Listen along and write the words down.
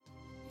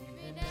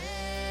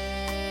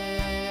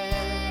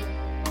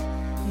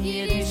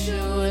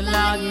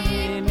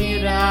Yerushalayim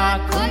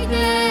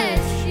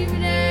Kodesh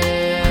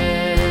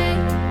Yivnei,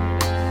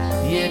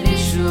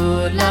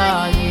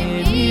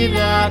 Yerushalayim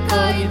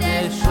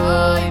Kodesh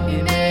Oy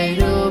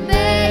B'meiru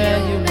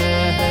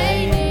B'yumei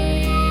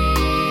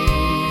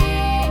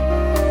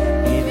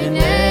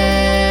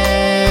Yivnei,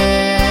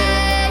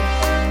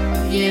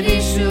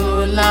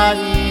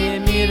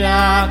 Yerushalayim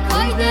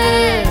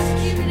Kodesh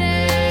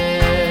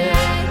Yivnei,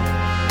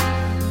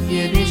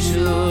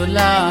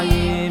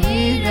 Yerushalayim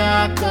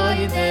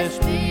Kodesh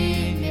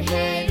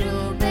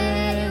B'meiru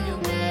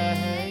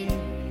B'yumei.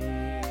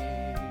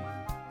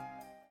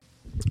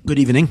 Good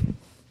evening.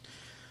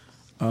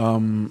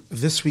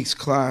 This week's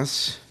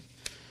class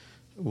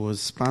was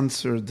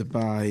sponsored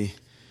by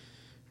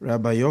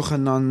Rabbi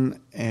Yochanan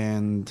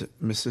and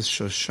Mrs.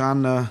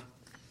 Shoshana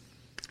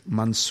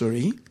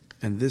Mansouri,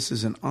 and this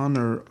is in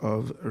honor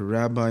of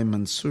Rabbi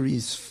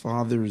Mansouri's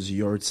father's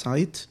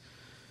yahrzeit.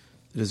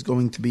 It is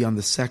going to be on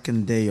the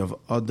second day of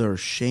Adar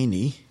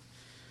Sheni,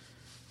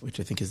 which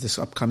I think is this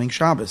upcoming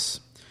Shabbos.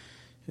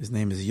 His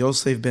name is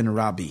Yosef ben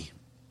Rabbi.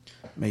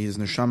 May his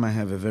neshama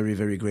have a very,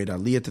 very great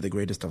aliyah to the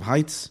greatest of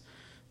heights,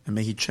 and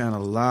may he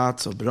channel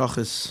lots of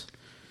brachas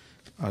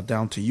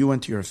down to you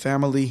and to your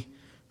family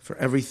for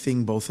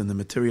everything, both in the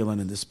material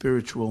and in the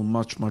spiritual,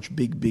 much,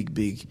 big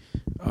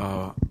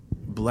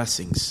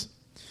blessings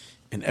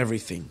in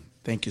everything.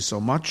 Thank you so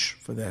much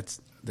for that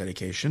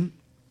dedication.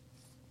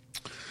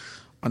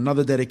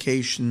 Another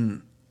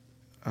dedication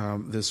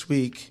this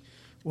week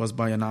was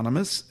by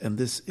Anonymous, and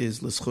this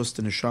is L'schus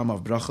the Neshama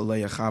of Bracha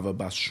Leah Chava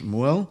Bas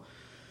Shmuel.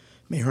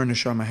 May her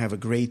Neshama have a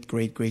great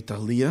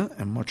aliyah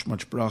and much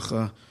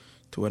bracha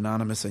to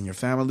Anonymous and your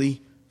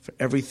family for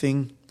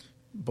everything,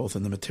 both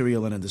in the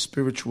material and in the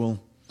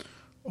spiritual.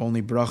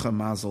 Only bracha,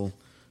 mazel,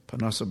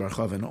 panasa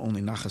barchav, and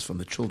only nachas from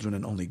the children,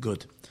 and only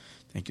good.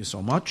 Thank you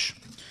so much.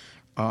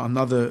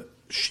 Another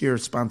shir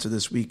sponsor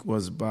this week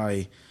was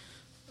by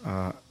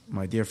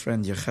my dear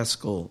friend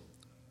Yecheskel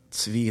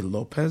Tzvi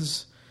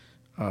Lopez,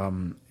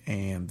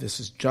 and this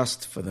is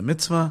just for the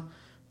mitzvah.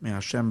 May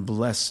Hashem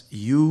bless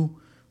you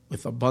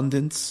with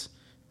abundance,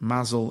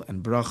 mazel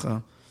and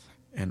bracha,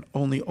 and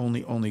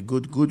only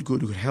good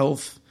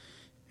health,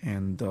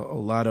 and a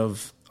lot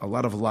of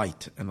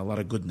light and a lot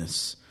of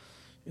goodness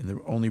in the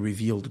only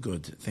revealed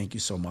good. Thank you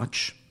so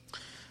much.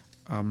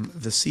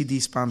 The CD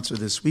sponsor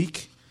this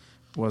week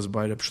was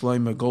by Reb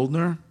Shlomo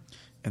Goldner,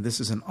 and this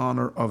is in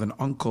honor of an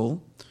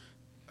uncle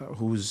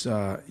whose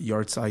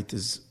yahrzeit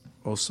is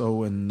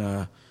also in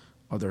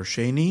Adar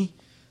Sheni.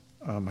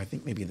 I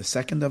think maybe the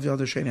second of the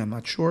Adar Sheni, I'm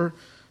not sure.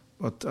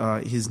 But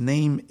his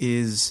name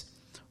is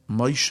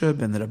Moshe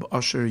ben Reb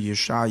Asher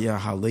Yeshaya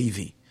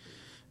Halevi.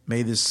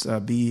 May this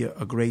be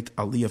a great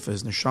aliyah for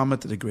his neshama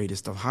to the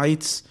greatest of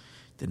heights.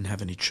 Didn't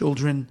have any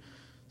children,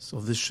 so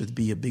this should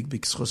be a big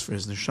schus for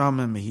his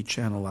neshama. May he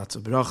channel lots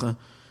of bracha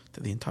to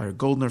the entire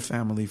Goldner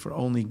family for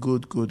only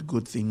good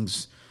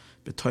things.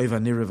 B'toiva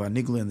nirav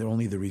anigla, and they're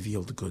only the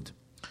revealed good.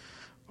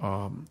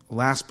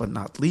 Last but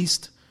not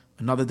least,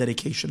 another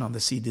dedication on the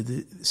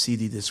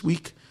CD this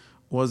week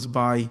was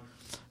by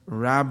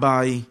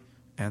Rabbi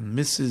and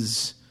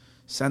Mrs.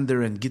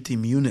 Sender and Gitti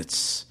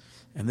Munitz,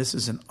 and this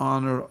is in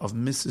honor of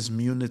Mrs.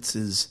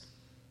 Munitz's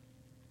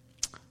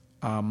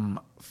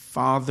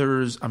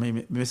Mrs.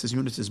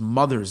 Munitz's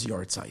mother's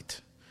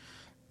yahrzeit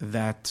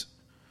that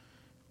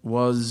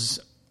was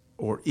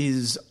or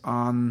is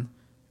on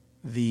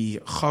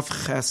the Chav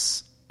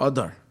Ches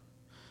Adar,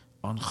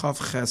 on Chav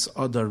Ches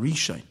Adar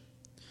Rishon.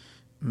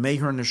 May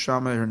her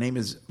neshama, her name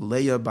is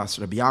Leah Bas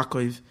Rabbi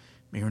Yaakov.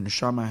 May her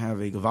neshama have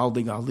a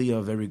gewaldig aliyah,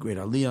 a very great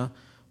aliyah,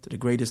 to the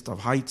greatest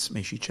of heights.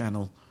 May she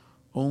channel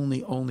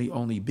only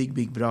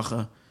big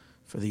bracha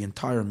for the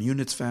entire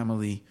Munitz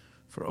family,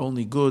 for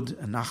only good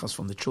and nachas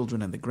from the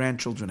children and the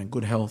grandchildren and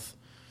good health,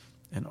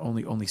 and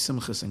only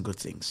simchas and good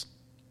things.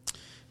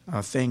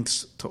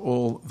 Thanks to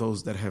all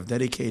those that have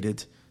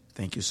dedicated.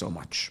 Thank you so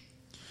much.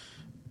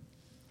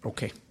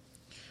 Okay.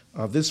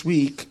 This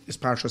week is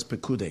Parshas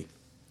Pekudei.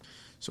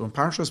 So in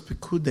Parshas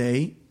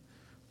Pekudei,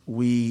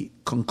 we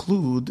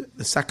conclude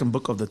the second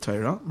book of the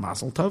Torah,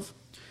 Mazel Tov.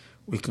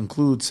 We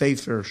conclude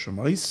Sefer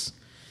Shemos,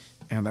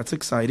 and that's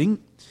exciting.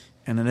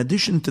 And in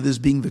addition to this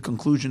being the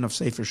conclusion of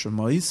Sefer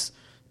Shemos,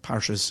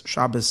 Parshas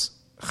Shabbos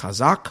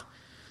Chazak,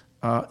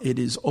 it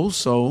is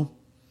also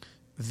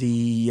by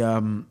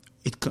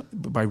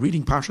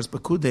reading Parshas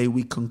Pekudei,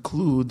 we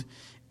conclude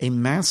a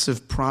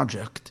massive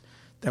project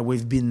that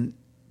we've been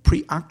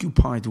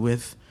preoccupied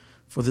with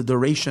for the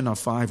duration of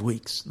 5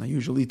 weeks. Now,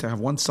 usually to have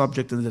one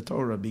subject in the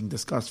Torah being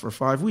discussed for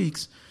 5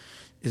 weeks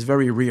is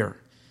very rare.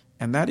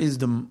 And that is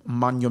the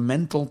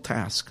monumental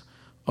task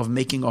of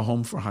making a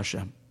home for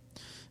Hashem.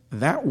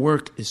 That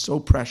work is so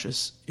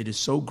precious, it is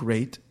so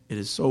great, it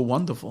is so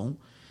wonderful,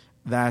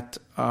 that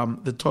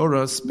the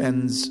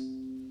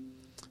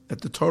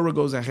Torah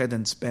goes ahead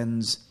and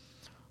spends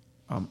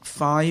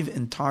 5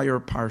 entire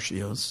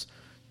parshios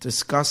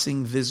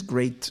discussing this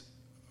great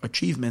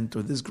achievement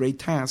or this great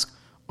task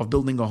of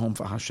building a home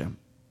for Hashem.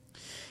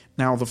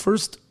 Now, the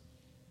first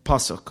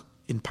pasuk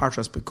in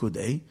Parshas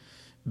Pekudei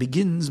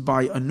begins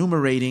by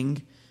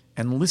enumerating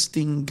and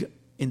listing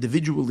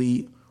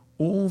individually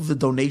all the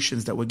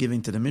donations that were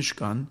given to the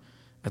Mishkan,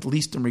 at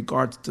least in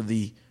regards to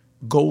the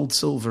gold,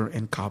 silver,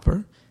 and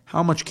copper,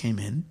 how much came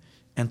in,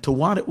 and to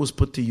what it was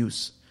put to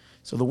use.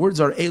 So the words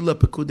are Eila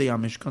Pekudei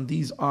Mishkan.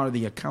 These are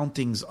the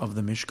accountings of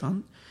the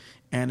Mishkan,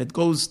 and it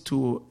goes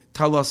to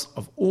tell us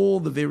of all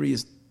the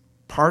various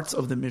parts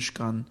of the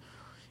Mishkan,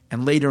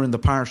 and later in the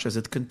parashas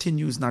it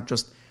continues not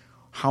just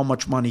how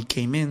much money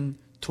came in,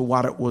 to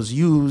what it was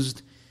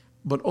used,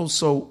 but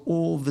also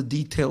all the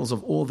details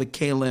of all the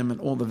kalim and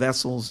all the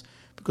vessels,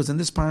 because in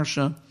this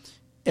parasha,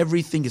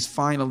 everything is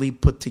finally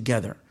put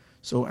together.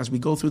 So as we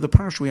go through the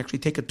parasha, we actually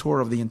take a tour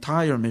of the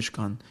entire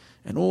Mishkan,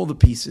 and all the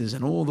pieces,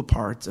 and all the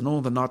parts, and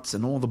all the nuts,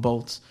 and all the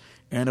bolts,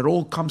 and it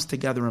all comes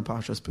together in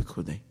Parashas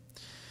Pekudei.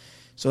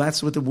 So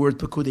that's what the word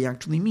Pekudei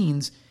actually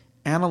means,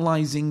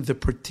 analyzing the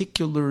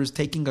particulars,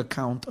 taking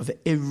account of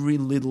every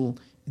little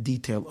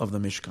detail of the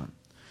Mishkan.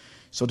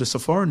 So the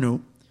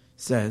Sefarnu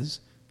says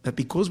that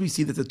because we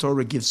see that the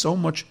Torah gives so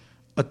much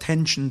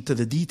attention to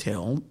the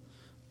detail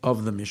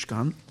of the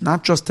Mishkan,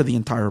 not just to the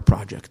entire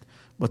project,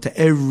 but to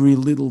every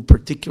little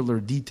particular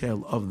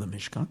detail of the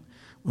Mishkan,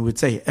 we would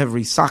say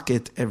every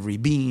socket, every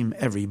beam,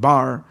 every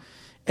bar,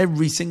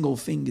 every single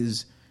thing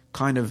is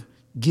kind of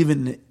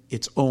given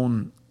its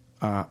own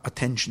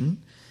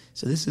attention.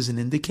 So this is an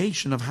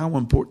indication of how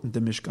important the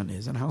Mishkan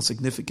is and how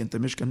significant the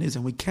Mishkan is.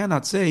 And we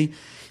cannot say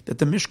that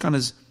the Mishkan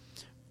is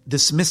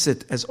dismiss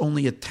it as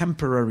only a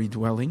temporary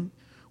dwelling,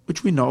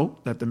 which we know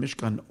that the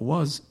Mishkan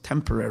was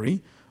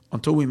temporary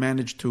until we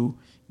managed to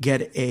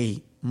get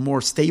a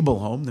more stable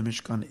home. The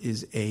Mishkan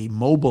is a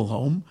mobile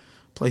home,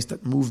 place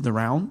that moved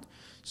around,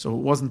 so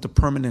it wasn't a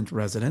permanent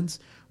residence.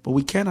 But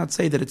we cannot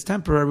say that it's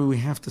temporary, we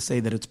have to say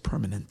that it's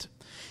permanent.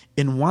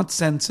 In what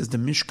sense is the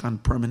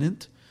Mishkan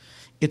permanent?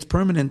 It's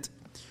permanent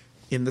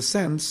in the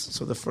sense,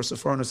 so the first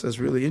Sefarno says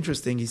really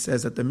interesting, he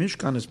says that the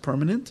Mishkan is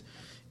permanent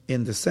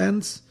in the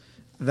sense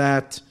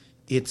that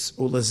it's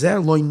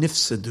ulazeh loy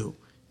nifsedu.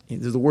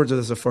 These are the words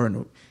of the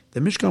Sefarno. The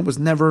Mishkan was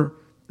never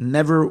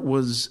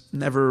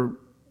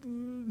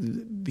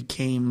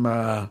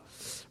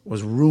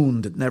was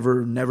ruined. It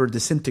never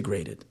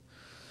disintegrated.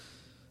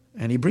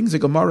 And he brings a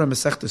Gemara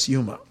Masechtas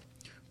Yuma,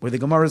 where the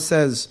Gemara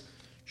says,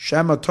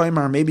 Shema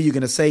Toimar, maybe you're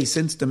going to say,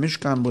 since the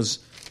Mishkan was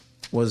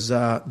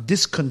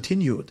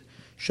discontinued,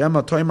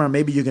 Shema Toimar,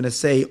 maybe you're going to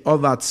say,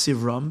 Ovat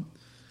Sivram,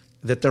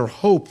 that their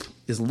hope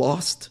is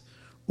lost,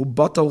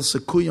 Ubatal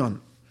Sekuyon,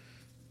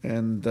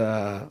 and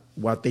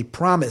what they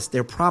promised,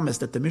 their promise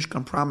that the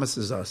Mishkan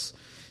promises us,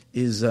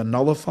 is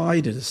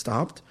nullified, it is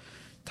stopped.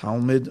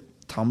 Talmud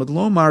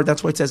Lomar,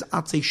 that's why it says,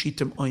 Atzei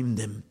Shitim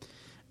Oimdim,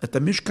 that the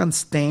Mishkan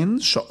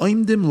stands,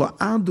 Sha'oimdim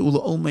la'ad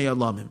ula'olmei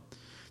alamim,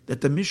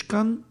 that the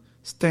Mishkan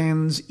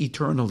stands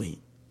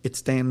eternally, it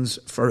stands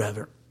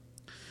forever.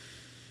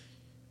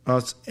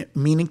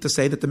 Meaning to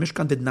say that the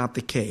Mishkan did not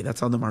decay.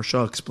 That's how the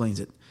Maharsha explains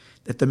it.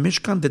 That the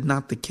Mishkan did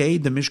not decay,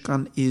 the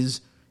Mishkan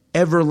is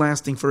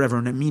everlasting forever.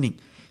 And meaning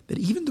that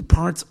even the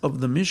parts of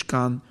the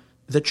Mishkan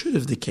that should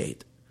have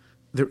decayed,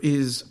 there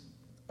is,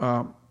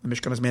 the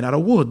Mishkan is made out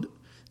of wood.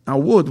 Now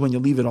wood, when you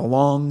leave it a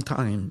long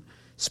time,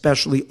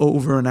 especially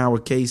over, in our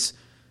case,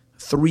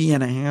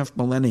 3.5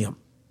 millennium,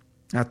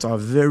 that's a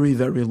very,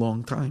 very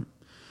long time.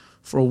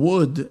 For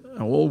wood,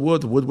 all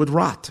wood would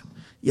rot.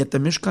 Yet the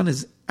Mishkan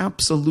is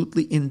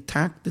absolutely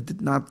intact. It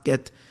did not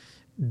get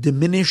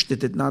diminished. It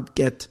did not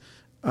get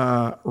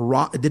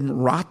rot. It didn't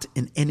rot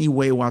in any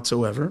way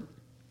whatsoever.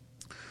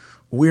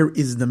 Where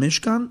is the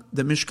Mishkan?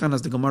 The Mishkan,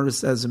 as the Gemara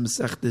says in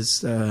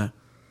Masechtas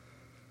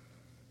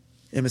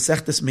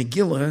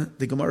Megillah,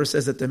 the Gemara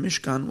says that the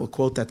Mishkan, we'll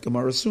quote that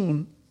Gemara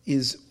soon,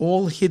 is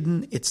all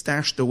hidden, it's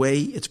stashed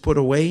away, it's put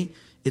away,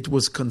 it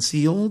was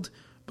concealed,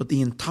 but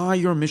the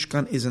entire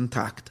Mishkan is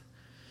intact.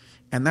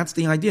 And that's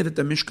the idea that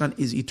the Mishkan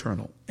is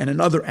eternal. And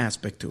another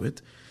aspect to it,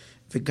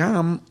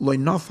 V'gam lo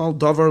nafal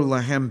davar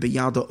lahem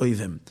biyada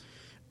oivim.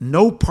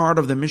 No part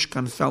of the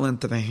Mishkan fell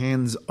into the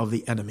hands of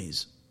the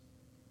enemies.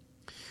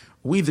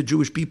 We, the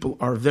Jewish people,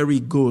 are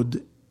very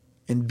good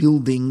in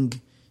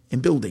building.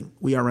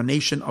 We are a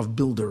nation of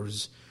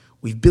builders.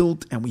 We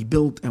built and we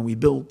built and we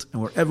built,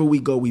 and wherever we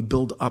go, we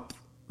build up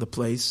the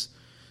place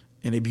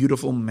in a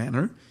beautiful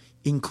manner,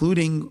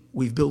 including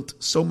we've built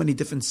so many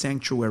different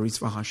sanctuaries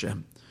for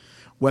Hashem.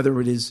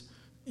 Whether it is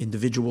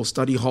individual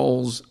study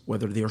halls,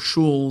 whether they're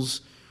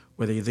shuls,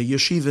 whether they're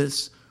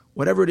yeshivas,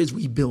 whatever it is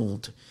we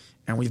build.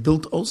 And we've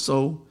built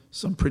also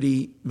some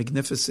pretty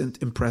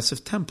magnificent,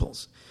 impressive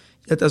temples.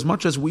 Yet as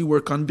much as we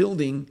work on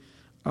building,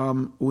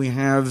 we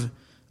have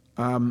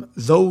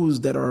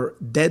those that are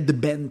dead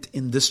bent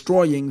in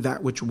destroying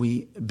that which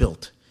we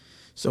built.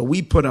 So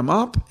we put them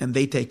up and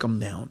they take them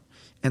down.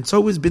 And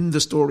so has been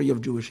the story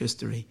of Jewish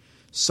history.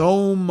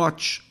 So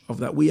much of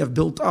that we have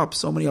built up,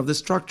 so many of the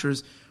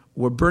structures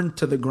were burnt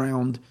to the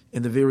ground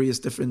in the various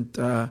different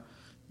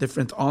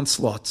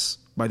onslaughts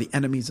by the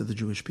enemies of the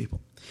Jewish people.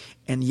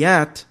 And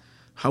yet,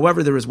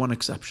 however, there is one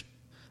exception.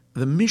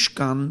 The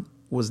Mishkan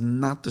was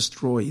not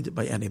destroyed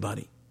by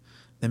anybody.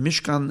 the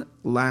Mishkan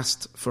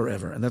lasts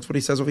forever. And that's what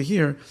he says over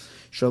here.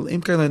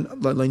 Nothing fell in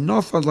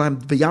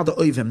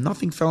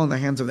the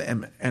hands of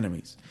the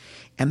enemies.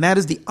 And that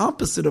is the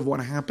opposite of what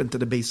happened to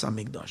the Beis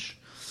Hamikdash.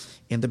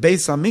 In the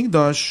Beis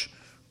Hamikdash,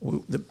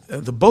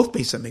 the both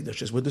Beis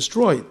Hamikdashes were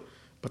destroyed,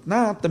 but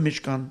not the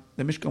Mishkan.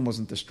 The Mishkan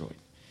wasn't destroyed.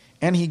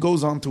 And he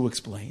goes on to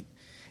explain,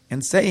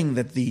 and saying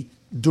that the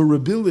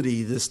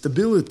durability, the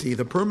stability,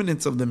 the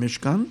permanence of the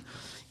Mishkan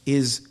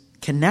is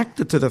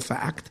connected to the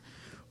fact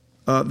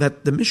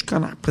that the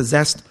Mishkan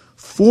possessed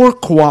 4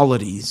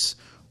 qualities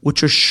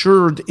which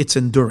assured its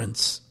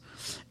endurance.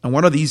 And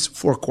what are these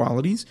 4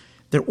 qualities?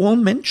 They're all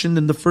mentioned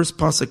in the first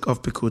pasuk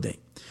of Pekudei,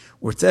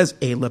 where it says,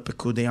 Eila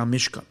Pekudei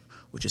HaMishkan,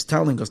 which is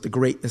telling us the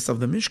greatness of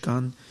the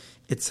Mishkan.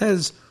 It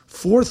says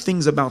 4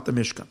 things about the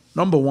Mishkan.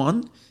 Number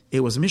 1, it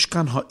was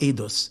Mishkan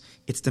Ha'edus.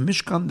 It's the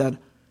Mishkan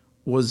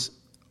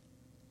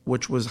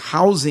which was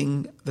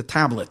housing the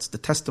tablets, the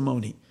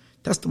testimony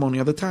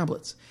of the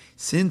tablets.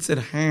 Since it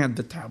had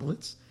the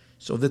tablets,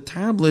 so the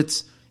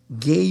tablets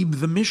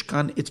gave the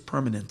Mishkan its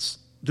permanence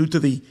due to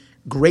the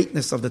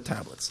greatness of the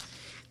tablets.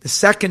 The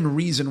second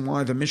reason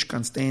why the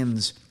Mishkan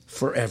stands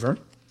forever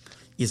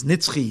is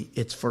Nitzchi,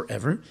 it's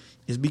forever,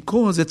 is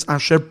because it's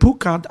Asher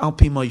Pukad al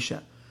Pi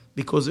Moshe,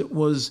 because it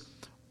was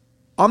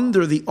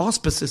under the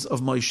auspices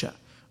of Moshe.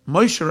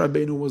 Moshe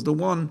Rabbeinu was the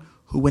one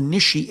who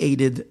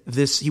initiated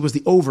this. He was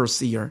the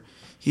overseer.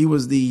 He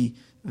was the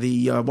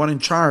one in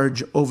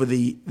charge over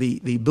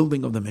the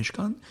building of the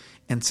Mishkan.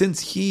 And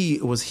since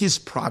it was his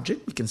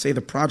project, we can say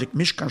the project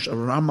Mishkan,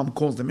 Rambam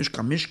calls the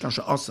Mishkan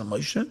She'asa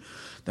Moshe.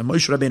 That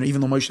Moshe Rabbeinu,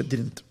 even though Moshe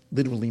didn't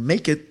literally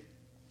make it,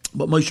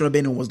 but Moshe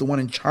Rabbeinu was the one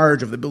in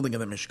charge of the building of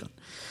the Mishkan.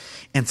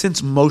 And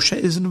since Moshe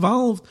is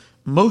involved,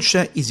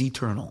 Moshe is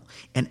eternal.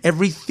 And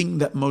everything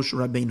that Moshe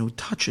Rabbeinu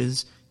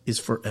touches is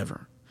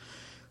forever.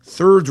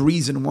 Third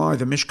reason why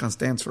the Mishkan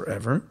stands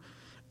forever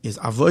is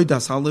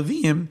Avodas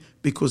HaLeviim,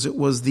 because it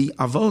was the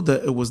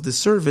Avodah, it was the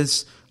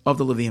service of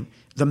the Leviim.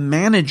 The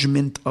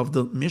management of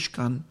the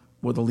Mishkan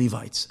were the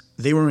Levites.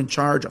 They were in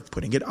charge of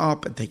putting it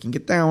up and taking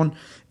it down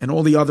and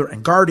all the other,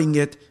 and guarding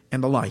it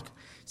and the like.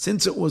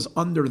 Since it was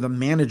under the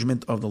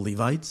management of the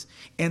Levites,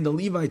 and the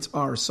Levites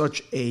are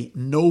such a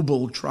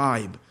noble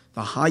tribe,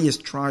 the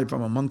highest tribe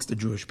from amongst the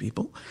Jewish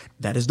people,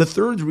 that is the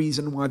third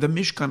reason why the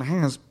Mishkan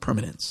has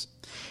permanence.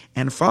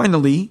 And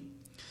finally,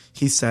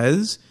 he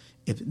says,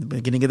 at the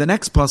beginning of the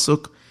next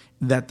pasuk,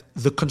 that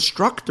the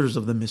constructors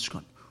of the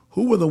Mishkan,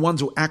 who were the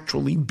ones who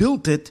actually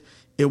built it,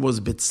 it was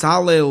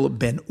Betzalel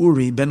ben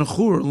Uri ben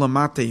Hur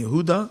Lamate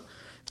Yehuda,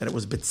 that it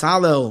was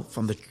Betzalel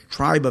from the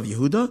tribe of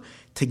Yehuda,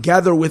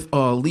 together with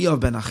Aliyah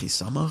ben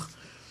Achisamach,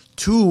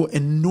 2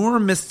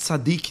 enormous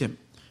tzaddikim,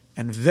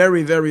 and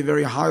very, very,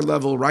 very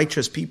high-level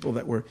righteous people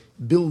that were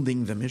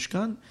building the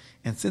Mishkan.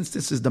 And since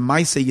this is the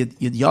Maaseh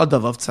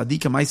Yadav of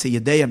Tzaddikim, Maaseh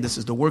Yadayim, this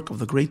is the work of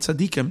the great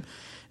Tzaddikim,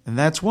 and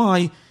that's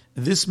why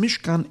this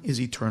Mishkan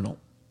is eternal.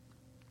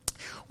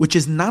 Which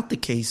is not the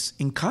case,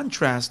 in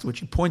contrast,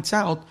 which he points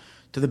out,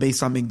 to the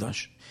Beis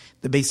Hamikdash.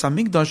 The Beis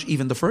Hamikdash,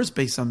 even the first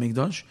Beis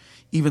Hamikdash,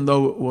 even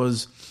though it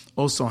was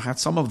also had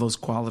some of those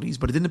qualities,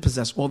 but it didn't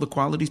possess all the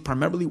qualities,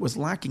 primarily it was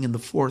lacking in the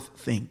 4th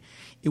thing.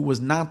 It was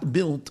not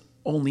built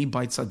only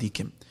by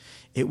tzaddikim.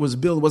 It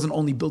wasn't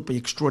only built by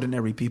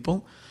extraordinary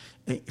people.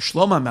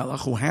 Shlomo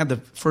Melech, who had the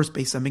first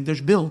Beis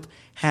Hamikdash built,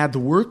 had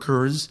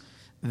workers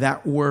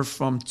that were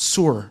from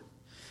Tzur.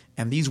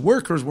 And these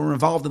workers were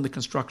involved in the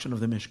construction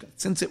of the Mishkan.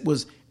 Since it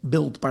was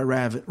built by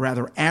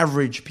rather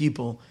average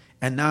people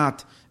and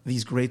not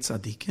these great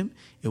tzaddikim,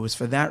 it was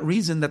for that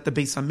reason that the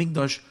Beis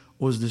Hamikdash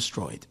was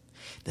destroyed.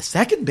 The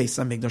second Beis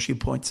Hamikdash, he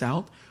points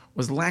out,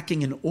 was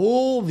lacking in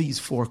all these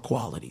 4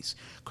 qualities,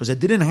 because it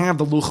didn't have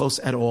the luchos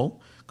at all,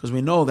 because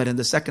we know that in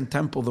the second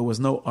temple there was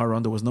no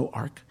aron, there was no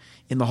ark.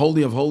 In the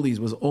Holy of Holies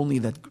was only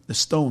the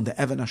stone,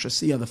 the Even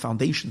HaShasiyah, the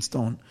foundation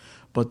stone,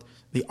 but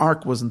the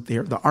ark wasn't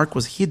there. The ark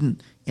was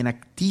hidden in a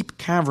deep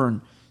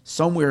cavern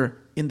somewhere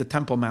in the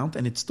Temple Mount,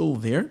 and it's still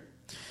there,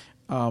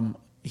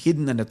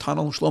 hidden in a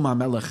tunnel. Shlomo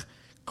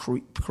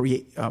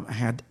HaMelech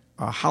had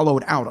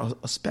hollowed out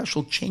a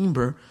special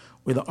chamber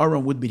where the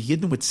Aron would be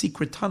hidden, with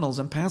secret tunnels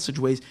and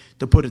passageways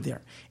to put it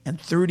there.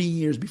 And 30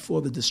 years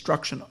before the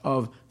destruction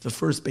of the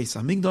first Beis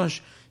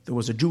Hamikdash, there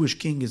was a Jewish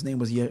king, his name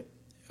was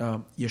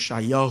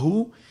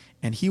Yeshayahu,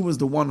 and he was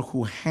the one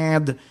who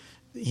had,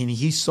 and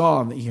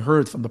he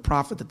heard from the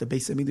prophet that the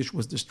Beis Hamikdash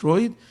was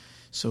destroyed,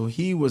 so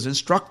he was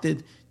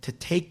instructed to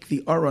take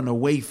the Aron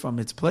away from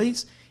its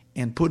place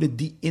and put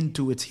it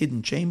into its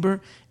hidden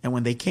chamber. And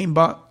when they came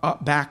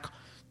back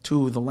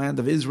to the land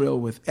of Israel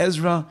with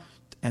Ezra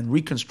and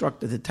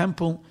reconstructed the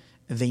temple,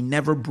 they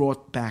never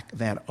brought back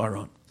that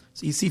Aron.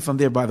 So you see from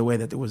there, by the way,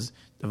 that there was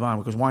divine,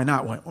 because why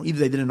not? Either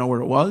they didn't know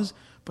where it was,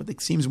 but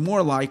it seems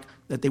more like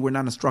that they were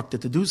not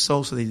instructed to do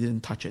so they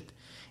didn't touch it.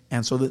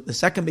 And so the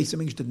second Beis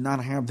Hamikdash did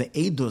not have the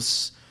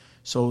Edus,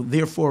 so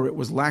therefore it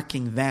was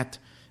lacking that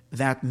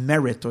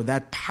merit or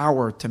that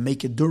power to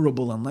make it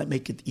durable and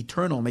make it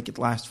eternal, make it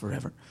last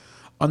forever.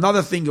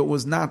 Another thing, it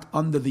was not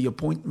under the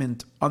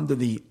appointment, under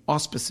the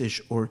auspices,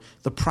 or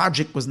the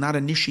project was not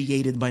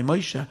initiated by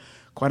Moshe,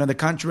 Quite on the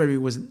contrary,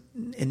 it was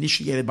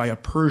initiated by a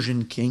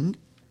Persian king.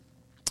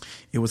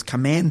 It was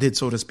commanded,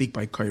 so to speak,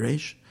 by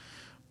Koresh,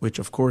 which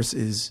of course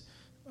is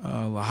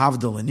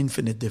lahavdil, an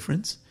infinite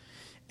difference.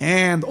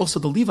 And also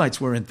the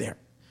Levites weren't there,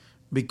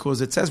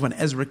 because it says when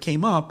Ezra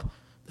came up,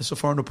 the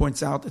Seforno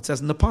points out, it says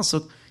in the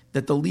Pasuk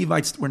that the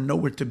Levites were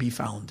nowhere to be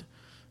found.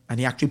 And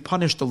he actually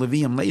punished the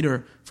Levium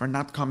later for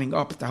not coming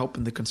up to help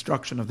in the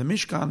construction of the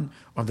Mishkan,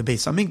 of the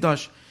Beis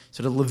Hamikdash.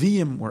 So the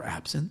Levium were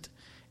absent.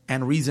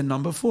 And reason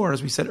number 4,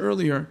 as we said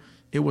earlier,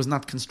 it was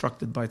not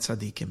constructed by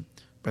tzaddikim,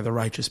 by the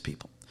righteous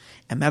people.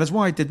 And that is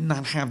why it did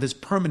not have this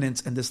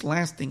permanence and this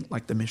lasting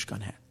like the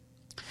Mishkan had.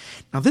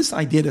 Now this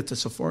idea that the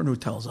Seforno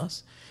tells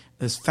us,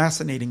 this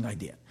fascinating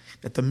idea,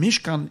 that the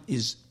Mishkan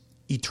is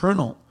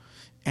eternal,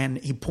 and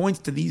he points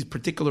to these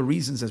particular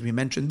reasons, as we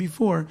mentioned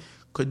before,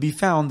 could be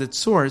found at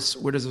source.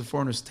 Where does the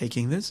Seforno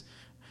taking this?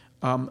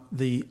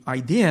 The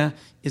idea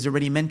is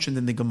already mentioned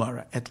in the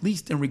Gemara, at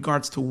least in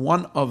regards to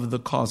one of the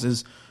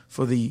causes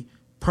for the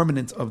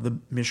permanence of the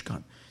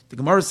Mishkan. The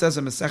Gemara says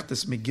in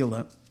Masechtas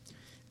Megillah,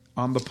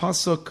 on the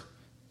Pasuk,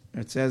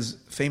 it says,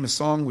 famous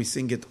song, we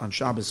sing it on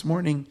Shabbos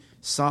morning,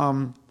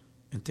 Psalm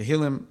and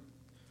Tehillim,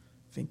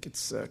 I think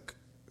it's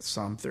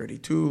Psalm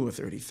 32 or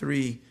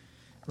 33,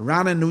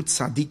 Rananu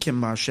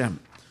tzadikim Hashem.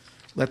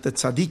 Let the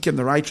tzadikim,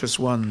 the righteous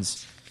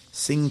ones,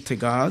 sing to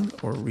God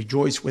or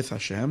rejoice with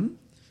Hashem.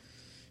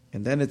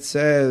 And then it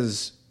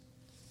says,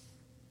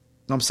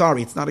 no, I'm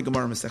sorry, it's not a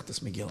Gemara Masechtas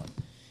Megillah.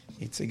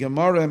 It's a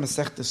Gemara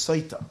Masechtas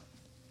Saita.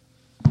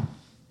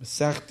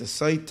 Masechtas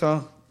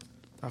Saita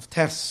of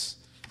Tes.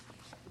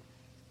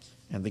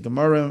 And the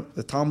Gemara,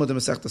 the Talmud of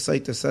Masechtas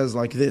Saita says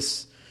like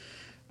this: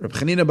 Reb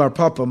Chanina bar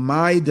Papa,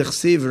 Mai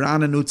dechsiv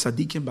rananu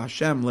tzadikim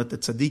b'Hashem. Let the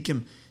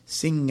tzadikim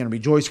sing and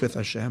rejoice with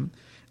Hashem.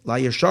 La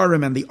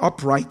yesharim, and the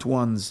upright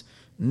ones,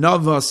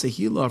 Nava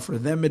Sehila, for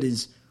them it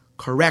is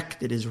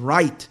correct, it is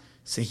right.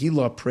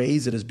 Sehila,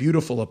 praise, it is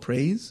beautiful, a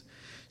praise.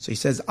 So he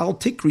says, Al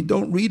Tikri,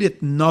 don't read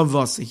it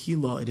Nava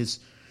Sehila, it is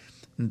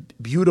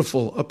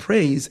beautiful, a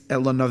praise.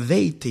 Ela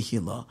Navei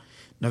Tehila.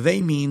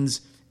 Navei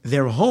means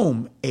their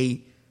home,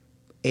 a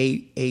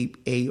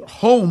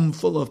home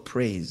full of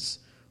praise.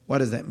 What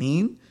does that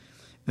mean?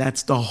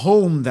 That's the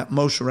home that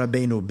Moshe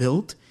Rabbeinu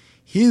built.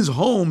 His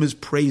home is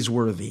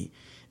praiseworthy.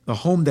 The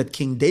home that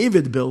King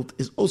David built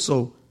is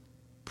also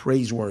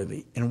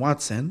praiseworthy. In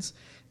what sense?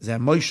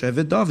 That Moshe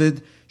and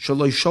David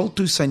shaloi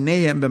sholtu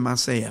saneim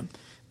b'maseyim,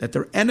 that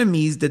their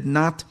enemies did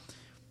not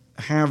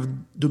have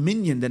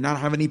dominion, did not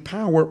have any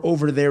power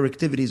over their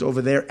activities,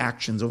 over their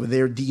actions, over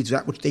their deeds,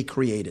 that which they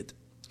created.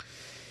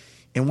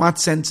 In what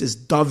sense is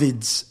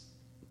David's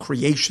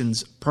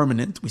creations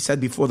permanent? We said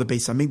before the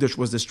Beis Hamikdash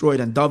was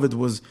destroyed and David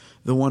was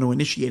the one who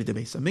initiated the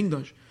Beis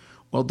Hamikdash.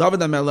 Well, David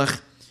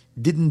HaMelech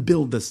didn't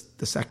build the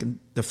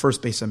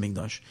first Beis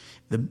Hamikdash.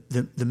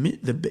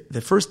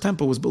 The first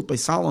temple was built by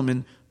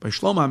Solomon, by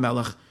Shlomo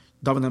HaMelech,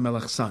 David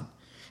HaMelech's son.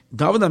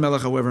 David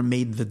HaMelech, however,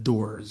 made the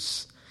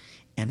doors,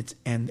 and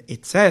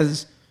it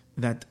says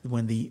that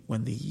when they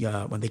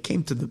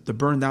came to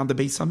burn down the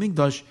Beis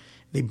Hamikdash,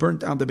 they burnt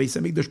down the Beis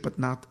Hamikdash, but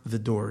not the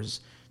doors.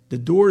 The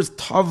doors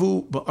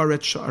tavu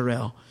ba'aretz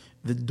sha'arel.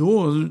 The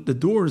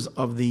doors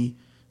of the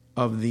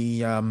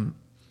Beis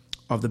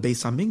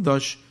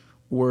Hamikdash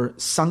were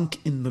sunk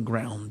in the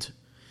ground.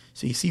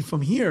 So you see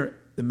from here,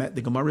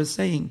 the Gemara is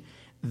saying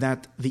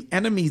that the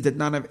enemies did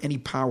not have any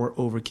power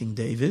over King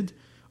David,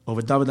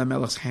 over David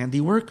HaMelech's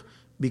handiwork,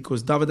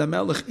 because David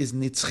HaMelech is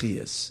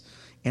nitzchias,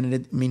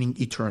 meaning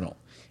eternal.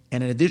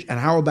 And in addition, and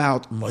how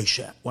about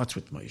Moshe? What's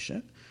with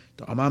Moshe?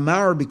 The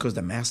Amamar, because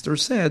the master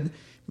said,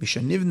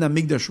 Mishanivna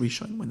Migdash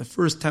Rishon, when the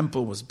first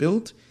temple was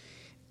built,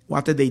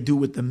 what did they do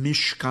with the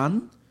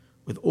Mishkan,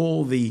 with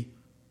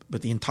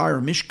the entire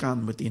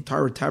Mishkan, with the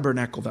entire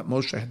tabernacle that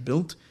Moshe had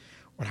built?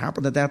 What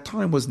happened at that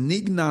time was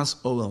Nignas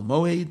Olel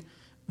Moed.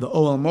 The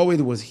Olel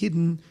Moed was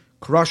hidden,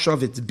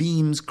 Krashav, its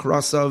beams,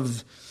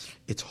 Krasav,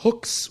 its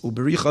hooks,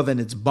 Uberichav and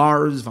its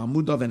bars,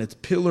 Vamudav and its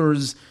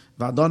pillars,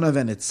 Vadanav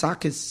and its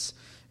sakis,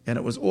 and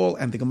it was all,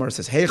 and the Gemara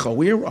says, Heichal,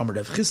 where? Amar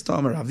Rav Chisda,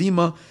 Amar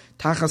Avima,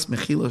 Tachas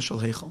Mechila Shel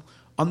Heichal,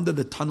 under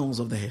the tunnels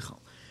of the Heichal.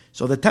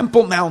 So the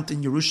Temple Mount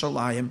in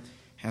Yerushalayim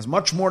has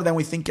much more than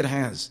we think it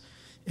has.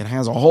 It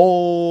has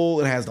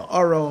it has the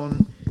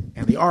Aron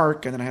and the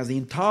Ark, and it has the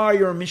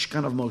entire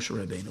Mishkan of Moshe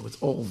Rabbeinu. It's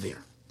all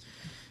there.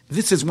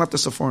 This is what the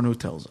Seforno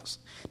tells us.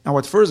 Now,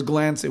 at first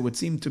glance, it would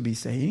seem to be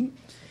saying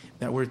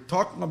that we're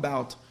talking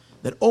about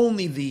that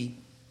only the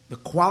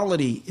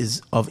quality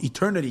of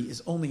eternity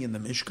is only in the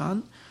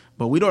Mishkan,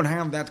 but we don't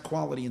have that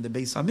quality in the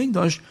Beis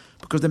Hamikdash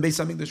because the Beis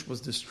Hamikdash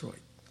was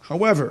destroyed.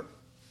 However,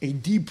 a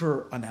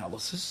deeper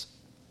analysis,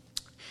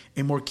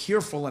 a more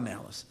careful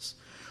analysis,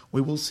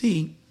 we will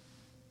see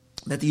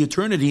that the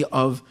eternity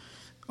of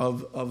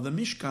the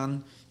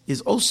Mishkan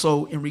is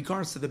also in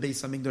regards to the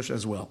Beis Hamikdash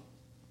as well.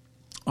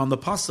 On the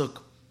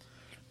pasuk,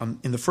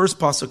 in the first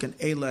pasuk in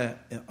Eile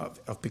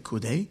of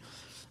Pekudei,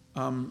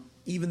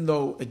 even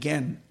though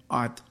again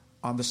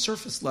on the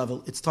surface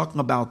level it's talking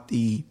about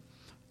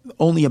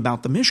only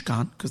about the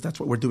Mishkan, because that's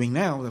what we're doing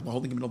now, that we're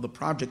holding in the middle of the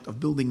project of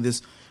building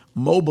this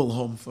mobile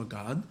home for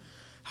God.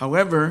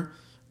 However,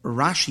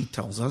 Rashi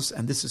tells us,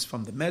 and this is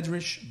from the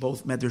Medrash,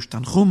 both Medrash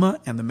Tanchuma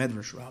and the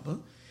Medrash Rabbah,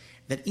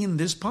 that in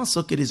this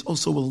pasuk it is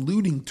also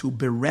alluding to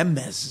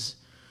beremez.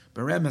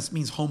 Beremez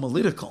means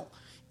homiletical.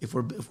 If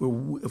we're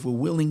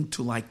willing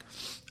to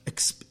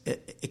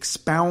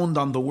expound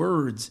on the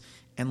words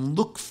and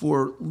look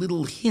for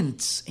little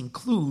hints and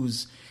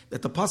clues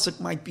that the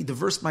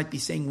verse might be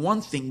saying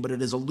one thing, but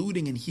it is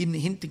alluding and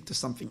hinting to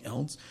something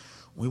else,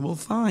 we will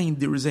find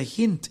there is a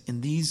hint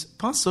in these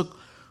pasuk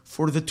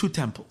for the two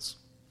temples.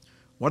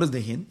 What is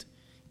the hint?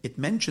 It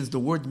mentions the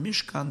word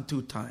Mishkan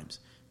 2 times.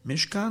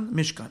 Mishkan,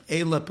 Mishkan.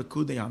 Eila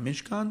Pekudei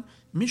Mishkan,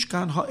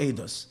 Mishkan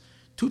ha'edos.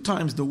 2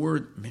 times the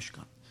word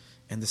Mishkan.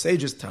 And the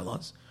sages tell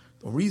us,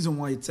 the reason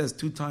why it says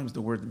 2 times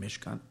the word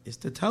Mishkan is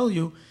to tell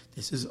you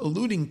this is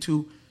alluding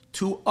to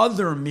 2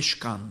 other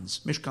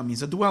Mishkans. Mishkan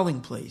means a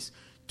dwelling place.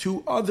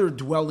 2 other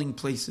dwelling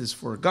places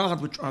for God,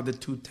 which are the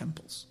 2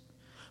 temples.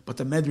 But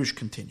the Medrash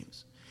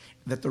continues,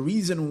 that the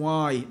reason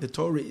why the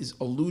Torah is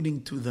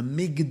alluding to the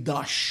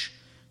Migdash,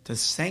 the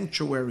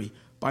sanctuary,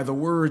 by the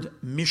word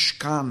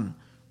Mishkan,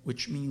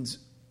 which means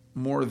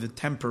more the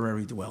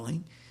temporary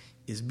dwelling,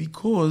 is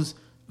because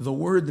the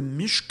word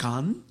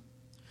Mishkan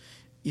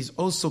is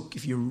also,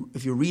 if you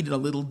read it a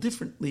little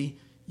differently,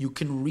 you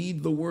can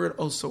read the word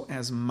also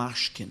as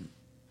Mashkin.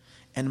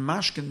 And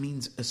Mashkin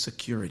means a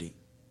security.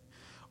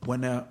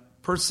 When a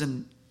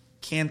person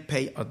can't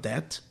pay a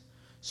debt,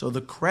 so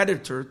the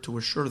creditor, to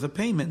assure the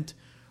payment,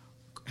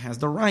 has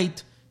the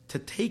right to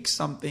take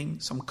something,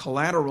 some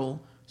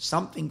collateral,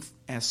 something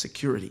as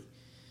security.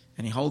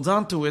 And he holds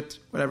on to it,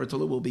 whatever,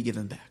 till it will be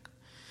given back.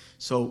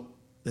 So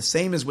the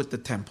same is with the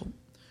temple.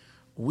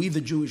 We,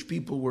 the Jewish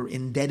people, were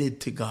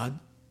indebted to God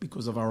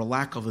because of our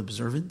lack of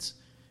observance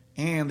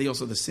and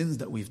also the sins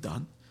that we've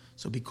done.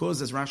 So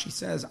because, as Rashi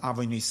says,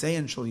 Avon Yisei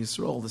and Shal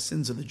Yisrael, the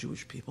sins of the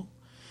Jewish people,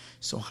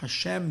 so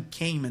Hashem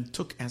came and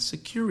took as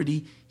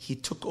security, he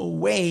took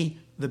away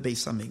the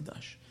Beis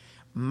Hamikdash.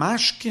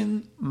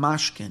 Mashkin,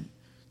 Mashkin,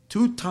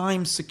 2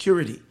 times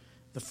security.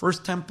 The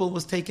first temple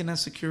was taken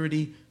as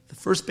security, the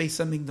first Beis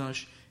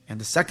Hamikdash, and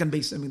the second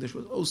Beis Hamikdash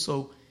was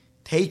also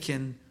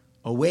taken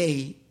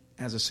away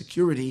as a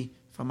security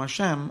from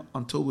Hashem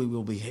until we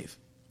will behave.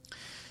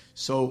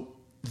 So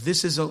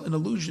this is an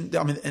allusion.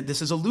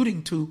 This is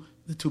alluding to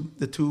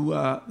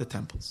the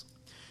temples.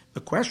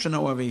 The question,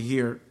 however,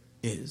 here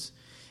is,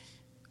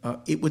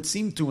 it would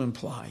seem to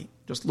imply,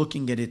 just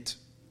looking at it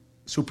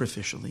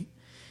superficially,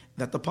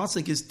 that the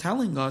pasuk is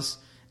telling us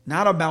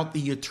not about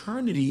the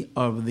eternity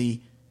of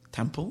the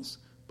temples,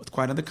 but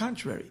quite on the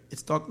contrary.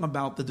 It's talking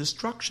about the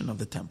destruction of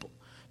the temple,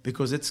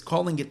 because it's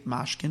calling it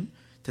Mashkin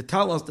to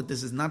tell us that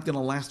this is not going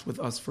to last with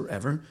us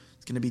forever.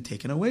 It's going to be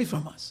taken away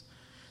from us.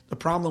 The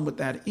problem with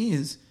that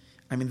is,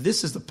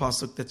 this is the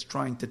pasuk that's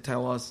trying to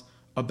tell us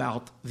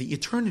about the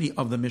eternity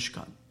of the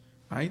Mishkan,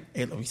 right?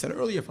 And we said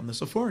earlier from the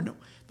Sephorno,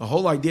 the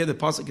whole idea the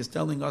pasuk is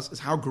telling us is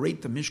how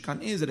great the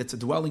Mishkan is, that it's a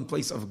dwelling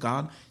place of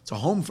God, it's a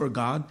home for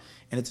God,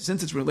 and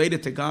since it's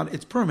related to God,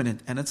 it's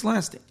permanent and it's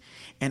lasting.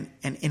 And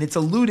it's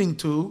alluding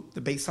to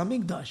the Beis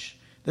Hamikdash,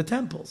 the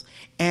temples.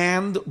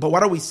 But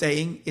what are we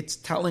saying? It's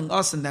telling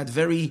us in that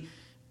very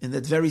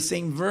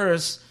same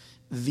verse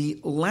the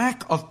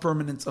lack of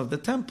permanence of the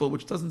temple,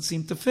 which doesn't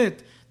seem to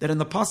fit. That in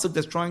the pasuk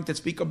that's trying to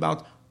speak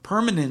about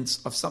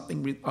permanence of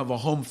something, of a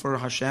home for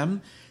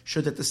Hashem,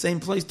 should at the same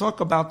place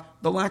talk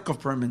about the lack of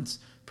permanence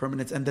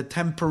and the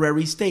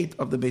temporary state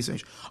of the Beis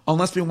Hamikdash.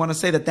 Unless we want to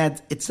say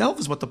that itself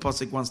is what the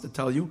pasuk wants to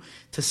tell you,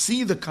 to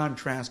see the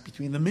contrast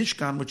between the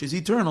Mishkan, which is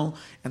eternal,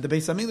 and the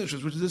Beis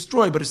Hamikdash, which is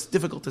destroyed, but it's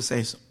difficult to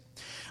say so.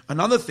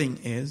 Another thing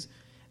is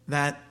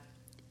that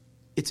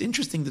it's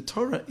interesting, the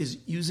Torah is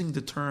using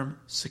the term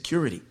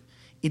security.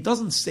 It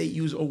doesn't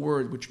use a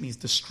word which means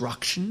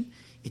destruction,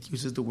 it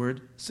uses the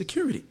word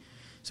security.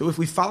 So if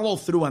we follow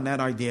through on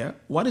that idea,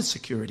 what is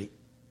security?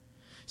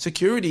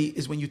 Security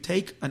is when you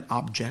take an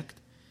object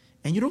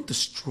and you don't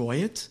destroy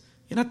it.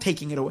 You're not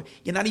taking it away.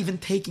 You're not even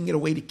taking it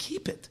away to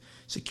keep it.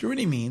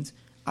 Security means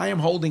I am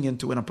holding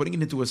into it. I'm putting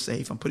it into a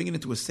safe. I'm putting it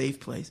into a safe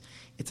place.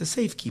 It's a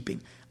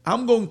safekeeping.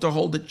 I'm going to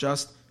hold it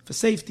just for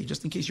safety.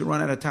 Just in case you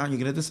run out of town, you're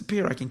going to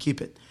disappear, I can keep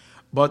it.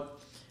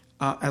 But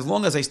as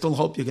long as I still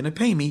hope you're going to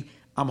pay me,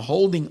 I'm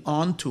holding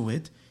on to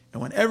it.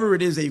 And whenever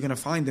it is that you're going to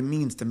find the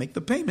means to make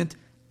the payment,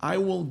 I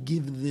will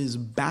give this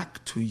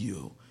back to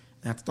you.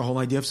 That's the whole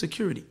idea of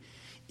security.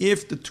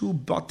 If the 2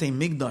 Batei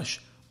Migdash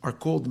are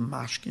called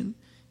Mashkin,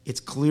 it's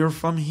clear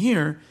from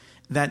here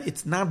that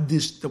it's not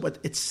this. What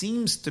it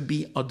seems to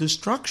be a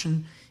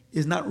destruction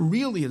is not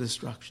really a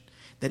destruction.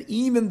 That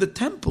even the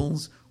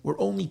temples were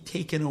only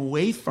taken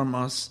away from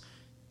us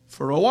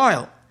for a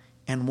while,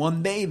 and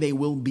one day they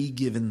will be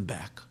given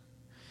back.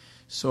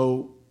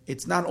 So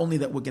it's not only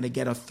that we're going to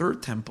get a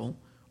 3rd temple,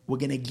 we're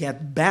going to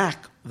get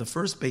back the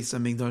first Beis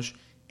Hamikdash,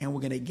 and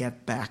we're going to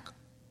get back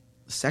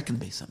the second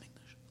Beis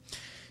Hamikdash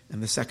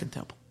and the second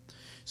temple.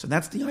 So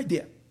that's the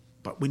idea.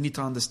 But we need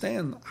to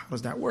understand, how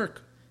does that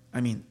work?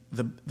 The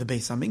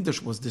Beis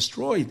Hamikdash was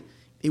destroyed.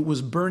 It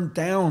was burnt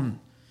down,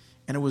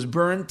 and it was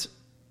burnt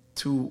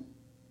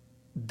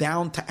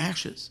down to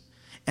ashes.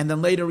 And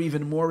then later,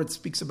 even more, it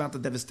speaks about the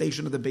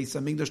devastation of the Beis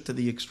Hamikdash to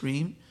the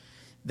extreme,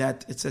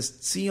 that it says,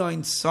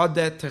 Tzion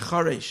Sadeh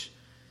Techaresh,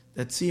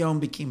 that Tzion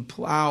became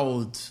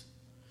plowed. It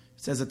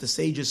says that the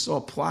sages saw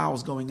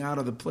plows going out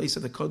of the place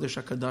of the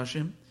Kodesh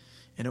HaKadashim,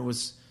 and it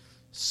was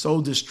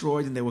so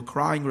destroyed, and they were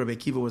crying. Rabbi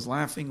Akiva was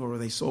laughing, or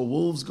they saw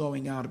wolves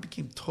going out. It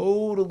became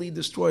totally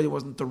destroyed. It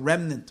wasn't a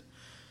remnant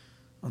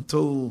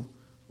until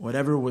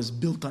whatever was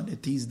built on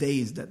it these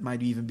days that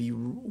might even be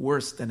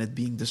worse than it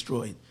being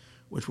destroyed,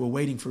 which we're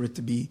waiting for it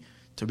to be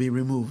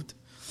removed.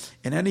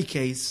 In any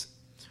case,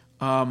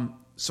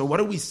 so what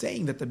are we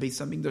saying? That the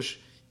Beis Hamikdash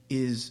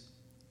is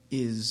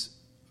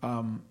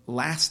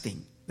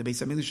lasting. The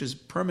Beis Hamikdash is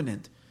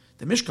permanent.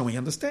 The Mishkan we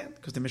understand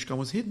because the Mishkan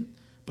was hidden,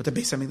 but the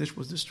Beis Hamikdash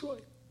was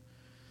destroyed.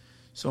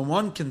 So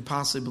one can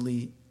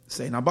possibly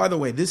say, now by the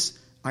way, this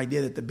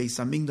idea that the Beis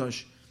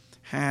Hamikdash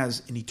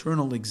has an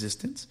eternal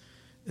existence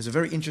is a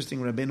very interesting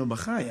Rabbeinu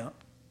Bachaya,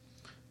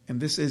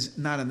 and this is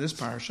not in this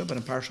parasha, but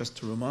in Parashas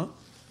Teruma,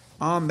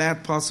 on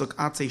that pasuk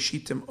Atzei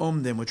Shitim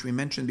Omdim, which we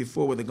mentioned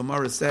before, where the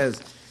Gemara says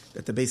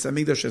that the Beis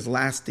Hamikdash is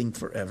lasting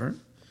forever.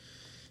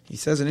 He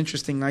says an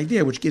interesting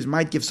idea, which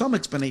might give some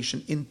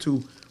explanation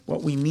into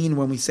what we mean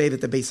when we say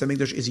that the Beis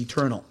Hamikdash is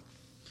eternal.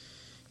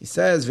 He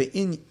says,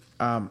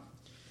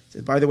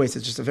 by the way, it's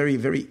just a very,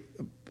 very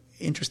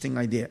interesting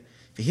idea.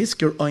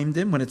 V'hiskir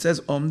omdim, when it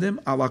says omdim,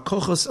 ala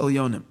kochos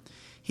elyonim,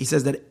 he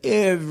says that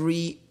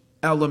every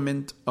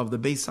element of the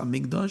Beis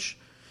Hamikdash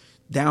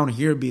down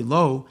here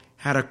below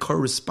had a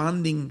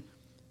corresponding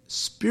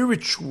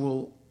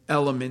spiritual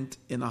element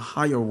in a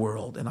higher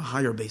world, in a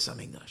higher Beis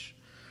Hamikdash.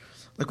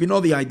 Like we know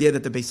the idea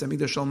that the Beis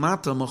Hamikdash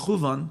al-Mata,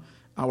 Mechuvan,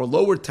 our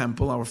lower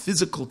temple, our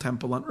physical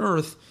temple on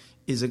earth,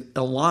 is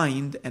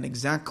aligned and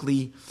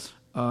exactly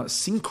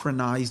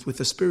synchronized with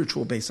the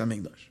spiritual Beis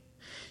Hamikdash.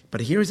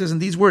 But here it says in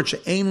these words,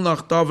 She'ein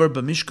lach davar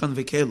b'mishkan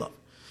v'kelav.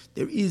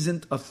 There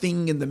isn't a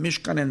thing in the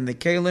Mishkan and the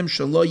Kelim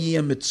shelo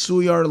yeh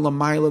mitzuyar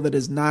lamayla that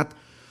is not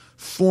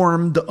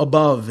formed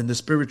above in the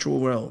spiritual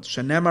world.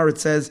 Shenemar, it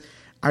says,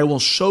 I will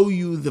show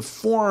you the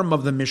form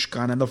of the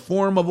Mishkan, and the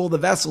form of all the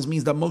vessels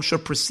means that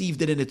Moshe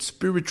perceived it in its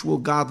spiritual,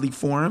 godly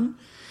form,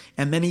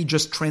 and then he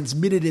just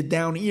transmitted it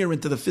down here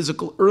into the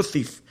physical,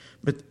 earthy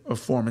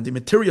form, and he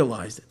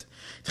materialized it.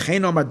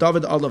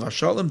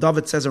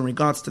 David says in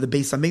regards to the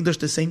Beis Hamikdash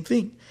the same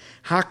thing.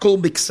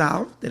 Hakol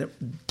biksav, that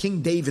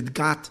King David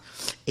got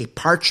a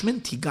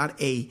parchment, he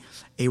got a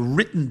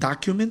written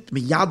document,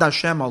 miyad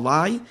Hashem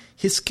alai,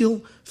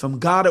 hiskil, from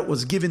God it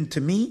was given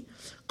to me,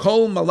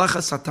 kol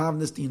malachas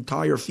hatavnis, the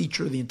entire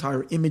feature, the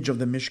entire image of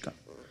the Mishkan.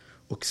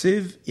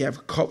 Uksiv, you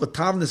have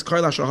hatavnis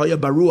kol hashahaya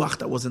baruach,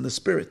 that was in the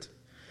spirit.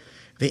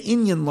 The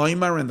inyan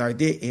loimar, and the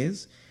idea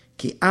is,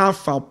 ki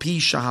af al pi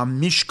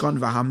shahamishkan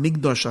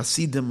v'hamikdash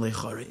asidim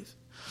lecharev,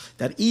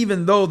 that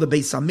even though the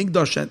Beis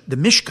Hamikdash, the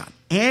Mishkan,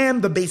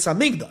 and the Beis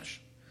Hamikdash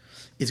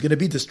is going to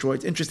be destroyed.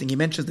 It's interesting, he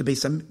mentions the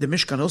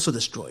Mishkan also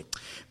destroyed.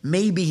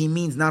 Maybe he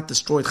means not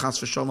destroyed, chas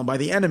v'shalom, by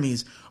the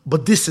enemies,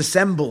 but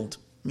disassembled,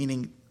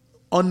 meaning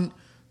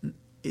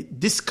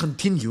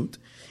discontinued.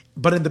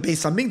 But in the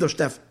Beis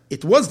Hamikdash,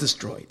 it was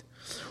destroyed.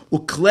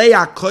 Uklei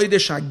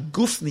HaKodesh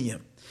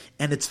HaGufniyim,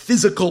 and its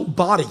physical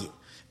body,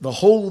 the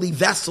holy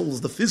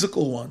vessels, the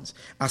physical ones,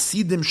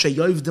 asidim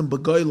sheyovdim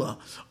b'goyla,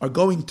 are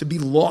going to be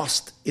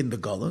lost in the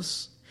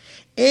galus.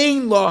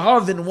 Ein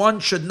lahavin,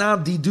 one should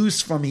not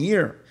deduce from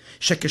here,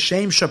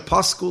 shekashem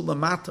shepasku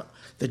lamata,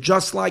 that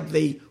just like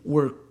they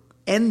were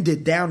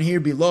ended down here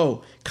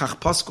below,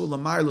 kach pasku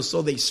lamayla,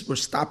 so they were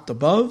stopped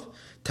above.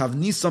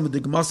 Tavnisam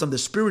digmasam, the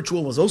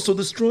spiritual was also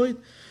destroyed.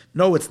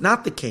 No, it's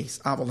not the case.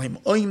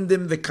 Avalhem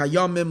oimdim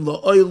v'kayamim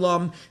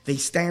la'olam, they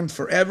stand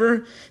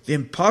forever.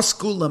 V'im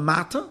pasku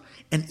lamata.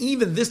 And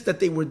even this that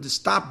they were to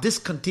stop,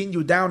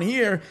 discontinue down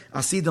here,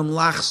 asidam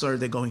lachsar,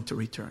 they're going to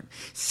return.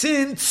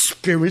 Since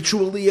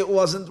spiritually it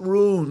wasn't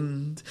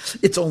ruined,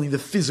 it's only the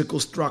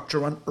physical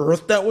structure on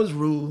earth that was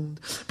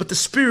ruined, but the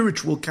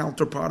spiritual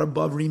counterpart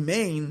above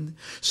remained.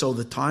 So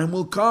the time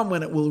will come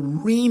when it will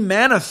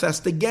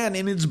re-manifest again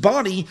in its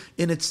body,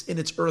 in its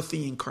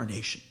earthy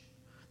incarnation.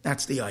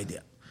 That's the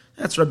idea.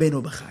 That's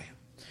Rabbeinu Bachaya.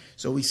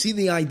 So we see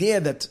the idea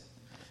that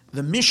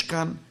the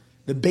Mishkan,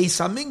 the Beis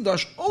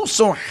Hamikdash,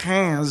 also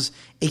has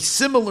a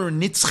similar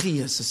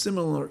nitzchias, a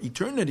similar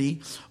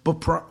eternity,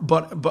 but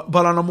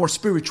on a more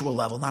spiritual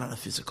level, not on a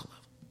physical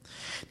level.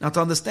 Now,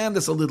 to understand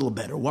this a little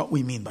better, what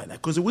we mean by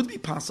that, because it would be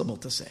possible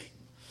to say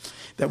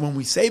that when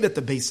we say that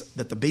the Beis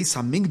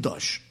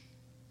Hamikdash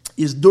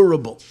is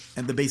durable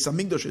and the Beis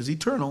Hamikdash is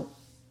eternal,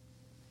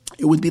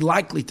 it would be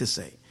likely to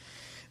say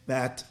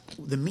that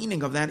the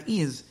meaning of that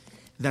is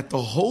that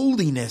the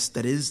holiness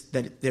that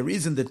there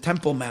is in the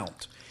Temple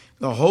Mount,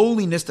 the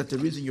holiness that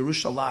there is in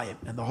Yerushalayim,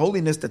 and the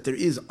holiness that there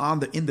is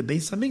in the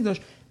Beis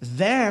Hamikdash,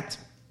 that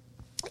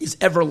is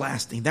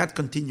everlasting. That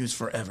continues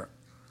forever.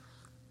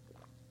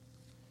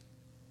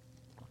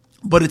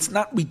 But it's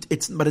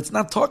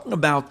not talking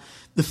about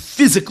the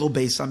physical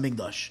Beis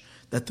Hamikdash.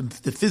 That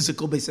the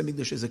physical Beis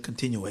Hamikdash is a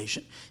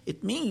continuation.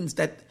 It means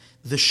that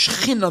the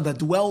Shekhinah that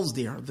dwells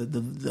there, the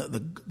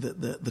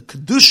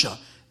kedusha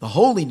The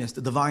holiness,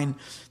 the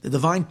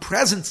divine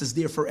presence is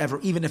there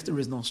forever, even if there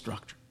is no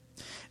structure.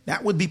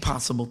 That would be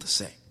possible to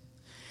say.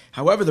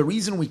 However, the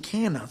reason we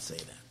cannot say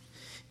that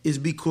is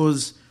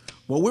because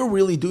what we're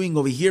really doing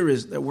over here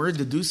is that we're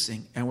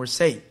deducing and we're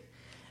saying,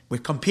 we're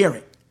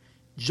comparing,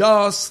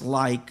 just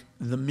like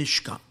the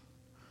Mishkan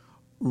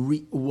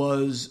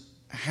was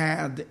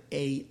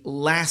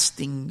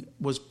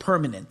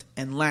permanent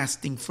and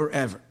lasting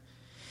forever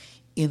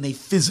in a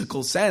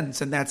physical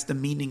sense, and that's the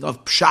meaning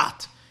of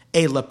Pshat,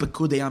 Ela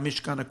Pekudei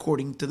Mishkan,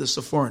 according to the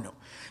Seforno.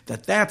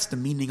 That's the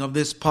meaning of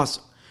this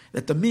pasuk.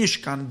 That the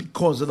Mishkan,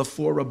 because of the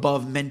four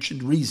above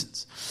mentioned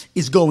reasons,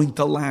 is going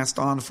to last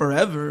on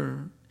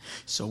forever.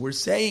 So we're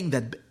saying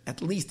that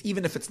at least,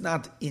 even if it's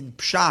not in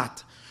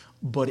Pshat,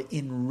 but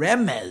in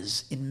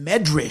Remez, in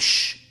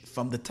Medrash,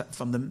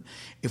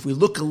 if we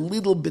look a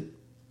little bit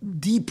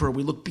deeper,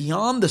 we look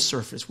beyond the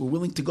surface, we're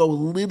willing to go a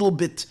little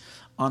bit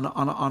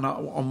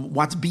on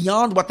what's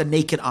beyond what the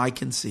naked eye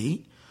can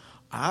see.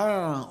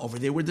 Over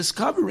there we're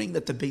discovering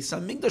that the Beis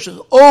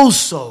Hamikdash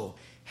also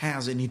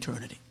has an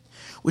eternity.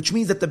 Which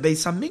means that the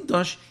Beis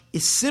Hamikdash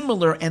is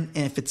similar, and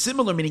if it's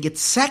similar, meaning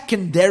it's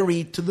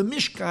secondary to the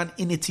Mishkan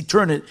in its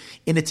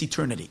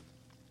eternity.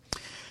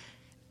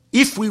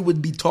 If we would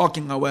be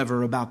talking,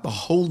 however, about the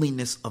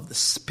holiness of the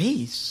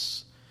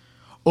space,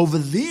 over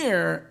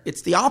there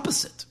it's the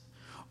opposite.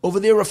 Over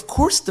there, of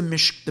course, the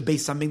Beis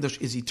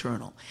Hamikdash is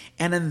eternal,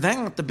 and in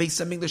that the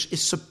Beis Hamikdash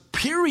is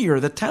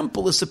superior. The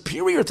temple is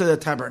superior to the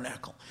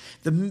tabernacle.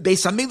 The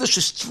Beis Hamikdash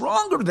is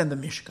stronger than the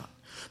Mishkan.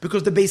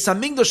 Because the Beis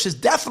Hamikdash is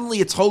definitely,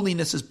 its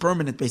holiness is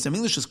permanent. Beis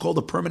Hamikdash is called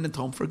a permanent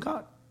home for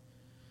God.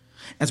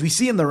 As we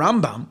see in the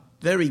Rambam,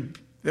 very,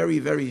 very,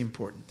 very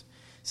important.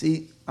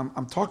 See,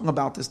 I'm talking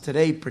about this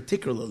today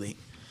particularly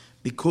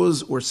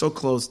because we're so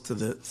close to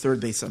the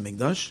third Beis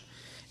Hamikdash,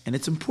 and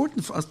it's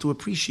important for us to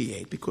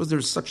appreciate, because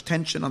there's such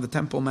tension on the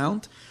Temple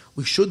Mount,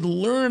 we should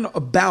learn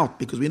about,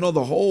 because we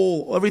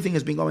know everything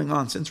has been going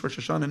on since Rosh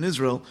Hashanah in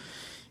Israel,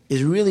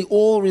 is really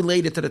all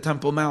related to the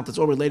Temple Mount. It's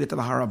all related to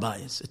the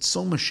Bais. It's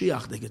so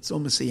Mashiach, it's so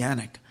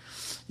messianic.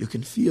 You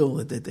can feel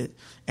it,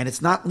 and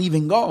it's not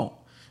leaving go.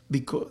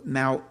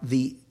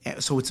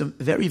 So it's a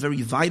very,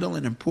 very vital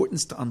and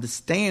important to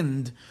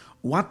understand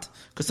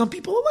because some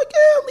people are like,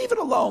 leave it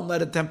alone,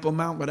 let it Temple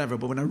Mount, whatever.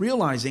 But when I'm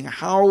realizing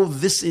how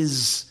this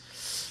is,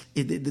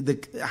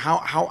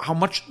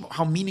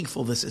 how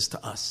meaningful this is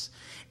to us.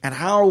 And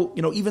how,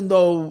 even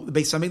though the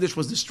Beis Hamikdash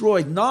was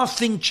destroyed,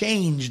 nothing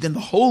changed in the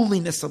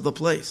holiness of the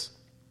place.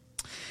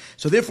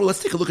 So therefore,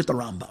 let's take a look at the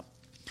Rambam.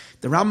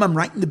 The Rambam,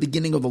 right in the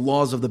beginning of the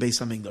laws of the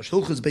Beis Hamikdash,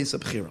 Hilchos Beis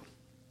Abchira.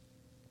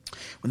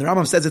 When the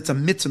Rambam says it's a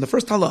mitzvah, in the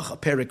first halacha,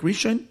 Perek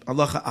Rishon,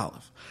 halacha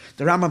Aleph,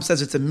 the Rambam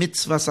says it's a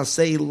mitzvah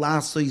sasei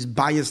lasois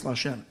bayis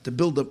Lashem, to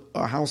build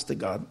a house to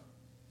God.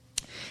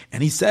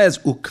 And he says,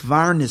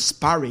 ukvar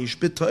nisparish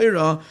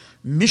b'toira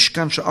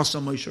mishkan she'asa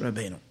Moshe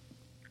Rabbeinu.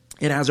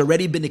 It has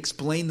already been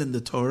explained in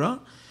the Torah,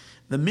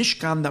 the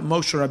Mishkan that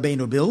Moshe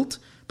Rabbeinu built.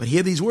 But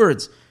hear these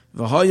words: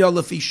 V'haya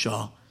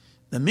lefisha.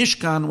 The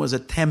Mishkan was a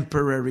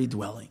temporary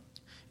dwelling.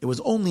 It was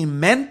only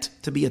meant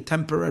to be a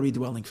temporary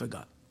dwelling for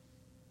God.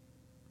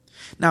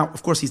 Now,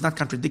 of course, he's not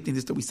contradicting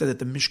this, that we said that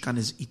the Mishkan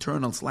is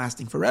eternal, it's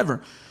lasting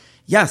forever.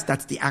 Yes,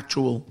 that's the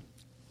actual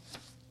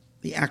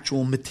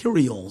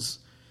materials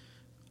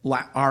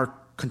are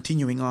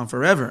continuing on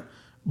forever.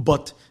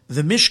 But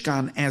the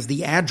Mishkan as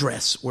the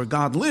address where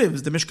God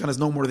lives, the Mishkan is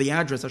no more the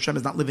address. Hashem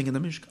is not living in the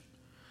Mishkan.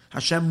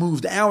 Hashem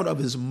moved out of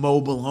his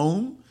mobile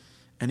home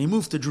and he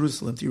moved to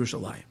Jerusalem, to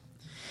Yerushalayim.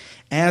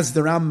 As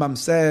the Rambam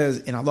says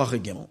in Halacha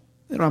Gimel,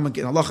 in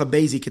Halacha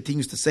Beis, he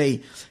continues to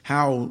say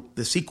how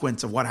the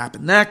sequence of what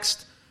happened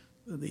next.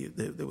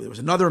 There was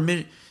another,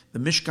 the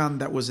Mishkan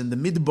that was in the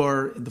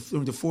Midbar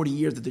during the 40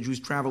 years that the Jews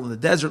traveled in the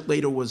desert,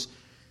 later was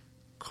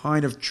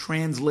kind of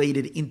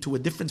translated into a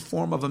different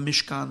form of a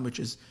Mishkan, which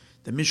is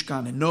the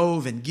Mishkan in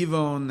Nov and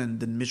Givon, and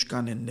the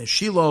Mishkan in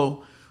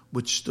Shiloh,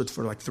 which stood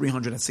for like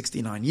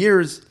 369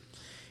 years,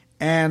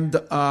 and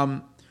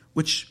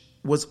which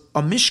was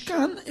a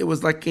Mishkan. It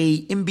was like a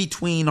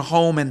in-between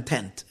home and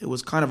tent. It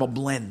was kind of a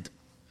blend.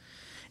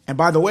 And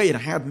by the way, it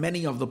had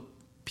many of the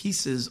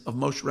pieces of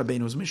Moshe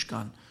Rabbeinu's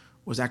Mishkan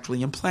was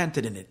actually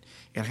implanted in it.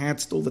 It had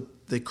still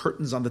the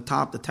curtains on the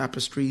top, the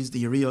tapestries,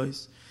 the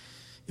Yeriyos.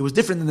 It was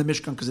different than the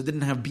Mishkan because it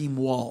didn't have beam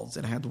walls.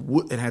 It had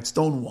wood, it had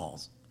stone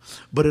walls.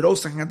 But it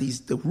also had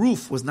the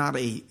roof was not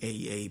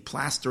a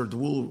plastered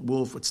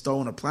roof with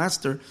stone or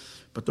plaster,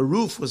 but the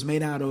roof was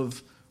made out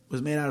of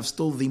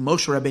still the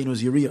Moshe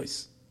Rabbeinu's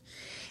Yeriyos.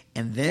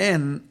 And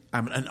then,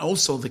 and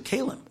also the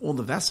kalim, all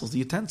the vessels, the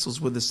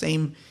utensils were the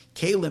same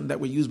kalim that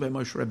were used by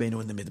Moshe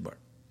Rabbeinu in the Midbar.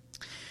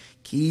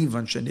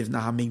 Kivan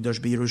shenivna Hamikdash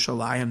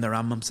b'Yerushalayim, the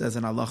Rambam says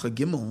in Halacha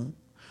Gimel,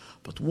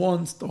 but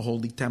once the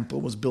holy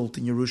temple was built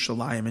in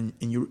Yerushalayim,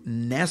 in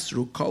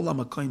Nesru kol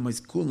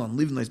hamakoyimos kulan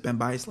livnos ben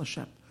Bais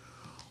Lashem,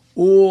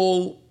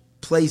 all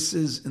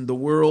places in the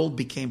world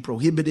became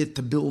prohibited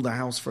to build a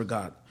house for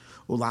God.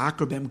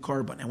 Ula'akar bem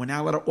karban, and we're not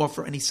allowed to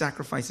offer any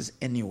sacrifices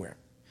anywhere.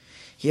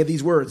 Hear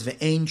these words,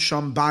 Ve'ein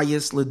sham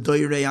bayis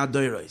l'doirei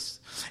adoiros.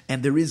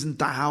 And there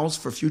isn't a house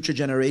for future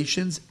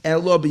generations,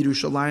 Elo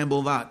b'Yerushalayim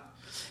bolvad.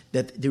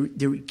 That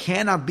there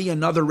cannot be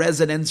another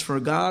residence for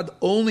God,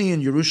 only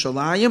in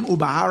Yerushalayim,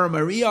 Ubahara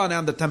Maria, and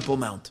on the Temple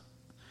Mount.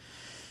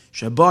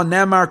 Sheba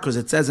Nemar, because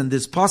it says in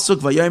this pasuk,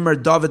 Vayomer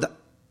David,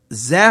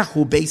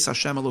 Zehu Beis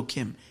Hashem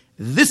Elokim.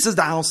 This is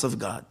the house of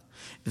God.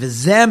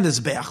 V'zem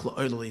Mizbeach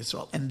L'Oilei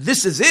Yisrael. And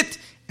this is it,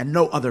 and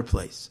no other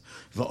place.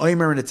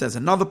 V'omer, and it says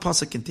another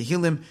pasuk in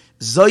Tehillim,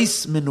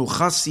 Zois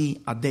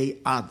Menuchasi Adei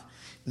Ad.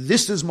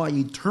 This is my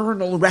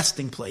eternal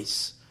resting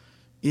place,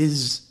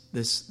 is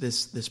this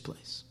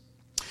place.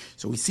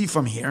 So we see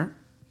from here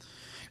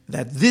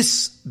that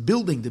this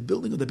building, the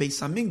building of the Beis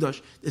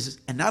Hamikdash,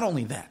 and not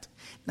only that,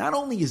 not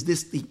only is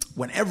this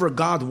whenever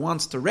God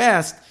wants to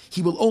rest,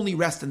 He will only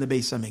rest in the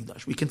Beis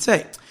Hamikdash. We can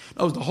say,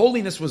 no, the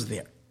holiness was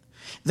there.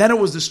 Then it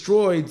was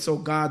destroyed, so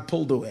God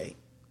pulled away.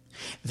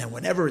 Then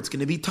whenever it's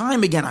going to be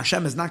time again,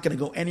 Hashem is not going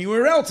to go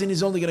anywhere else, and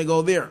He's only going to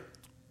go there.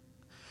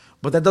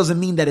 But that doesn't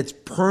mean that it's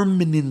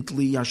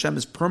permanently, Hashem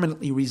is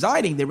permanently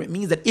residing there. It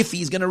means that if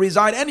He's going to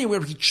reside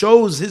anywhere, He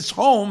chose His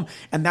home,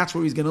 and that's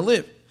where He's going to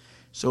live.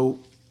 So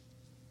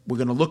we're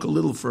going to look a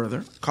little further,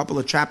 a couple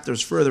of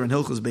chapters further in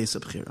Hilchos Beis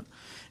Abchira,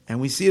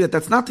 and we see that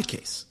that's not the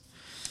case.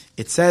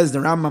 It says, the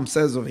Rambam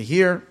says over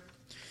here,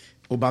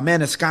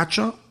 Ubamen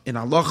Eskacha, in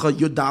Halacha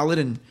Yud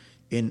Dalet,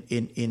 in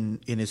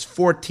his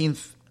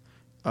 14th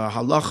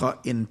halacha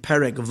in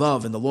Perek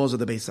Vav, in the laws of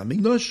the Beis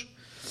Hamikdash.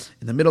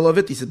 In the middle of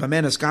it, he says,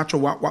 "B'men eskacha,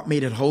 what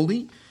made it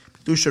holy?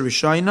 Kedusha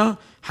Rishayna.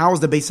 How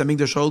is the Beis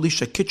Hamikdash holy?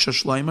 Shekitcha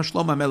Shloima.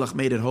 Shlomo Melech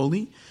made it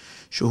holy.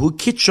 Shehu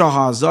Kitcha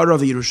Ha'azara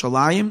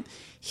v'Yerushalayim.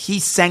 He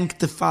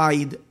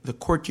sanctified the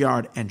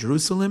courtyard and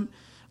Jerusalem.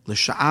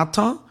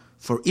 L'sha'ata,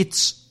 for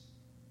its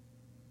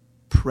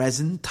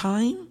present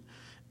time.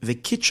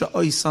 V'kitcha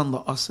Oisan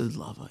la'asid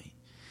lavai.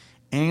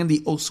 And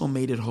He also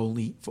made it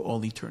holy for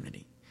all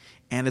eternity.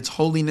 And its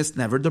holiness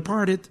never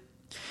departed."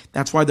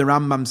 That's why the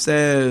Rambam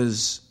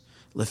says,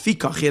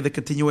 Lefikach, here the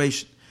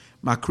continuation.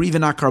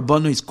 Makrivina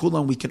karbanu is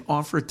kulam. We can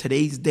offer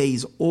today's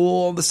days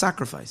all the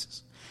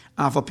sacrifices.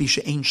 Afal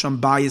pisha ein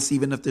sham bayis,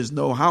 even if there's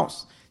no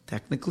house.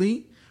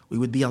 Technically, we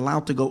would be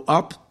allowed to go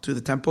up to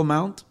the Temple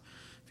Mount.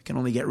 We can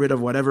only get rid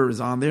of whatever is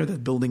on there,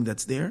 that building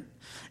that's there.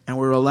 And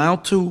we're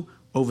allowed to,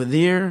 over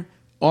there,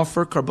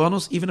 offer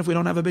karbanos, even if we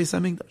don't have a Beis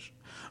Hamikdash.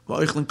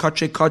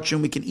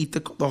 We can eat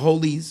the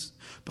holies.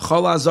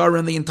 B'chol azar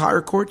in the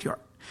entire courtyard.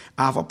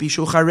 Afal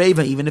pishu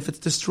chareva, even if it's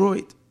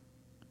destroyed.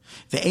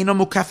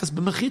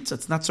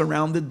 It's not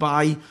surrounded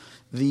by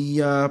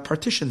the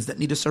partitions that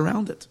need to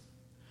surround it.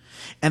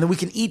 And then we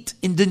can eat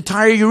in the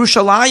entire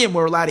Yerushalayim.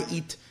 We're allowed to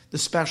eat the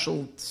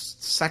special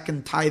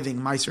second tithing,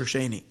 Meiser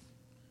Sheni.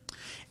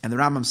 And the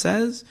Rambam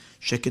says,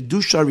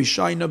 Shekedusha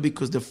Rishayna,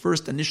 because the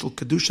first initial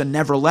Kedusha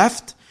never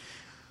left.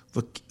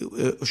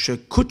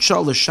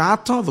 Shekutsha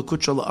L'shata,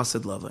 V'kutsha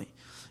L'ased Lavai.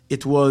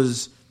 It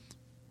was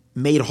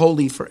made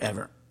holy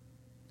forever.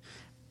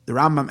 The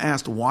Rambam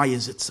asked, why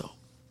is it so?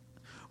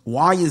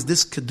 Why is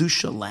this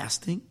Kedusha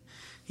lasting?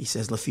 He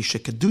says, Lafisha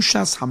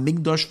Kedushas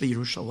Hamikdash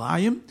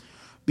v'Yerushalayim,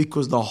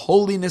 because the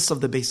holiness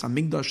of the Beis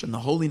Hamikdash and the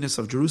holiness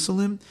of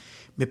Jerusalem,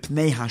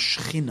 Mipnei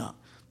Hashchina,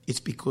 it's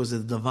because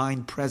of the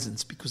divine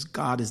presence, because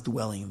God is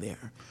dwelling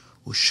there.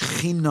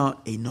 Ushchina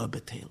eino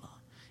betela,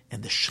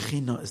 and the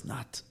Shchina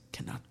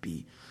cannot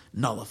be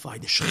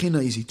nullified. The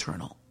Shchina is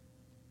eternal.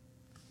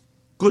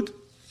 Good.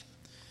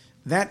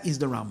 That is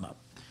the Rambam.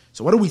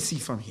 So what do we see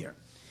from here?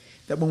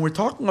 That when we're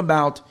talking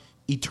about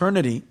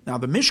eternity, now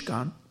the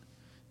Mishkan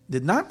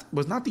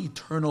was not the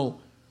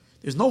eternal.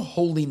 There's no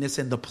holiness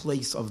in the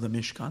place of the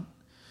Mishkan.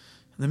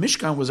 The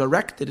Mishkan was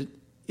erected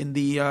in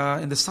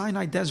the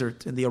Sinai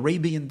desert, in the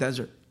Arabian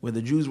desert, where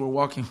the Jews were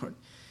walking.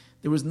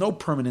 There was no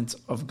permanence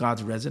of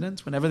God's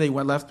residence. Whenever they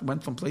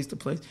went from place to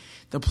place,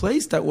 the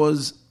place that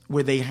was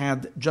where they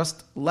had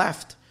just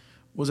left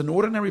was an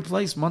ordinary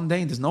place,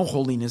 mundane. There's no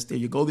holiness there.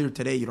 You go there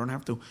today, you don't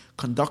have to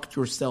conduct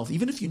yourself.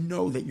 Even if you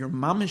know that you're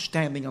mamish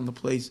standing on the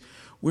place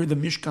where the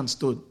Mishkan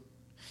stood.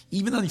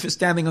 Even if you're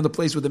standing on the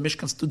place where the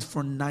Mishkan stood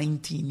for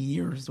 19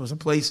 years. There was a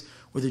place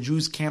where the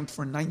Jews camped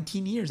for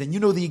 19 years. And you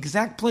know the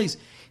exact place.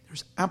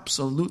 There's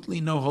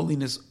absolutely no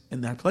holiness in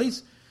that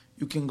place.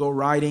 You can go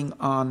riding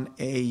on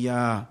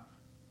a...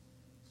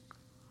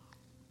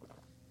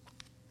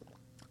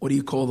 what do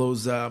you call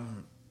those...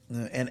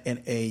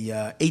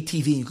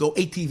 ATV, you go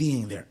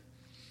ATVing there.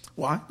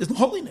 Why? There's no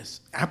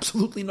holiness.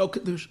 Absolutely no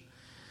Kedusha.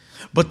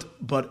 But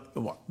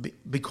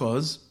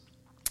because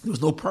there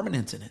was no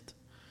permanence in it.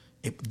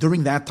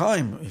 During that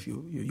time, if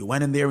you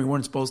went in there and you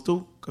weren't supposed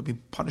to, could be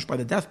punished by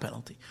the death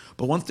penalty.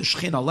 But once the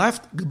Shekhinah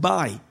left,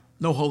 goodbye,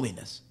 no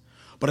holiness.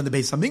 But in the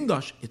Beis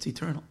Hamikdash, it's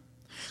eternal.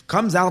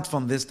 Comes out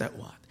from this that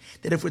what?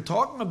 That if we're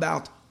talking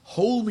about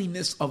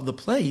holiness of the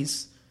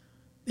place,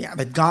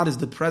 that God is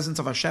the presence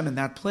of Hashem in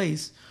that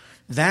place,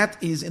 that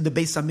is in the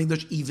Beis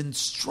Hamikdash even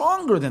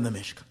stronger than the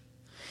Mishkan.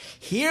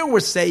 Here we're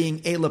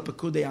saying, Ela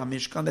Pekudei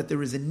HaMishkan, that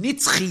there is a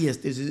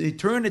nitzchiyas, there's an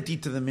eternity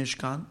to the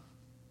Mishkan.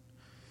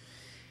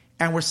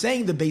 And we're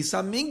saying the Beis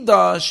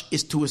Hamikdash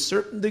is to a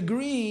certain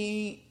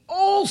degree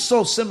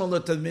also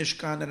similar to the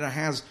Mishkan, and it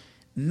has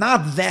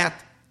not that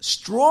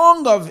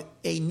strong of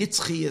a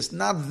nitzchias,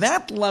 not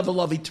that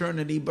level of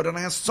eternity, but it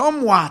has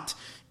somewhat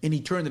in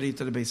eternity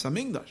to the Beis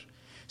Hamikdash.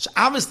 So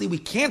obviously we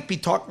can't be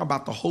talking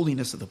about the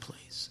holiness of the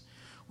place.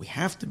 We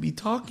have to be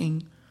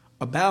talking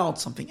about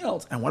something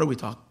else. And what are we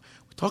talking?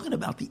 We're talking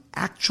about the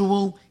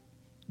actual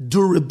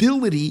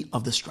durability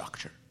of the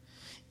structure.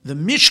 The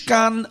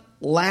Mishkan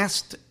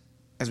last,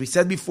 as we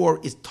said before,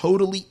 is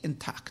totally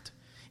intact.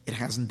 It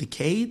hasn't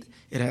decayed.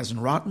 It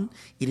hasn't rotten.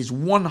 It is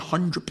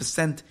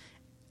 100%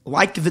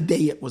 like the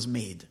day it was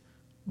made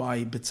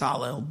by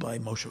Bezalel, by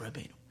Moshe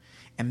Rabbeinu.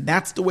 And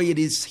that's the way it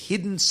is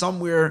hidden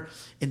somewhere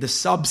in the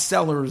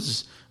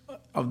sub-cellars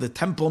of the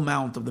Temple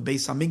Mount of the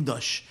Beis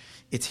Hamikdash.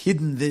 It's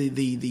hidden the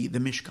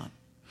Mishkan.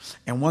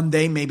 And one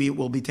day maybe it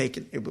will be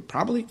taken, it will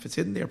probably, if it's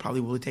hidden there,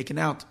 probably will be taken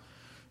out,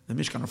 the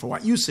Mishkan, for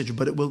what usage,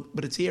 but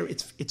it's here,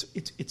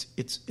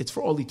 it's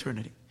for all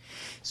eternity.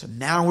 So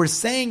now we're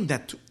saying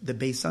that the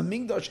Beis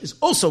Hamikdash is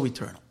also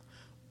eternal.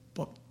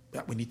 But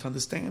that we need to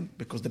understand,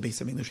 because the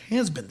Beis Hamikdash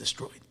has been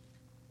destroyed.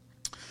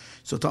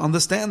 So to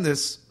understand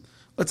this,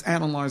 let's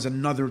analyze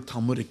another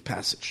Talmudic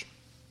passage.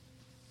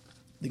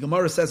 The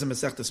Gemara says in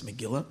Masechtas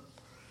Megillah,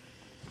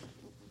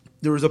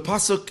 there is a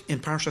pasuk in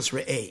Parshas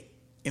Re'eh,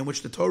 in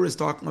which the Torah is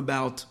talking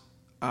about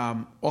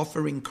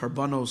offering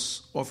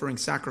karbanos, offering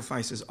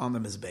sacrifices on the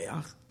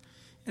Mizbeach.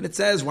 And it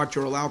says what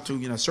you're allowed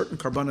to, certain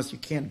karbanos you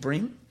can't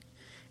bring.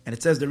 And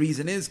it says the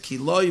reason is, ki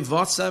loy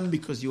vasem,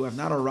 because you have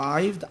not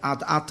arrived,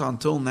 ad ata,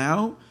 until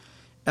now,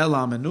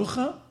 ela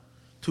menucha,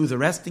 to the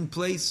resting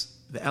place,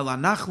 the ela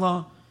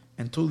nachla,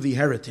 and to the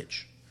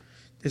heritage.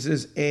 This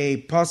is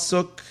a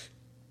pasuk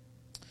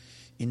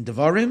in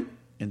Devarim,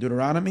 in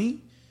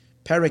Deuteronomy,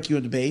 Perek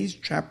Yud Beis,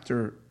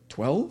 chapter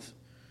 12,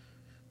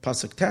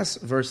 pasuk tes,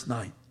 verse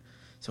 9.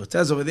 So it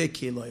says over there,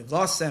 ki loy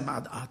vasem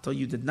ad ata,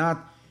 you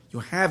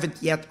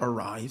haven't yet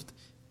arrived,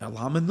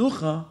 ela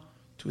menucha,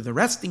 to the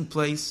resting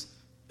place,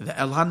 the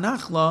El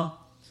HaNachla,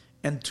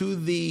 and to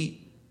the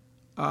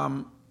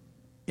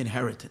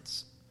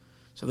inheritance.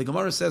 So the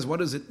Gemara says, what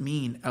does it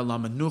mean, El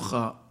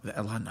HaMenucha, the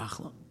El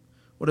HaNachla?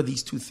 What are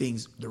these two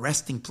things, the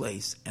resting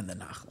place and the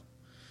Nachla?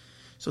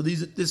 So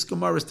this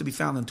Gemara is to be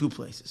found in two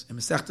places, in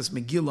Masechtas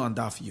Megillah on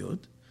Daf Yud,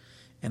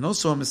 and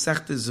also in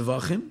Masechtas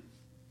Zvachim,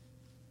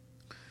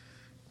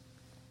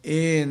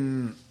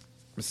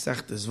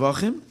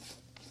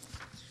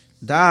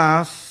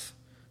 Daf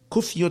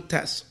Kuf Yud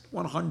Tes,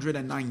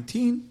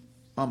 119,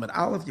 Amud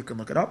Aleph, you can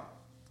look it up.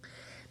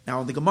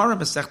 Now, the Gemara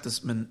Masechtas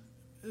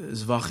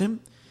Zvachim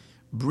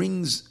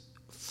brings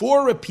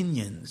 4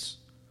 opinions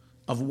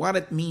of what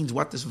it means,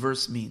 what this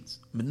verse means.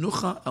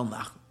 Menucha el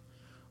Nachla.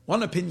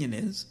 One opinion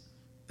is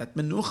that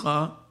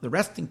Menucha, the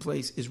resting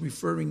place, is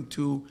referring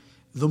to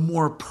the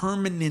more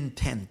permanent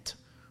tent,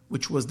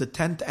 which was the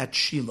tent at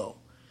Shiloh.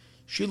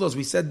 Shiloh, as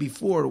we said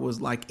before, was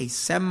like a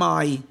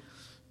semi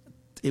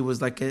Beis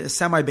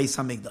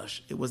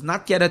Hamikdash. It was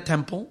not yet a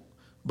temple,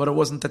 but it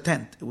wasn't a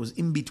tent. It was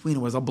in between.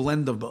 It was a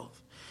blend of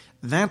both.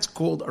 That's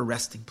called a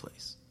resting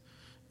place.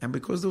 And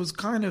because there was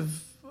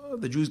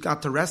the Jews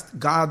got to rest,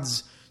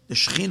 the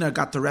Shekhinah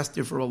got to rest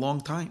there for a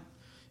long time.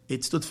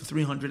 It stood for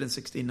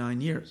 369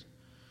 years.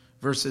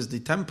 Versus the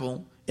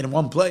temple in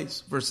one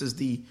place, versus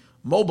the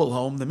mobile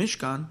home, the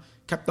Mishkan,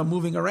 kept on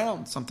moving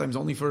around. Sometimes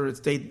only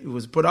it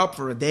was put up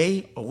for a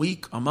day, a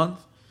week, a month,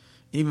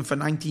 even for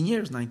 19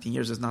 years. 19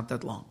 years is not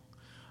that long.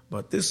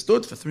 But this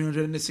stood for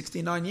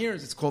 369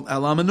 years. It's called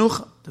El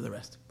HaMenucha, to the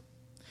rest.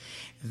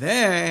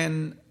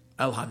 Then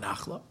El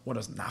HaNachla. What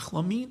does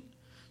Nachla mean?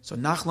 So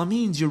Nachla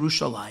means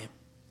Yerushalayim.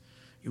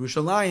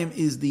 Yerushalayim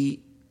is the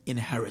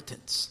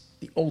inheritance,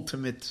 the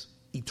ultimate,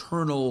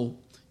 eternal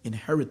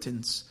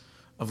inheritance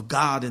of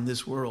God in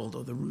this world,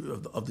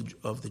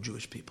 of the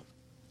Jewish people.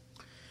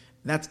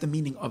 That's the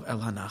meaning of El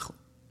HaNachla.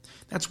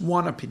 That's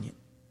one opinion.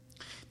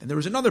 Then there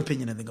is another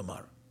opinion in the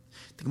Gemara.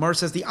 The Gemara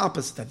says the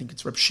opposite. I think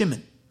it's Reb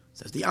Shimon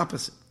says the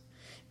opposite,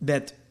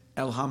 that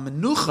El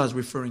HaMenucha is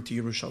referring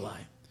to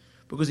Yerushalayim.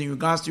 Because in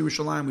regards to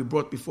Yerushalayim, we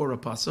brought before a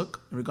pasuk.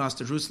 In regards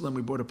to Jerusalem,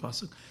 we brought a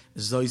pasuk.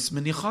 Zois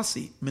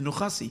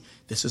menuchasi.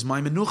 This is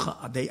my menucha,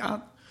 adei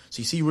ad. So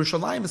you see,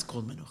 Yerushalayim is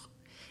called menucha.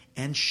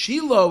 And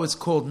Shiloh is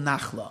called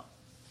Nachla,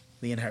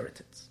 the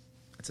inheritance.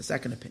 That's a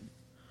second opinion.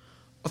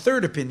 A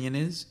third opinion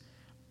is,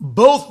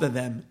 both of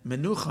them,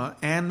 menucha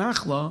and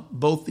Nachla,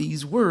 both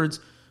these words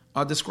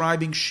are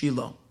describing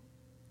Shiloh.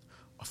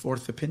 A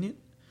fourth opinion,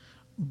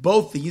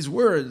 both these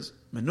words,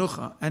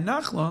 Menucha and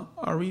Nachla,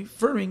 are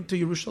referring to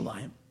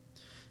Yerushalayim.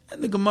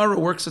 And the Gemara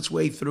works its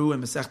way through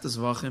in Masechtas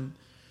Zvachim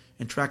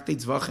and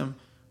Tractate Zvachim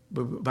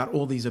about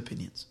all these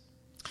opinions.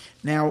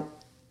 Now,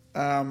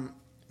 however,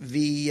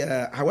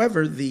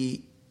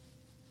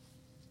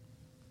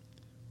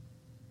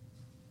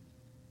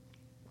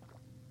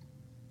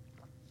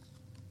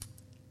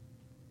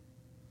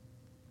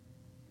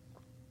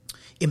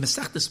 in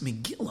Masechtas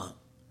Megillah,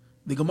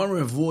 the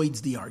Gemara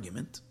avoids the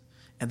argument.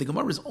 And the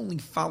Gemara is only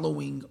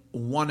following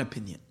one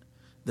opinion,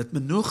 that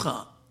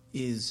Menucha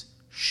is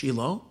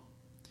Shiloh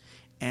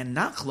and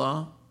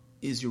Nachla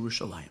is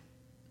Yerushalayim.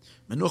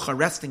 Menucha,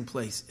 resting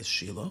place, is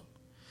Shiloh,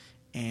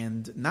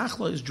 and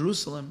Nachla is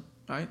Jerusalem,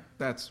 right?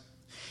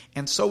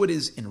 And so it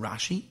is in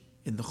Rashi,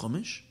 in the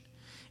Chumash,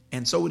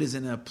 and so it is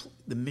in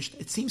the Mishnah.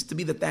 It seems to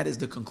be that is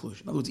the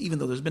conclusion. In other words, even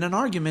though there's been an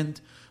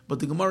argument, but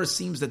the Gemara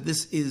seems that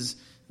this is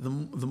the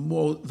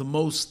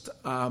most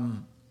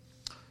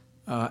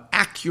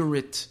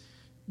accurate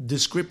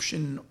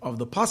description of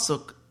the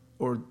pasuk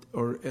or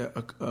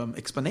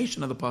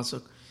explanation of the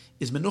pasuk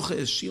is Menucha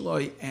is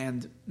Shiloh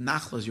and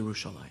Nachla is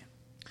Yerushalayim.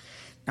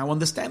 Now,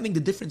 understanding the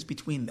difference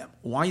between them,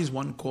 why is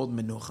one called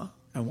Menucha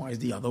and why is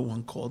the other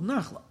one called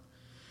Nachla?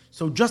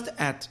 So, just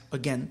at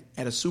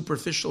a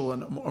superficial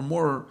and or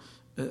more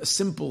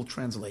simple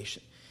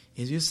translation,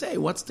 is you say,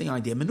 what's the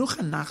idea? Menucha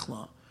and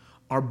Nachla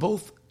are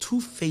both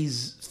two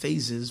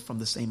phases from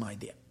the same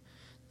idea.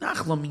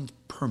 Nachla means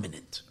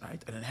permanent,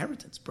 right? An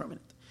inheritance,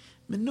 permanent.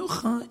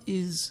 Menucha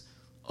is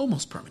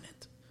almost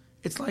permanent.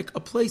 It's like a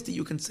place that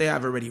you can say,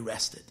 I've already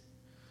rested.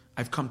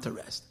 I've come to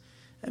rest.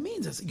 That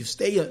means that you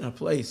stay in a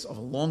place of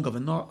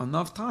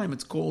enough time.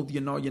 It's called,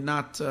 you're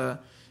not on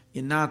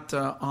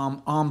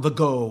the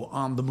go,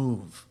 on the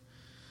move.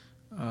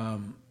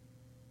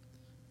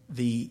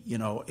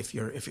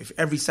 If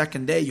every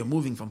second day you're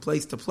moving from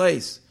place to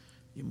place,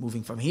 you're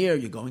moving from here,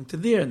 you're going to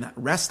there, in that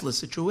restless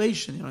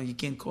situation, you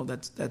can't call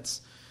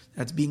that's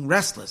being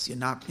restless. You're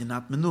not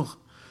menuch.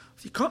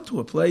 If you come to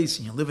a place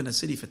and you live in a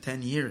city for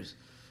 10 years,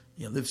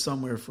 you live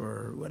somewhere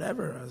for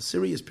whatever, a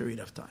serious period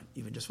of time,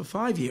 even just for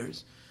 5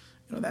 years,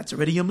 that's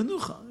already a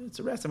menucha. It's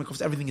a rest. Of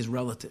course, everything is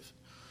relative.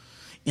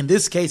 In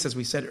this case, as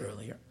we said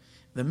earlier,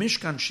 the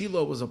Mishkan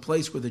Shiloh was a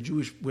place where the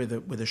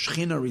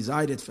Shechina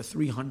resided for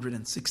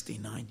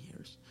 369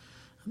 years.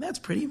 And that's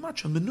pretty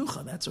much a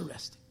menucha. That's a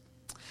resting.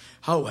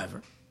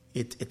 However,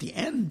 at the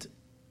end,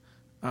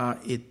 the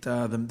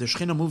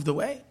Shechina moved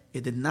away.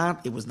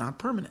 It was not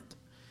permanent.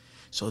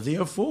 So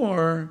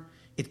therefore,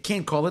 it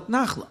can't call it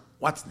Nachla.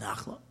 What's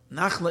Nachla?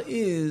 Nachla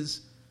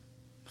is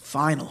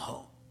final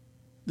home.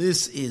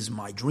 This is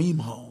my dream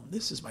home.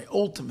 This is my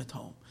ultimate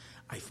home.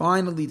 I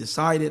finally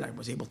decided I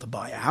was able to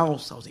buy a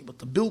house. I was able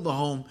to build a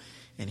home.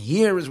 And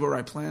here is where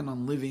I plan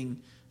on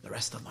living the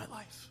rest of my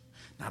life.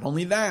 Not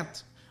only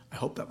that, I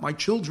hope that my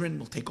children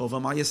will take over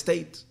my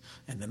estate.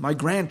 And then my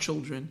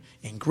grandchildren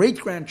and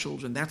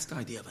great-grandchildren. That's the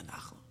idea of a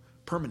Nachla.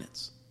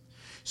 Permanence.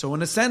 So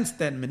in a sense,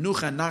 then,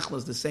 Menucha and Nachla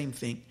is the same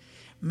thing.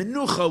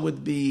 Menucha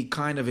would be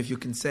kind of, if you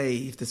can say,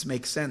 if this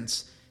makes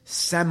sense,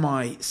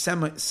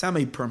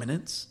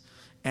 semi-permanence.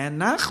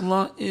 And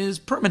Nachla is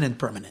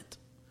permanent.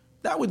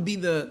 That would be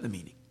the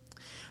meaning.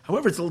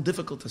 However, it's a little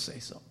difficult to say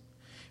so.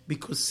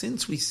 Because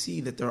since we see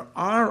that there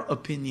are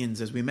opinions,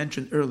 as we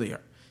mentioned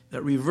earlier,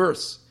 that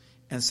reverse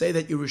and say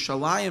that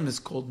Yerushalayim is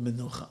called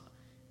Menucha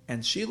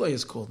and Shiloh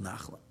is called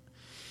Nachla,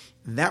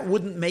 that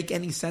wouldn't make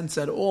any sense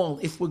at all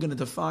if we're going to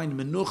define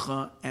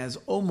Menucha as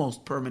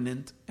almost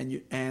permanent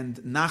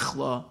and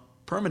Nachla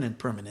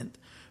permanent,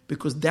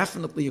 because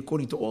definitely,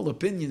 according to all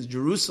opinions,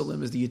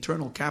 Jerusalem is the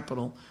eternal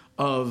capital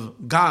of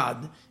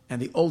God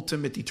and the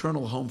ultimate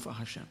eternal home for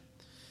Hashem.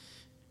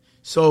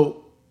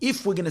 So,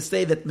 if we're going to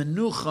say that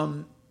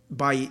Menucha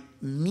by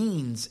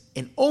means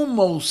an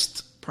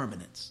almost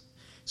permanence,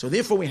 so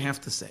therefore we have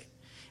to say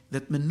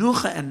that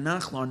Menucha and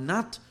Nachla are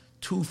not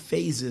two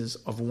phases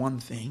of one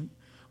thing,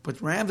 but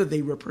rather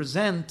they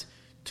represent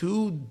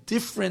two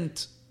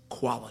different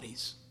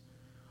qualities.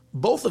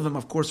 Both of them,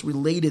 of course,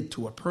 related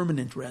to a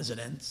permanent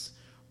residence,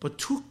 but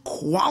two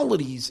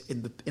qualities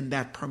in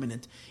that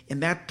permanent, in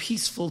that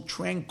peaceful,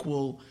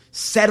 tranquil,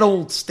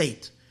 settled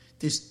state.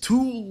 There's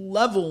two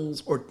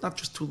levels, or not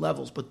just two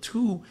levels, but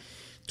two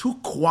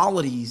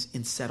qualities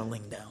in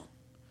settling down.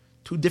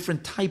 Two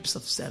different types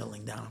of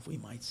settling down, if we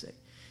might say.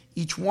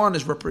 Each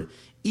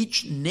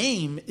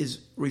name is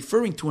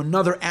referring to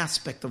another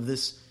aspect of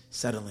this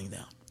settling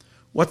down.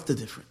 What's the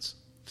difference?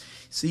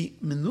 See,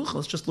 Menucha,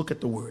 let's just look at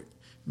the word.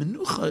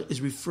 Menucha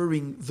is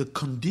referring the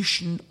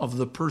condition of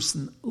the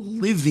person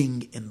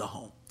living in the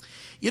home.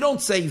 You don't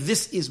say,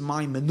 this is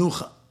my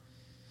Menucha.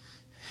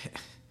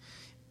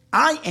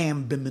 I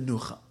am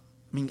b'menucha.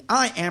 Meaning,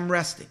 I am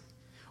resting.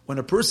 When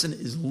a person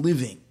is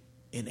living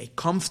in a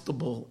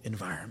comfortable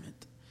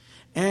environment,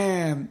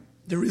 and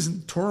there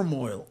isn't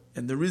turmoil,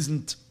 and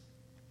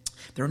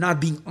they're not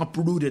being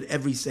uprooted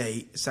every,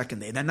 second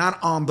day. They're not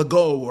on the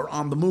go, or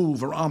on the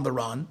move, or on the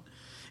run,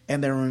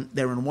 and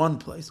they're in one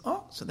place.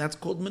 Oh, so that's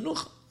called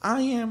menucha.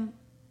 I am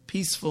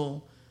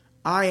peaceful.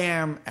 I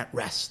am at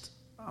rest.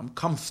 I'm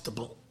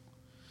comfortable.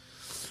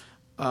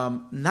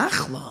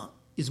 Nachla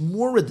is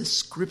more a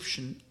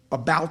description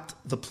about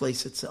the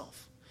place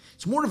itself.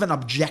 It's more of an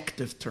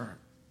objective term.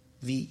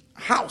 The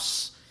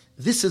house,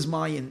 this is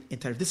my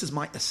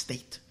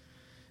estate.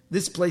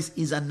 This place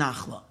is a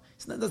nachla.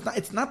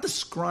 It's not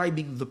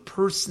describing the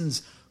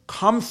person's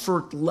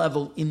comfort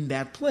level in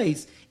that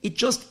place. It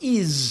just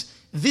is.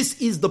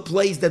 This is the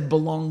place that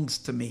belongs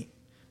to me.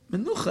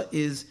 Menucha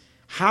is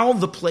how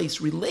the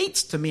place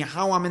relates to me,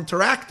 how I'm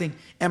interacting.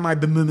 Am I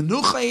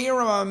b'menucha here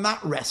or am I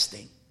not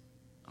resting?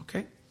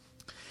 Okay?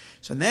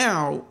 So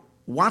now,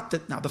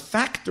 the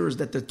factors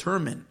that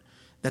determine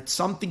that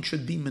something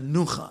should be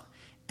menucha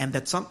and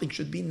that something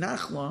should be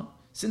nachla,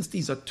 since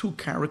these are two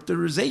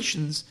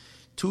characterizations,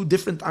 two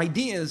different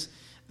ideas,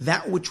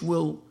 that which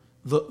will,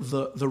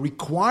 the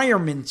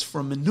requirements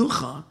for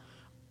menucha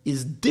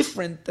is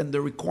different than the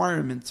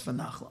requirements for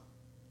nachla.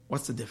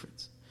 What's the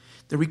difference?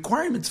 The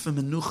requirements for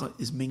menucha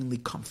is mainly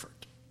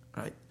comfort,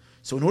 right?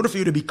 So in order for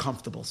you to be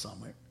comfortable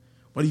somewhere,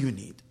 what do you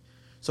need?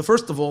 So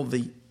first of all,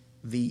 the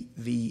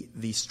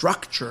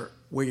structure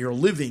where you're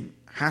living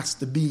has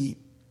to be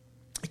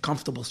a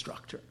comfortable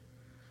structure,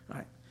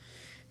 right?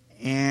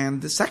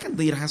 And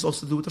secondly, it has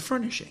also to do with the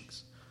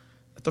furnishings.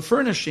 The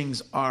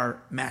furnishings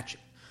are matching.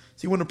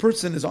 See, when a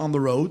person is on the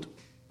road,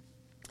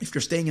 if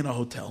you're staying in a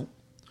hotel,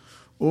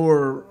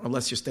 or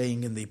unless you're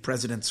staying in the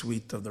President's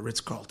Suite of the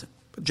Ritz-Carlton,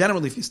 but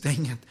generally if you're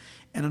staying in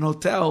an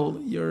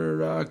hotel,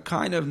 you're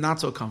kind of not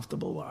so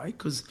comfortable. Why?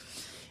 Because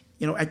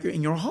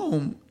in your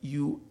home,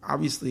 you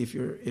obviously, if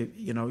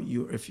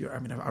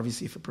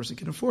a person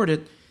can afford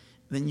it,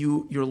 then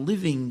you're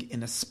living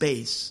in a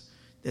space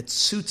that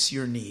suits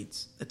your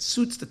needs, that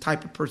suits the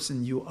type of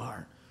person you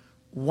are,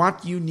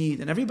 what you need,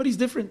 and everybody's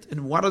different,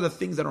 and what are the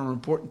things that are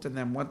important to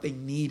them, what they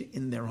need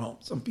in their home.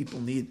 Some people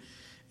need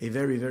a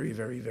very, very,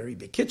 very, very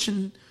big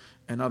kitchen,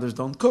 and others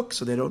don't cook,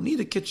 so they don't need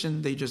a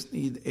kitchen. They just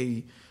need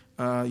they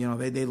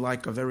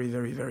like a very,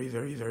 very, very,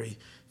 very, very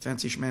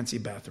fancy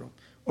schmancy bathroom,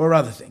 or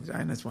other things. Right?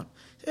 And that's one.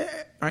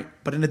 Right?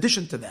 But in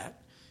addition to that,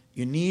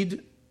 you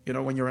need,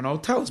 when you're in a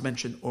hotel, as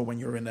mentioned, or when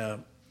you're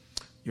in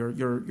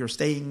you're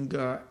staying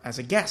as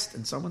a guest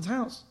in someone's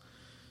house.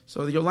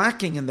 So you're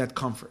lacking in that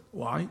comfort.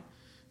 Why?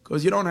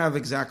 Because you don't have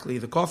exactly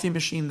the coffee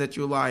machine that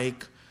you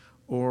like,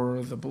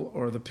 or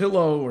the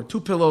pillow, or two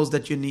pillows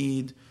that you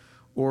need,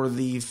 or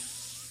the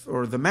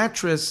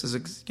mattress.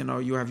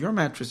 You have your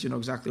mattress. You know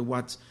exactly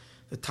what's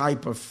the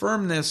type of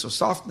firmness or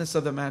softness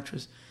of the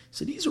mattress.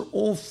 So these are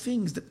all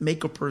things that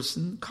make a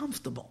person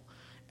comfortable,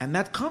 and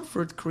that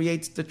comfort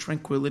creates the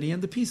tranquility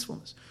and the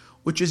peacefulness,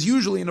 which is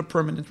usually in a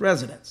permanent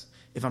residence.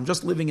 If I'm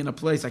just living in a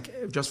place,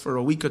 like just for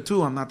a week or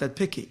two, I'm not that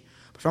picky.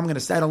 But if I'm going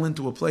to settle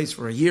into a place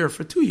for a year,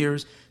 for 2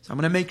 years, so I'm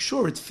going to make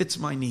sure it fits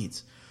my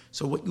needs.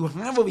 So what you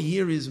have over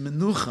here is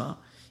menucha,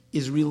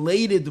 is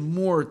related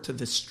more to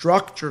the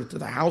structure, to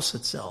the house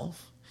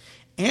itself,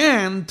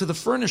 and to the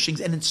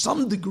furnishings. And in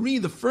some degree,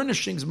 the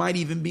furnishings might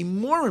even be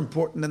more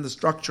important than the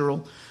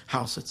structural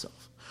house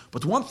itself.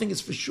 But one thing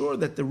is for sure,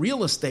 that the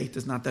real estate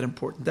is not that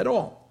important at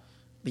all.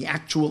 The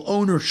actual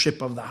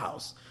ownership of the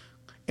house.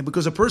 And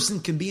because a person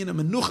can be in a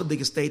menuchadik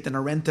estate in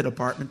a rented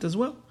apartment as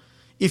well.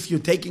 If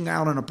you're taking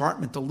out an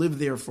apartment to live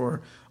there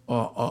for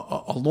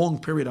a long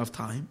period of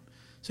time,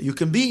 so you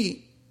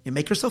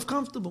make yourself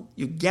comfortable.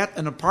 You get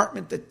an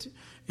apartment that,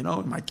 you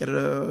might get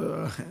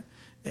a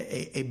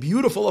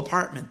beautiful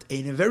apartment,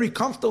 a very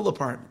comfortable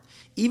apartment,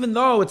 even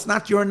though it's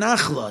not your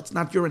nachla, it's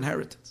not your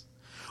inheritance.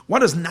 What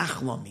does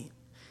nachla mean?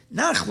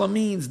 Nachla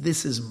means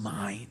this is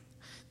mine.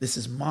 This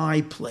is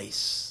my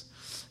place.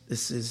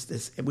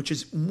 This, which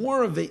is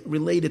more of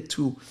related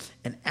to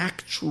an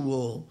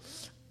actual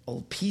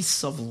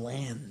piece of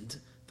land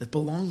that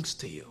belongs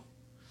to you.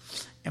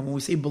 And when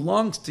we say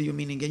belongs to you,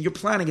 meaning, and you're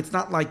planning, it's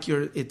not like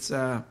what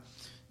do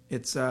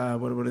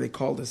they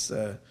call this?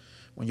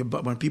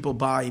 When people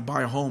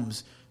buy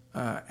homes,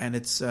 and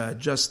it's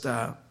just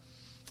I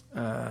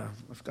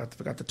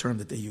forgot the term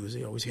that they use.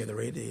 You always hear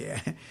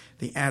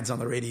the ads on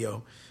the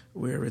radio,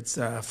 where it's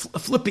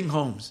flipping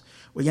homes,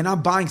 where you're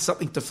not buying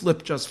something to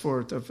flip just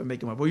for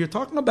making money. Well, you're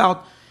talking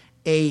about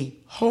a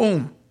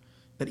home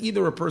that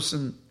either a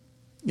person,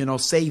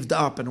 saved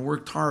up and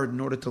worked hard in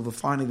order to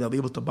finally they'll be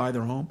able to buy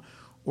their home,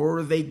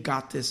 or they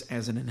got this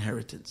as an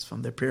inheritance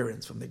from their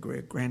parents, from their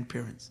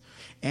grandparents.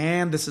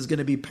 And this is going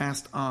to be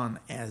passed on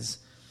as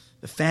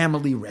the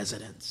family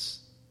residence.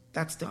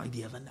 That's the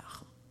idea of a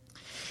nachla.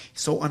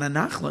 So on a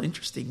nachla,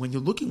 interesting, when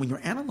you're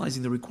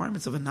analyzing the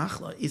requirements of a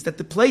nachla, is that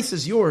the place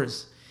is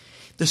yours.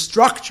 The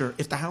structure,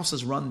 if the house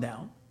is run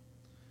down,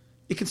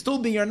 it can still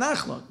be your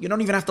nachla. You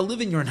don't even have to live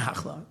in your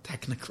nachla,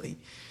 technically.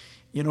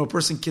 A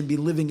person can be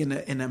living in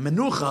a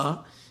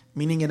menucha,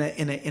 meaning in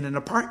an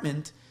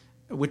apartment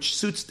which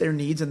suits their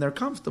needs and they're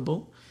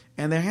comfortable,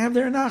 and they have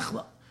their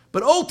nachla.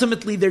 But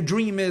ultimately, their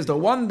dream is that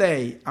one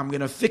day I'm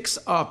going to fix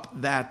up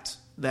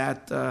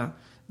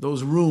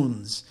those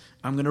ruins.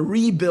 I'm going to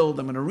rebuild.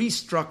 I'm going to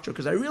restructure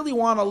because I really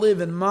want to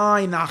live in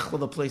my nachla,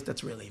 the place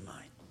that's really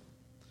mine.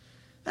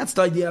 That's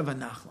the idea of a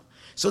nachla.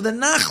 So the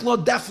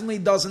nachla definitely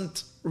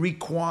doesn't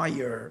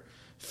require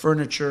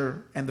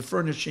furniture and the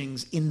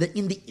furnishings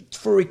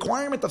for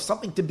requirement of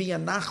something to be a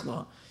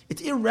nachla.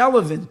 It's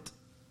irrelevant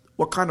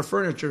what kind of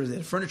furniture is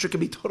it. Furniture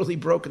can be totally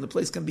broken. The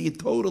place can be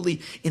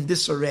totally in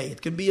disarray.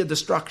 It can be a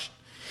destruction.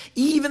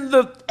 Even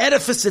the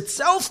edifice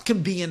itself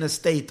can be in a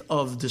state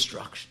of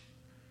destruction.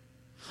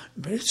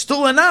 But it's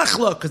still a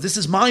nachla because this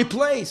is my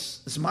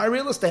place. This is my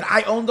real estate.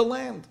 I own the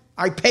land.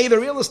 I pay the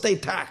real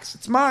estate tax.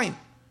 It's mine.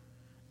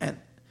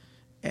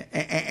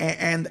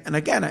 And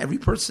again, every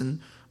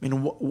person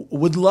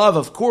would love,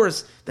 of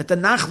course, that the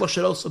nachla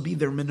should also be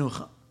their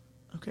menucha.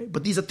 Okay,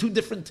 but these are two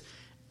different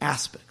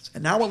aspects.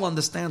 And now we'll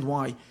understand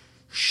why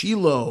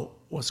Shiloh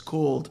was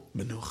called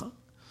menucha,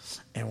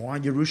 And why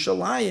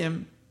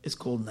Yerushalayim is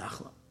called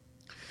Nachla.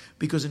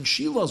 Because in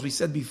Shiloh, as we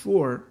said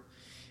before,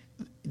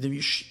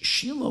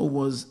 Shiloh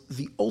was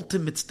the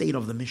ultimate state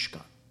of the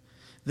Mishkan.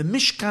 The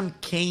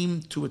Mishkan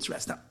came to its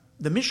rest. Now,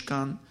 the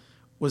Mishkan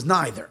was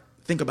neither.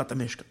 Think about the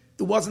Mishkan.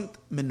 It wasn't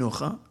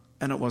Menucha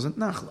and it wasn't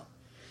Nachla.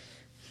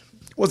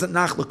 It wasn't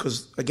Nachla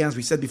because, again, as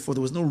we said before,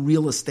 there was no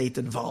real estate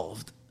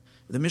involved.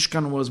 The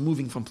Mishkan was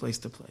moving from place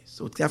to place.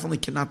 So it definitely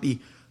cannot be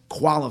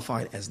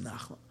qualified as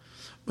Nachla.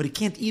 But it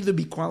can't either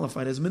be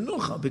qualified as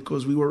Menucha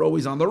because we were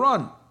always on the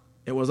run.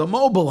 It was a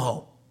mobile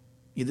home.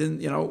 You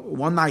didn't,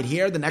 one night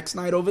here, the next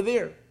night over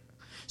there.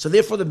 So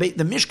therefore the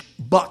Mishkan,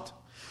 but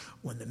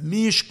when the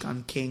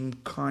Mishkan came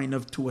kind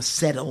of to a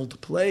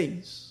settled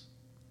place,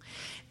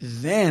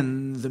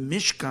 then the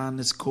Mishkan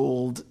is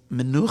called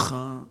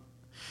Menucha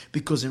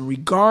because in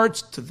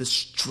regards to the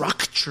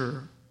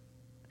structure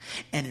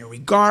and in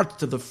regards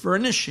to the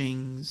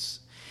furnishings,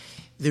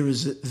 there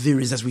is,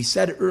 as we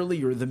said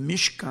earlier, the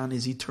Mishkan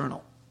is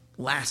eternal,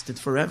 lasted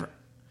forever.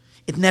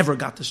 It never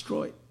got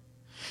destroyed.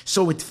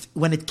 So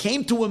when it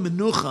came to a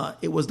menucha,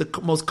 it was the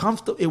most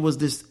comfortable. It was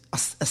this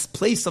a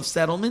place of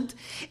settlement,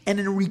 and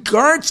in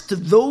regards to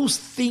those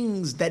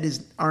things that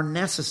are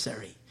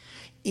necessary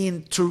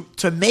to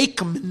create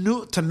a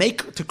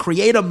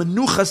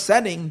menucha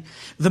setting,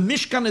 the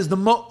Mishkan is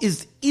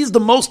the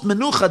most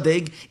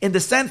menuchadig in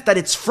the sense that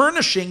its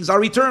furnishings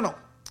are eternal.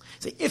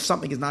 See, if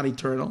something is not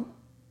eternal,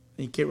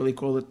 you can't really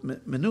call it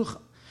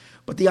menucha.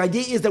 But the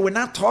idea is that we're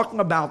not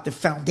talking about the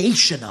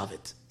foundation of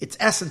it, its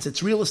essence,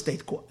 its real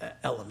estate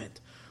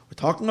element. We're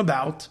talking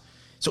about,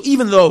 so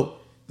even though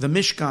the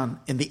Mishkan,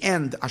 in the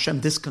end, Hashem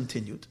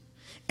discontinued,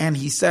 and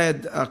he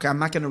said, okay, I'm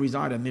not going to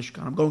reside at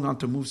Mishkan, I'm going on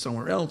to move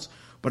somewhere else,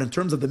 but in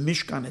terms of the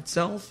Mishkan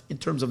itself, in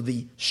terms of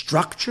the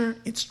structure,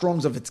 its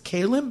strongs of its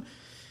kalim,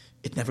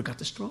 it never got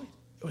destroyed.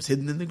 It was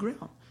hidden in the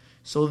ground.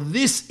 So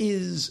this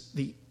is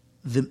the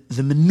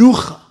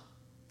menucha.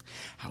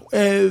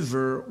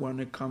 However, when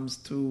it comes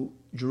to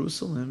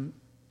Jerusalem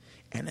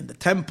and in the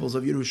temples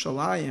of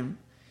Yerushalayim,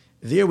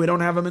 there we don't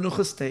have a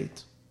menucha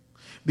state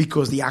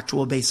because the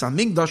actual Bais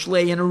Hamikdash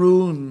lay in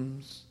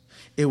ruins.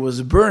 It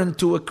was burned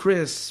to a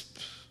crisp.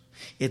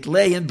 It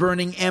lay in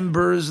burning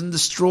embers and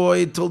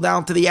destroyed till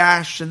down to the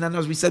ash. And then,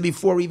 as we said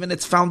before, even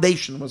its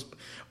foundation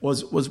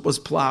was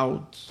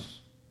plowed.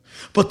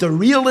 But the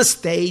real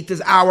estate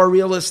is our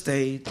real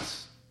estate,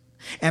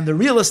 and the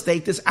real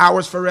estate is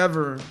ours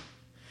forever.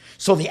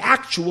 So the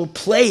actual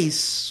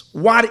place,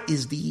 what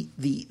is the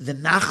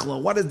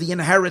nachla, what is the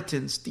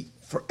inheritance, the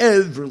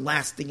forever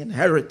lasting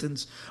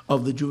inheritance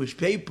of the Jewish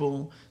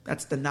people?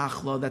 That's the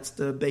nachla, that's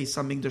the Bais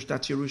Hamikdash,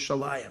 that's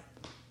Yerushalayim.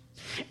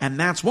 And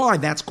that's why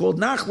that's called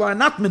nachla and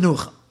not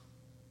menucha.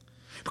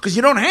 Because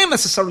you don't have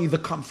necessarily the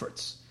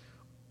comforts.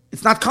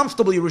 It's not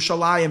comfortable,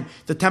 Yerushalayim,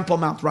 the Temple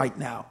Mount right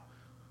now.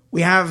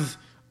 We have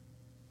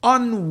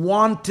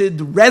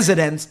unwanted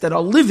residents that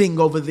are living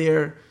over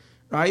there,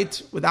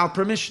 right, without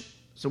permission.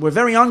 So we're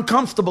very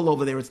uncomfortable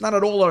over there. It's not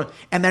at all,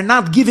 and they're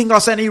not giving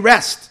us any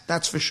rest,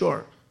 that's for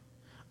sure.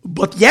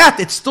 But yet,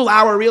 it's still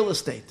our real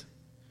estate.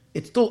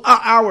 It's still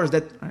ours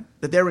that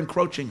they're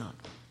encroaching on.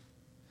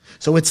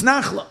 So it's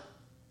nachla,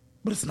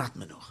 but it's not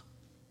menucha.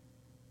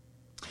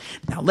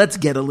 Now let's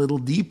get a little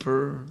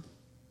deeper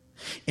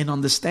in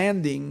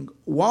understanding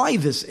why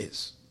this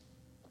is.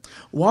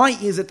 Why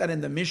is it that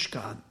in the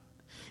Mishkan,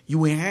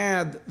 you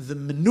had the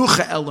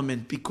menucha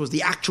element because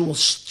the actual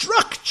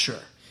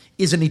structure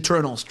is an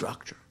eternal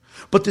structure,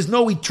 but there's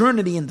no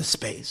eternity in the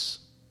space.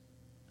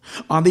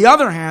 On the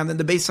other hand, in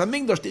the Bais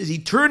Hamikdash, there's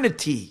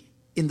eternity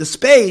in the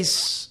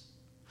space,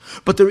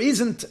 but there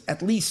isn't,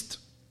 at least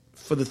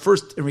for the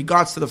first, in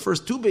regards to the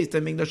first two Bais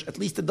Hamikdash, at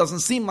least it doesn't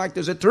seem like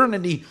there's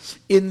eternity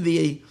in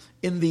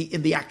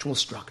the actual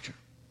structure.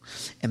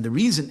 And the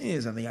reason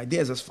is, and the idea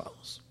is as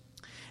follows,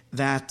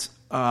 that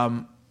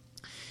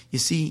you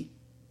see,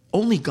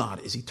 only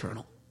God is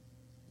eternal.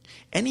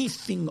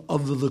 Anything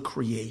other than the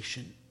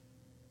creation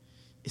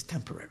is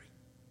temporary,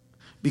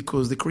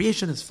 because the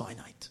creation is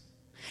finite,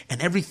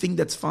 and everything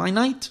that's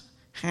finite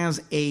has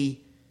a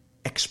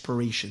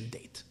expiration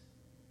date.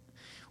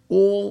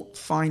 All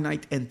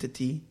finite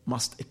entity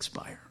must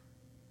expire.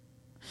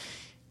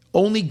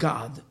 Only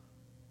God,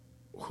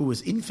 who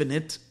is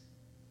infinite,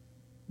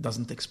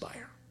 doesn't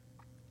expire.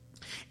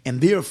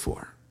 And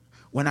therefore,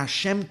 when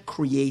Hashem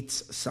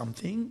creates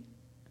something,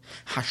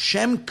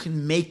 Hashem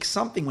can make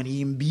something when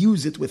He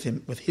imbues it with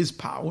His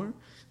power.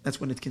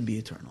 That's when it can be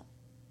eternal.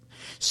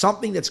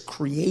 Something that's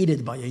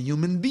created by a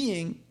human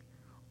being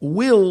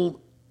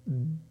will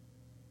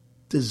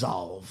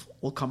dissolve,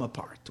 will come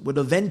apart, will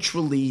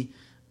eventually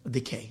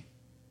decay.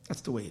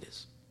 That's the way it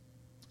is.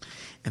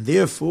 And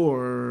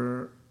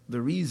therefore,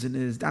 the reason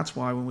is, that's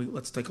why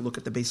let's take a look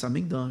at the Bais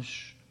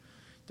Hamikdash.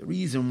 The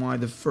reason why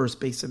the first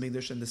Bais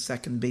Hamikdash and the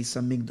second Bais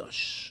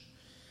Hamikdash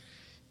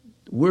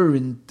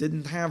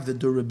didn't have the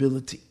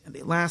durability, and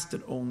they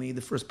lasted only,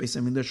 the first Bais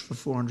Hamikdash for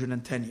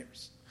 410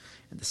 years.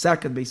 And the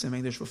second Bais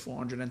Hamikdash for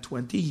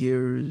 420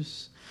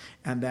 years,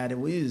 and that it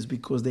was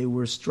because they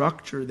were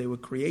structured, they were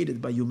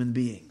created by human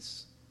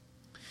beings.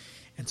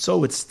 And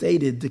so it's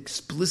stated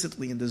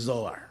explicitly in the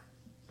Zohar,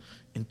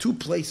 in two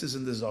places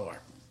in the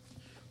Zohar.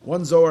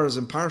 One Zohar is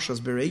in Parshas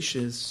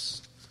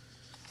Bereshis.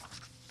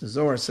 The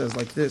Zohar says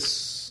like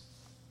this.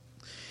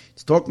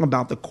 It's talking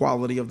about the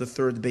quality of the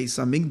third Beis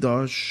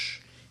Hamikdash.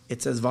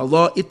 It says,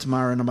 V'Allah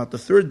Itmar, and about the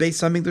third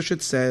Beis Hamikdash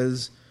it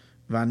says,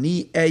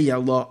 V'ani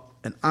Eyallah,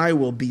 and I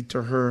will be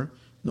to her,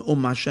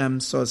 Ne'um Hashem,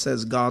 so it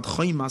says God,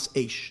 Choymas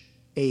Eish,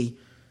 a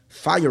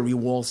fiery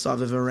wall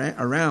Saviv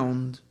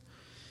around.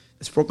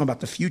 It's spoken about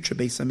the future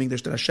Beis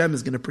Hamikdash, that Hashem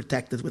is going to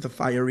protect it with a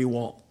fiery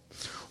wall.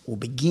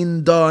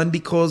 Begin done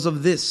because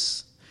of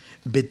this.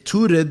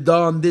 Betured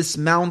on this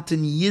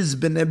mountain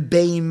Yizbene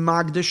Bein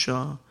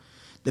Magdasha.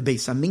 The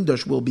Beis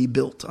Hamikdash will be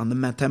built on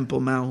the Temple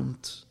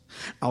Mount.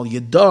 Al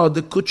Yadah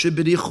the Kutshe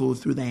Berichu,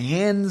 through the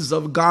hands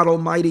of God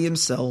Almighty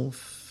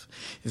Himself.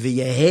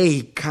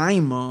 V'yehei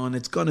kaima, and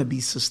it's going to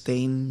be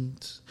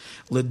sustained.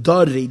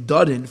 L'dorei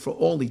dorin, for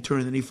all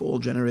eternity, for all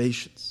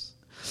generations.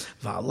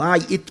 V'alai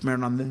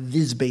itmer, on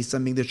this Beis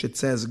Hamikdash it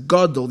says,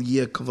 Gadol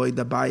yeh kavod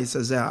Bais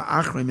hazeh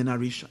achrei min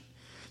harishan,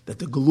 that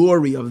the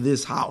glory of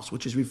this house,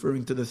 which is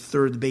referring to the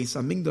third Beis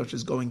Hamikdash,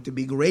 is going to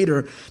be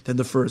greater than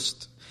the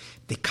first.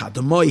 The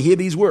kadmoi, hear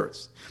these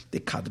words.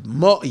 The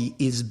kadmoi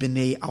is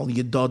b'nei al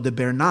yadah de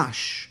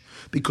bernash,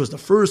 because the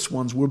first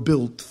ones were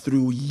built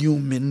through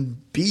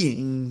human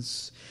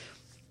beings.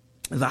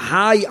 The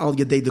high al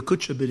yadei de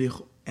kutsha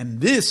berichu, and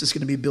this is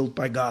going to be built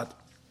by God.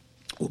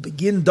 Will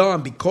begin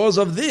done because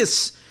of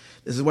this.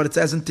 This is what it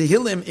says in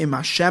Tehillim. Im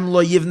Hashem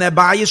lo yivne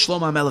bayis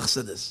Shlomo HaMelech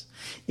said this.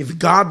 If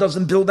God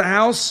doesn't build a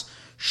house,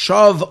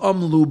 shav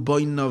amlu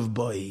boinav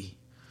boy.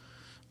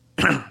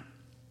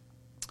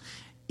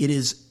 It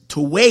is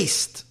to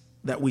waste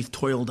that we've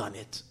toiled on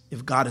it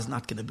if God is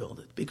not going to build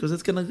it, because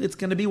it's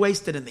going to be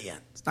wasted in the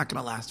end. It's not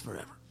going to last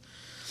forever.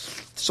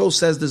 So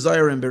says the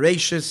Zohar in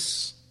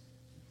Bereshis,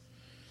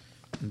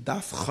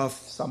 Daf Chaf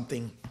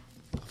something,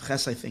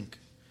 Ches I think.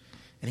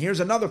 And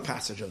here's another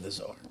passage of the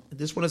Zohar.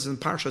 This one is in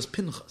Parshas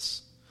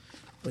Pinchas,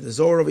 but the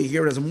Zohar over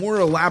here has a more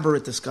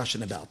elaborate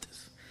discussion about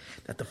this.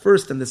 That the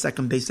first and the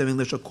second Beis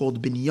Hamikdash are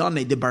called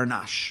Binyane de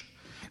Barnash.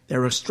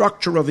 They're a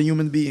structure of a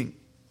human being.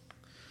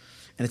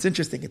 And it's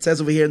interesting. It says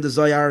over here in the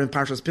Zohar in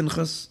Parshas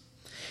Pinchas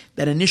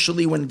that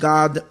initially when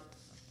God,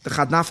 the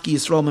Chadnafki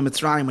Yisrael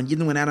Mitzrayim, when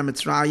Yidden went out of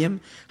Mitzrayim,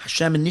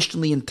 Hashem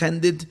initially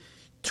intended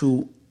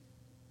to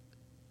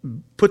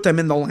put them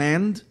in the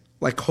land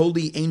like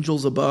holy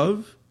angels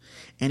above,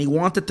 and He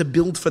wanted to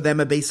build for them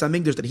a Beis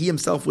Hamikdash, that He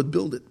Himself would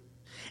build it,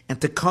 and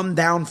to come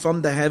down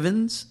from the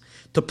heavens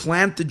to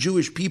plant the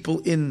Jewish people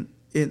in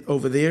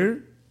over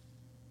there.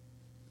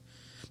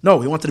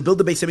 No, He wanted to build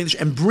the Beis Hamikdash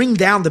and bring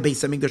down the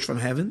Beis Hamikdash from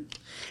heaven,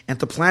 and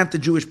to plant the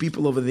Jewish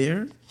people over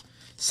there,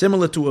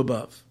 similar to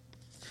above.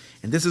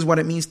 And this is what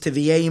it means to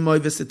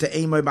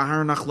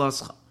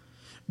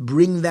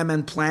bring them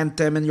and plant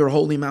them in your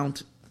holy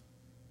mountain.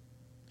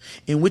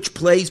 In which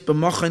place, in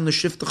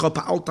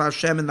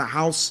the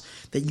house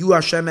that you,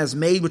 Hashem, has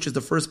made, which is the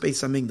first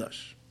Beis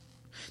Hamikdash.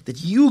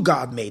 That you,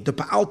 God, made, the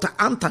Pa'alta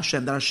Ant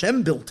Hashem, that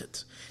Hashem built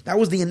it. That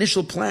was the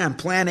initial plan,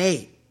 plan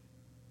A.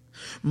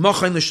 The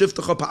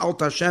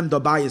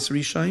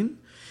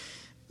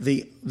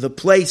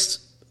place,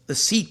 the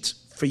seat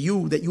for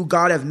you, that you,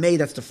 God, have made,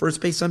 that's the first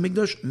Beis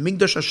Hamikdash.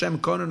 Migdash Hashem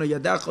Konon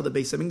Yadecha, the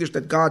Beis Hamikdash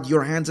that God,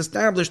 your hands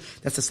established,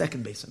 that's the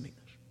second Beis Hamikdash.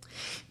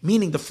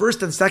 Meaning the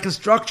first and second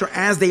structure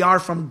as they are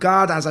from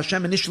God, as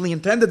Hashem initially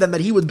intended them,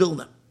 that He would build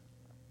them.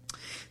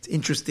 It's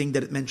interesting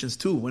that it mentions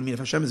two. I mean, if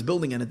Hashem is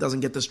building and it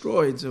doesn't get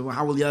destroyed, so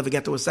how will you ever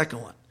get to a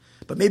second one?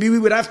 But maybe we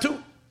would have two.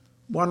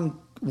 One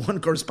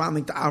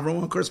corresponding to Avram,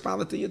 one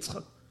corresponding to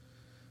Yitzchak.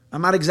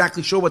 I'm not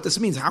exactly sure what this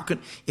means. How could,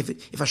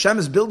 if Hashem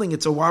is building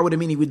it, so why would it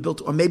mean He would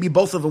build, or maybe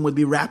both of them would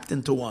be wrapped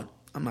into one?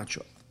 I'm not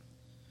sure.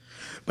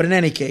 But in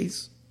any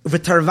case, and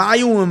both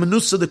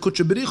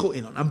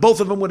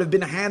of them would have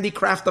been a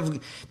handicraft of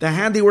the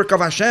handiwork of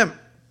Hashem.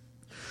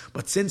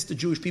 But since the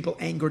Jewish people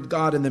angered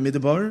God in the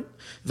Midbar,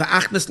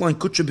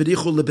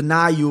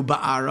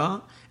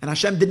 and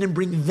Hashem didn't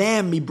bring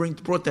them, He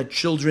brought their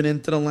children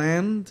into the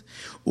land.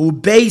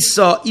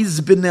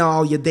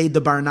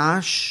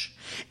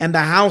 And the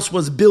house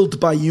was built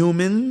by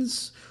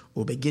humans.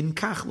 And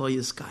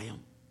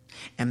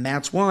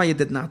that's why it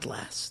did not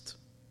last.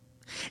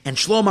 And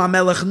Shlomo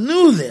HaMelech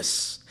knew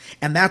this.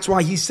 And that's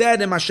why he said,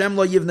 the Haleis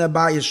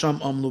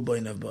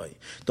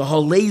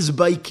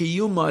by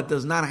Kiyuma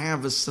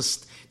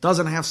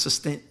doesn't have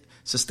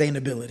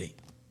sustainability.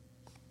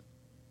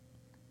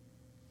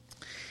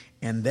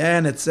 And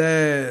then it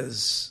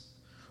says,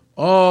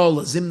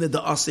 but in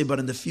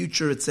the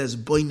future it says,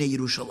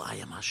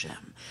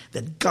 Hashem,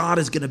 that God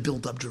is going to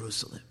build up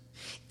Jerusalem.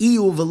 He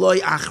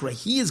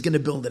is going to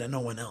build it and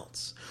no one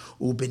else.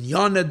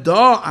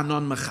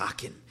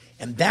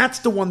 And that's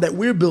the one that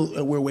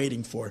we're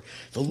waiting for.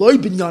 The loy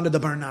binyana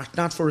the barnash,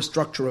 not for a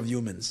structure of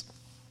humans.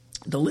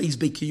 The leis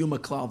be kiyuma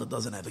klal that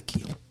doesn't have a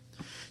kiyum.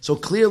 So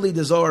clearly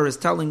the Zohar is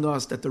telling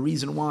us that the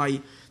reason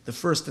why the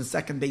first and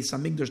second Beis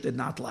Hamikdash did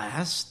not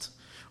last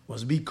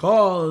was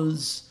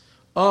because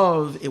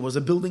it was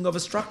a building of a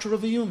structure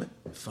of a human.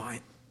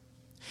 Fine.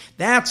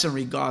 That's in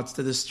regards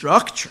to the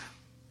structure.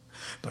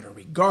 But in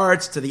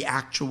regards to the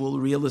actual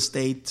real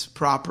estate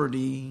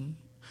property,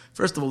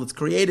 first of all, it's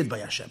created by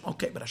Hashem.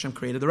 Okay, but Hashem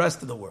created the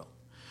rest of the world.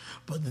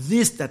 But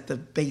this, that the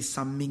Beis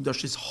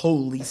Hamikdash is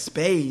holy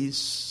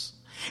space,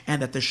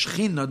 and that the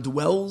Shekhinah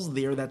dwells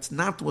there,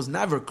 was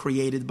never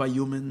created by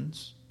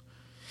humans.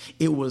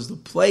 It was the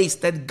place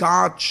that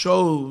God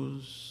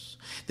chose.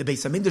 The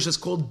Beis Hamikdash is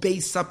called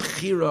Beis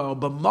HaBchira,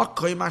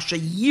 b'makom asher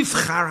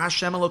yivchar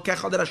Hashem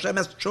Elokecha, that Hashem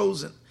has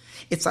chosen.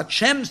 It's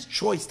Hashem's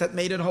choice that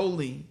made it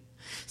holy.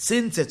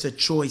 Since it's a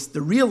choice,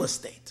 the real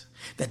estate,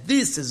 that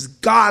this is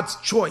God's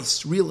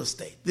choice, real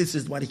estate, this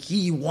is what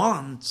He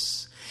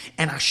wants,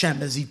 and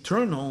Hashem is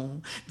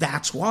eternal,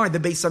 that's why the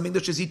Beis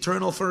HaMikdash is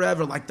eternal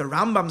forever. Like the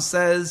Rambam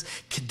says,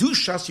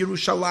 Kedushas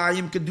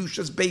Yerushalayim,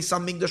 Kedushas Beis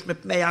HaMikdash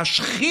Mipnei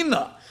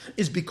HaShechina,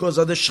 is because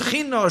of the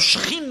Shechina.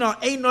 Shechina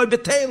Einoi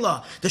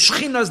Betela. The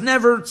Shechina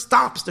never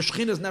stops, the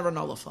Shechina is never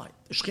nullified.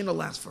 The Shechina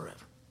lasts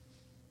forever.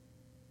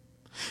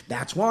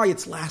 That's why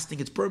it's lasting,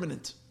 it's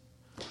permanent.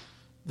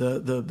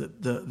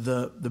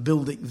 The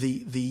building,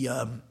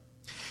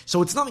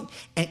 so it's nothing.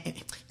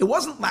 It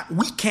wasn't like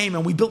we came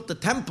and we built the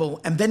temple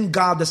and then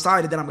God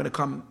decided that I'm going to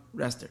come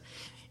rest there.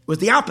 It was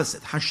the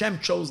opposite. Hashem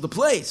chose the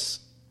place,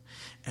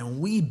 and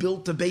we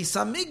built the Beis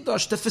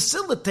Hamikdash to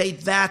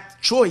facilitate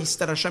that choice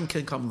that Hashem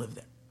can come live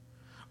there.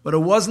 But it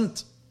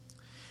wasn't.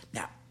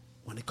 Now,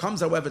 when it comes,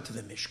 however, to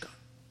the Mishkan,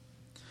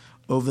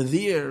 over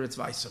there it's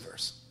vice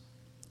versa.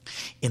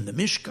 In the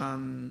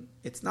Mishkan,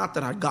 it's not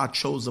that God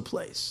chose a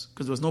place,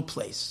 because there was no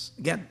place.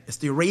 Again, it's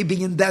the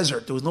Arabian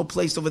desert. There was no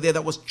place over there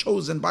that was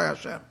chosen by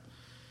Hashem.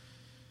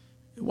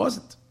 It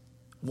wasn't.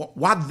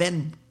 What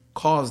then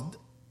caused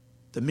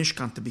the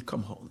Mishkan to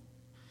become holy?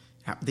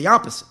 The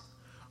opposite.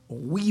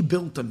 We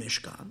built a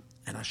Mishkan,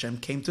 and Hashem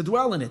came to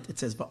dwell in it. It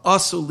says,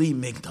 "V'asu li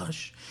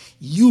migdash."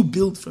 You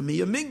build for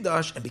me a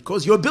Migdash, and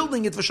because you're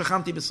building it,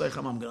 v'shachamti b'soichem,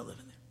 I'm going to live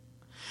in there.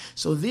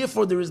 So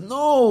therefore, there is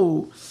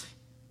no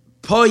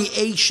Poi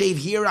a shave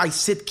here, I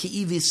sit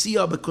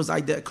ki'ivisiya because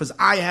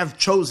I have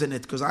chosen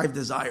it, because I've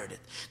desired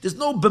it. There's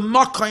no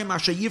b'makayim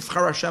asher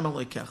yivchar Hashem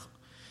Elokecha.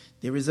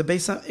 There is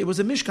it was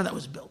a Mishkan that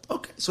was built.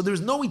 Okay, so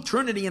there's no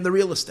eternity in the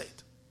real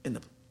estate.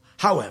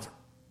 However,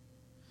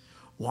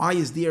 why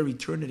is there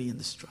eternity in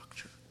the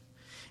structure?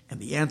 And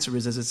the answer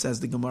is, as it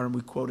says the Gemara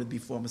we quoted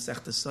before,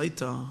 Masechta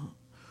Saita,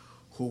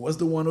 who was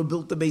the one who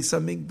built the Beis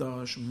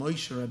Hamikdash?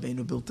 Moshe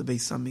Rabbeinu built the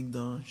Beis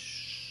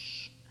Hamikdash.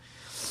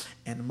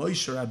 And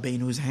Moshe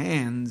Rabbeinu's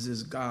hands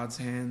is God's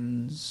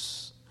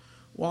hands.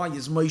 Why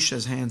is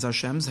Moshe's hands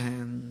Hashem's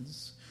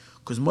hands?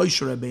 Because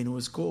Moshe Rabbeinu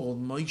is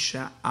called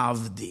Moshe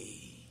Avdi.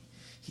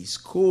 He's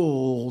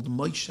called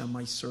Moshe,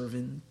 my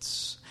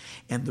servant.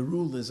 And the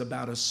rule is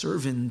about a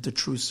servant, a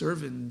true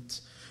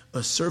servant.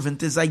 A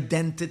servant is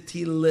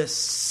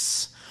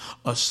identityless.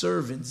 A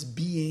servant's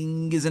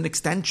being is an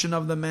extension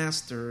of the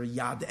master.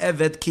 Yad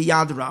Eved ki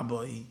Yad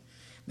Rabbi.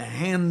 The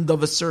hand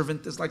of a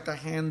servant is like the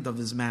hand of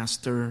his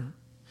master.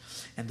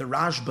 And the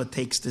Rashba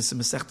takes this in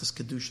Masechtas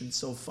Kedushin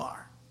so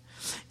far.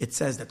 It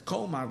says that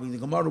Kol Ma, the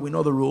Gemara, we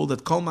know the rule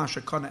that Kol Ma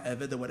shekana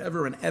Eved, that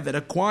whatever an Eved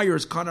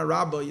acquires, Kana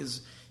Rabba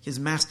is his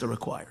master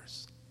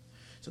acquires.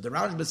 So the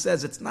Rashba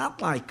says it's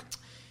not like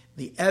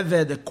the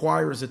Eved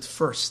acquires it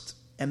first,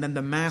 and then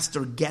the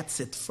master gets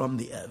it from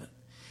the Eved.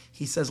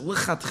 He says,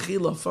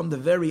 L'chatchila, from the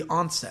very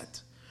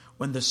onset,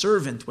 when the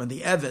servant, when the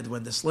Eved,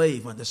 when the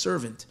slave, when the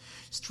servant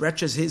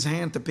stretches his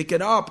hand to pick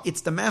it up,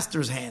 it's the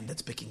master's hand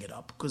that's picking it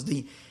up, because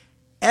the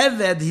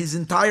Eved, his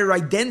entire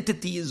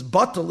identity, his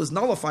batal, is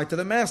nullified to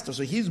the master.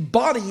 So his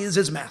body is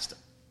his master.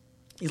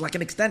 He's like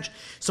an extension.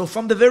 So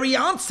from the very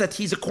onset,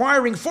 he's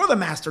acquiring for the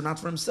master, not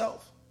for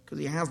himself, because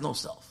he has no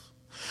self.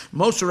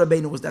 Moshe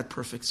Rabbeinu was that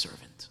perfect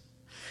servant.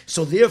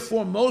 So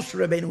therefore, Moshe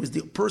Rabbeinu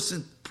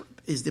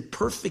is the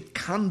perfect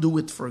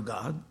conduit for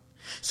God.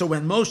 So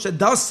when Moshe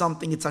does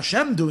something, it's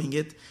Hashem doing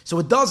it. So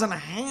it doesn't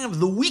have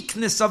the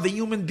weakness of a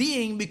human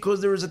being,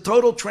 because there is a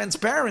total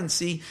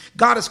transparency.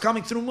 God is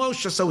coming through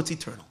Moshe, so it's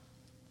eternal.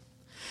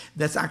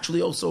 That's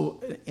actually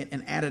also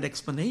an added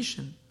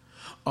explanation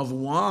of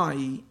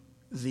why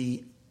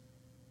the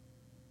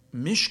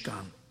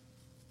Mishkan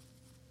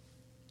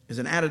is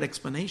an added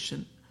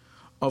explanation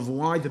of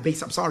why the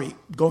Beis,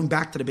 going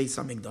back to the Beis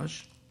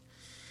Hamikdash.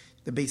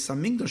 The Beis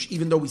Hamikdash,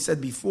 even though we said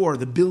before,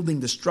 the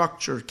building, the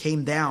structure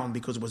came down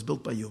because it was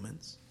built by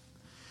humans.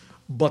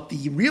 But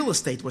the real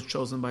estate was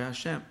chosen by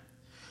Hashem.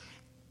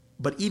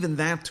 But even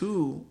that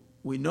too,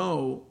 we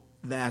know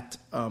that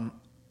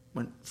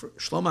when for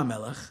Shlomo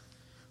Melech,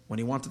 when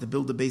he wanted to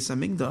build the Beis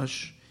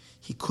Hamikdash,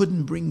 he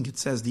couldn't bring, it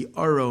says, the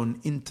Aron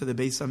into the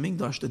Beis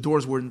Hamikdash. The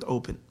doors weren't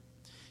open.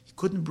 He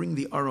couldn't bring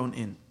the Aron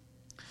in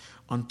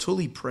until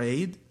he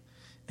prayed,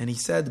 and he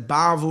said,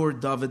 Ba'avur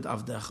David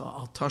Avdecha,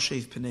 al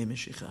tashev pnei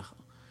Meshichecha.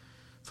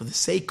 For the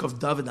sake of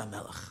David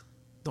HaMelech,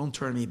 don't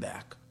turn me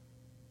back.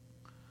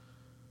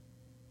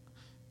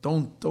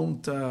 Don't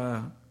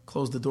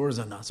close the doors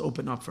on us.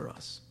 Open up for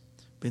us.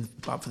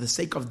 But for the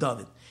sake of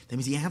David. That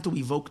means he had to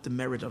evoke the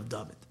merit of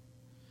David.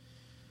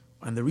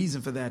 And the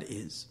reason for that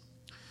is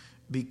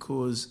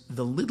because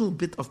the little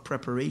bit of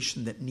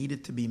preparation that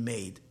needed to be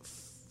made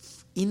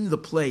in the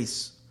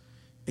place,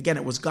 again,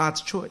 it was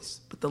God's choice,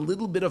 but the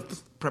little bit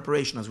of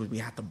preparation, as we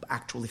had to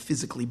actually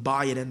physically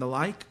buy it and the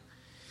like,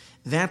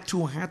 that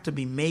too had to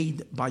be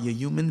made by a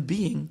human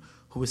being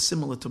who is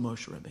similar to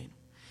Moshe Rabbeinu.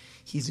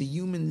 He's a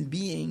human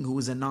being who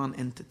is a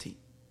non-entity.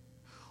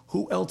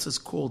 Who else is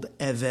called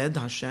Eved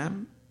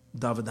Hashem?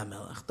 David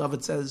HaMelech.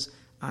 David says,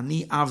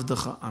 Ani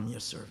Avdecha, I'm your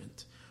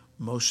servant.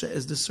 Moshe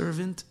is the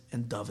servant,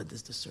 and David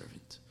is the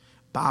servant.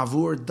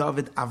 Ba'avur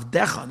David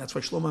Avdecha, and that's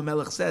what Shlomo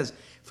HaMelech says,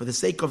 for the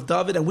sake of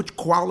David, and which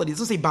quality? It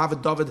doesn't say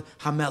Ba'avur David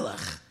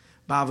HaMelech.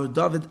 Ba'avur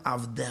David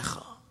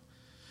Avdecha.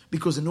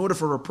 Because in order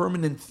for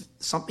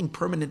something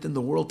permanent in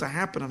the world to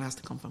happen, it has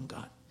to come from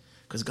God.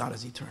 Because God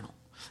is eternal.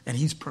 And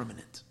He's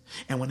permanent.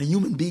 And when a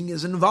human being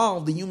is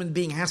involved, the human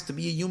being has to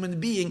be a human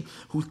being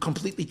who's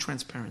completely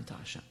transparent to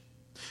Hashem.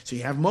 So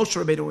you have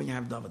Moshe Rabbeinu and you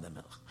have David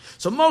HaMelech.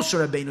 So Moshe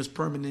Rabbeinu's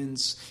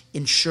permanence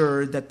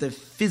ensured that the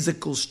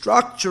physical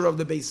structure of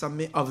the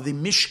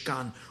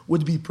Mishkan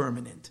would be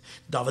permanent.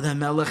 David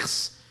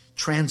HaMelech's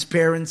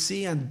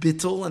transparency and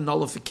bittul and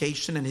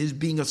nullification and his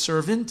being a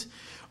servant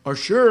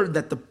assured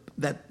that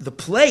the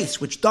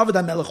place, which David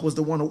HaMelech was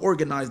the one who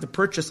organized the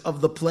purchase of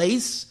the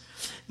place,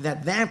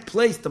 that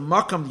place, the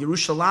Makam,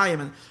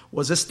 Yerushalayim,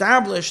 was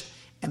established,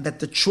 and that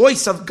the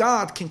choice of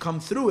God can come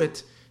through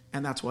it,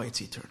 and that's why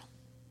it's eternal.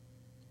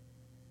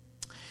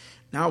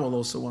 Now we'll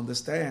also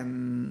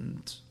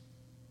understand,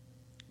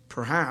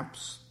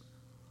 perhaps,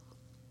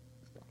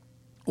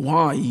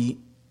 why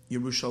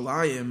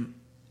Yerushalayim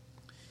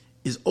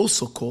is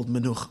also called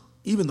Menucha,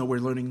 even though we're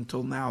learning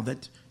until now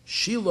that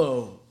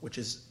Shiloh, which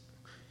is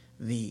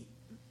the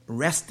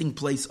resting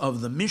place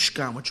of the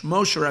Mishkan, which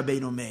Moshe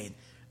Rabbeinu made,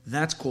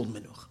 that's called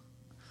Menucha.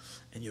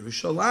 And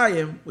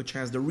Yerushalayim, which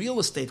has the real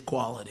estate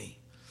quality,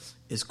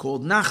 is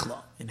called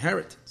Nachla,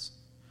 inheritance.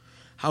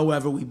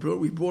 However, we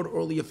brought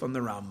earlier from the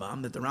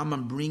Rambam that the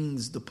Rambam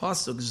brings the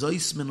pasuk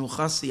Zois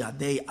Menuchasi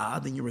Adei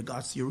Ad in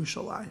regards to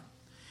Yerushalayim.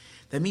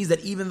 That means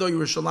that even though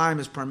Yerushalayim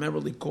is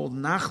primarily called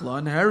Nachla,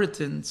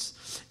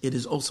 inheritance, it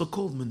is also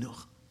called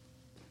Menucha.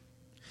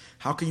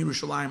 How can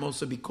Yerushalayim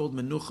also be called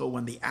Menucha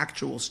when the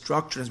actual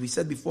structure, as we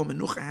said before,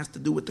 Menucha has to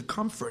do with the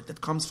comfort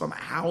that comes from a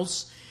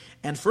house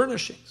and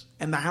furnishings.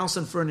 And the house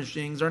and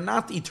furnishings are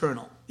not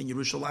eternal, in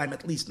Yerushalayim,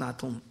 at least not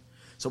till.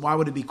 So why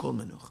would it be called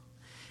Menucha?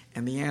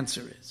 And the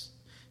answer is,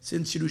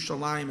 since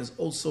Yerushalayim is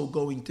also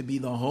going to be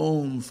the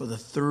home for the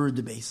third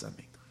Beis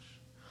Hamikdash,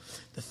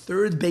 the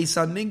third Beis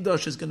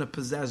Hamikdash is going to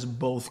possess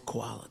both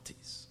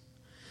qualities.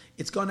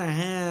 It's going to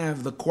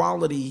have the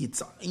quality,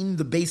 it's in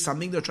the Beis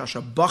Hamikdash,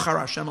 Asher Bachar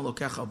Hashem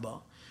Elokecha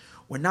Ba.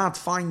 We're not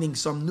finding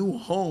some new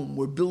home.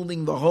 We're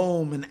building the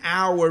home in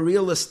our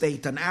real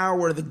estate,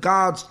 the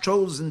God's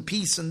chosen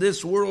piece in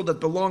this world that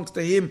belongs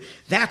to Him.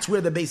 That's where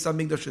the Beis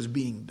Hamikdash is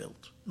being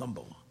built,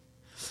 number one.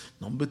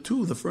 Number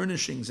two, the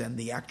furnishings and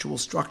the actual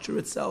structure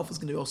itself is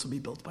going to also be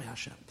built by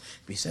Hashem.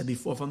 We said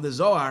before from the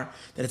Zohar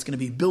that it's going to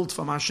be built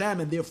from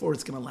Hashem and therefore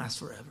it's going to last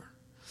forever.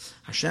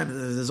 Hashem,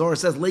 the Zohar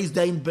says, Leis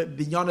Dain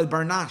Binyaned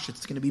Barnash,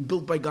 it's going to be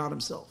built by God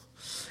Himself.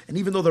 And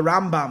even though the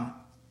Rambam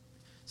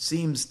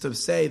seems to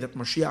say that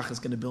Mashiach is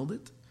going to build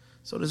it,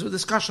 so there's a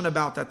discussion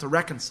about that to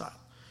reconcile.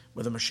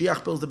 Whether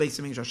Mashiach builds the Beis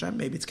Hamikdash Hashem,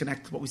 maybe it's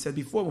connected to what we said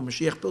before. When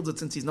Mashiach builds it,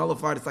 since He's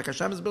nullified, it's like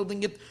Hashem is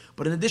building it.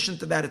 But in addition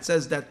to that, it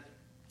says that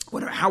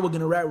how we're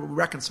going to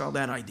reconcile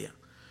that idea.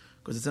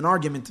 Because it's an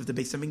argument if the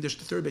Beis Hamikdash,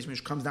 the third Beis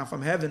Hamikdash, comes down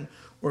from heaven,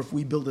 or if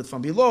we build it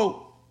from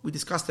below. We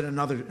discussed it in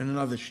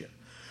another shir.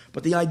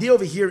 But the idea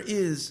over here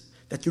is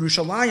that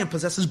Yerushalayim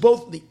possesses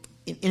both,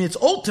 in its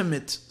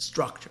ultimate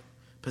structure,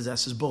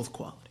 possesses both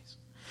qualities.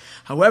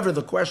 However,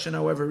 the question,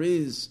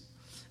 is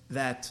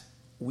that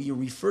we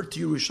refer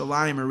to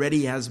Yerushalayim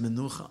already as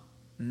Menucha,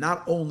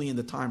 not only in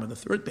the time of the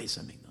third Beis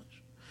Hamikdash,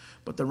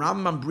 but the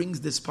Rambam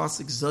brings this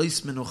pasuk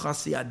Zois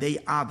Menuchasi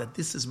Adei Ad, that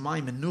this is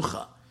my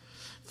Menucha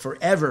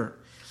forever,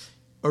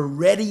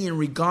 already in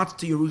regards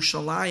to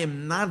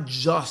Yerushalayim, not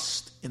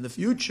just in the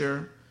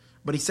future,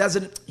 but he says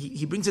it.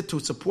 He brings it to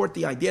support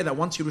the idea that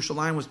once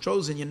Yerushalayim was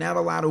chosen, you're not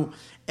allowed to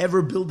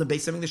ever build a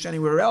Beis Hamikdash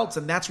anywhere else,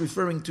 and that's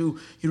referring to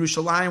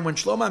Yerushalayim when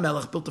Shlomo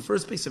HaMelech built the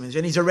first Beis Hamikdash,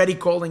 and he's already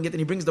calling it, and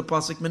he brings the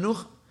pasuk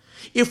Menucha.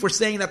 If we're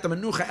saying that the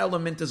Menucha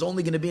element is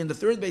only going to be in the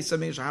third Beis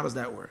Hamikdash, how does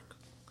that work?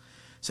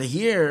 So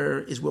here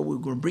is where we're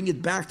going to bring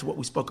it back to what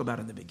we spoke about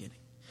in the beginning.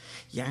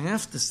 You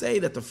have to say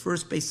that the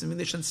first Beis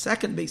Hamikdash and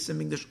second Beis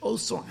Hamikdash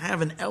also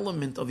have an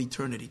element of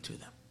eternity to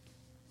them,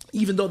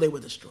 even though they were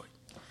destroyed.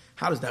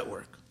 How does that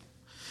work?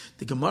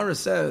 The Gemara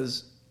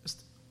says,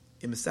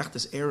 in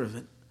Masechtas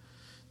Erevin,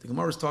 the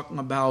Gemara is talking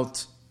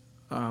about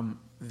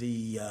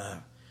the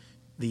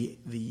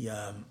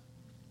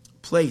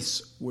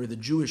place where the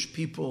Jewish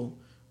people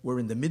were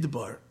in the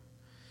Midbar,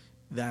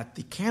 that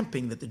the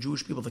camping, that the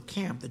Jewish people,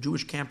 the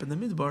Jewish camp in the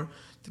Midbar,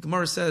 the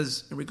Gemara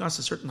says, in regards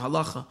to certain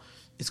halacha,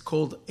 it's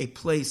called a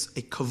place,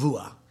 a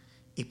kavua,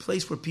 a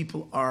place where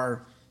people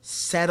are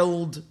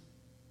settled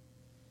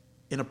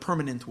in a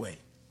permanent way.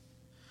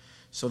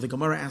 So the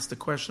Gemara asked the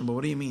question, but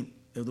what do you mean?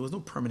 There was no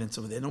permanence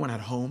over there. No one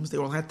had homes. They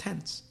all had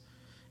tents.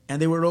 And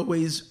they were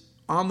always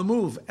on the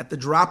move, at the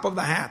drop of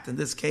the hat, in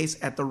this case,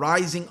 at the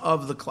rising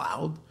of the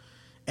cloud.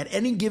 At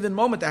any given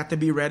moment, they had to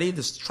be ready.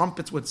 The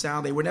trumpets would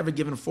sound. They were never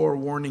given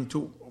forewarning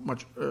too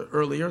much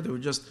earlier. They were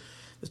just,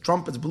 the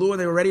trumpets blew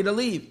and they were ready to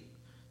leave.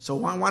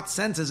 So in what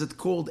sense is it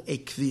called a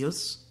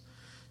kvius?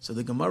 So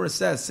the Gemara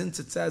says, since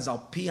it says, Al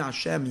pi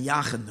Hashem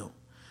yachanu,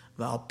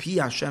 Al pi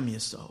Hashem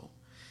yaso.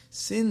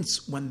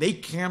 Since when they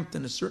camped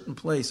in a certain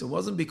place, it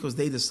wasn't because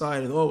they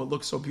decided, oh, it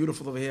looks so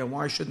beautiful over here,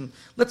 why shouldn't,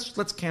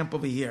 let's camp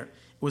over here. It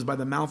was by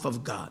the mouth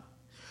of God.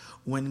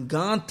 When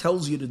God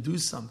tells you to do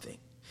something,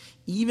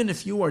 even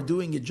if you are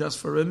doing it just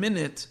for a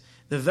minute,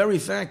 the very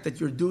fact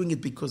that you're doing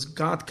it because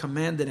God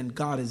commanded and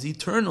God is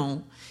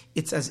eternal,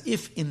 it's as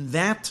if in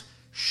that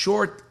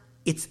short,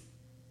 it's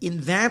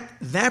in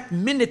that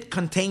minute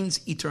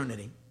contains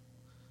eternity,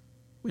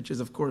 which is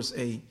of course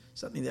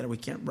something that we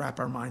can't wrap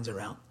our minds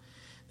around.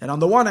 That on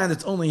the one hand,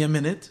 it's only a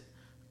minute,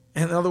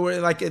 and in other words,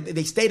 like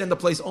they stayed in the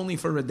place only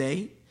for a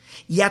day.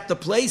 Yet the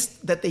place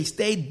that they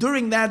stayed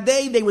during that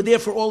day, they were there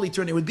for all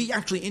eternity. It would be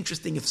actually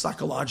interesting if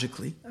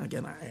psychologically,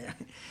 again,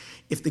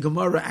 if the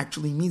Gemara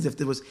actually means if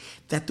there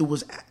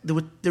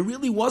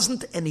really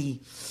wasn't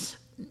any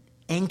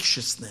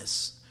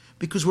anxiousness,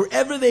 because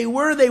wherever they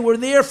were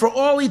there for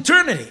all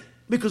eternity.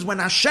 Because when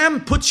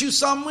Hashem puts you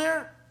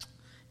somewhere,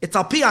 it's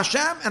al pi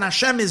Hashem, and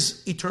Hashem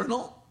is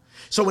eternal.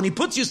 So when He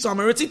puts you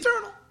somewhere, it's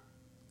eternal.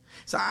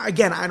 So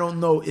again, I don't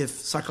know if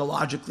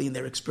psychologically in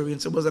their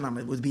experience it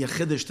would be a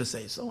chiddush to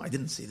say so. I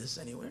didn't see this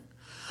anywhere.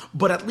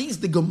 But at least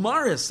the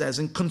Gemara says,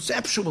 and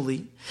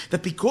conceptually,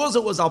 that because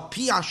it was al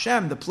pi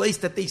Hashem, the place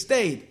that they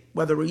stayed,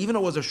 whether even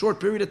it was a short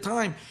period of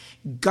time,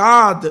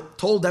 God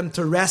told them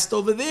to rest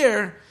over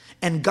there,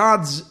 and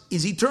God's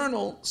is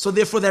eternal, so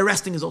therefore their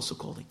resting is also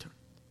called eternal.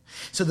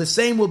 So the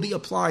same will be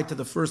applied to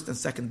the first and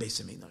second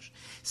Beis Hamikdash.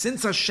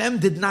 Since Hashem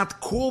did not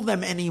call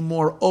them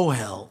anymore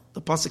Ohel,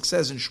 the pasuk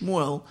says in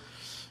Shmuel,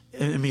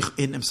 in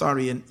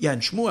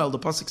Shmuel, the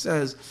pasuk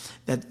says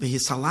that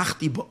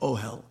v'hisalachti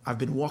ba'ohel, I've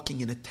been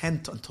walking in a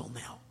tent until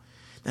now.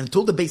 And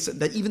until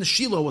that even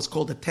Shiloh was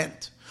called a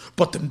tent.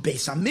 But the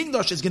Beis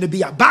Hamikdash is going to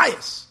be a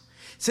Bais.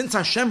 Since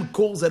Hashem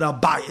calls it a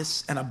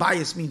Bais, and a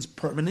Bais means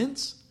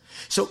permanence,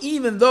 so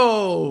even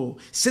though,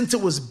 since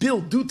it was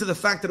built, due to the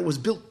fact that it was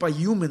built by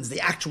humans, the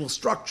actual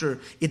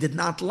structure, it did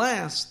not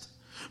last,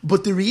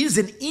 but there is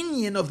an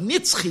inyan of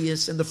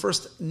nitzchias in the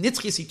first,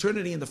 nitzchias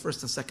eternity in the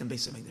first and second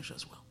Beis Hamikdash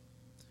as well.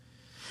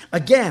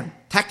 Again,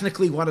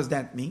 technically, what does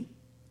that mean?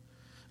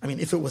 I mean,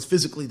 if it was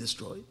physically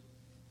destroyed,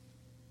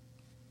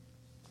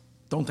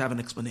 don't have an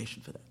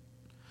explanation for that.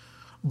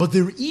 But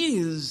there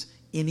is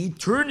an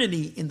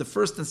eternity in the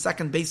first and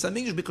second Beis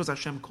Hamikdash because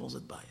Hashem calls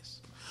it Bais.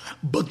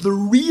 But the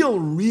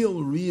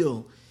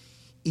real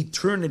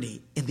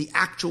eternity in the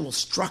actual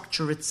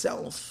structure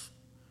itself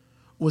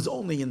was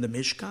only in the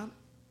Mishkan.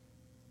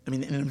 I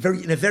mean,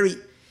 in a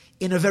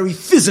very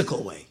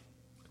physical way.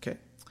 Okay,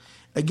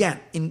 again,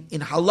 in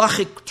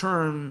halachic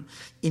term,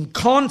 in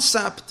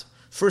concept,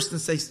 first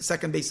and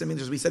second Beis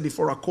Hamikdash, as we said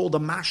before, are called a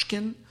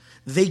mashkin.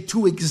 They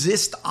too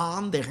exist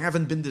on; they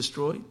haven't been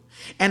destroyed.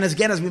 And as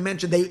we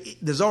mentioned,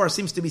 the Zohar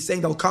seems to be saying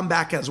they'll come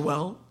back as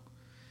well,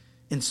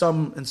 in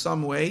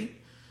some way.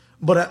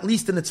 But at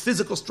least in its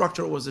physical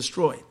structure, it was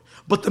destroyed.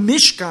 But the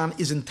Mishkan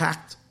is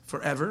intact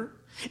forever,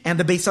 and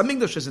the Beis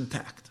Hamikdash is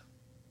intact.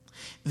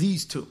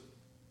 These two.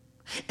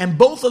 And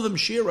both of them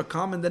share a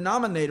common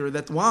denominator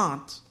that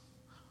both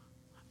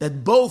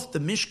the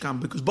Mishkan,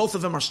 because both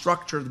of them are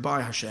structured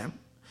by Hashem.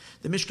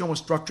 The Mishkan was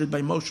structured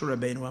by Moshe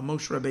Rabbeinu, and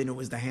Moshe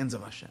Rabbeinu is the hands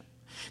of Hashem.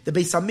 The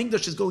Beis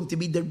Hamikdash is going to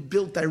be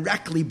built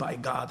directly by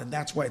God, and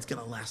that's why it's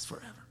going to last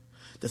forever.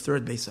 The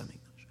third Beis Hamikdash.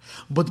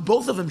 But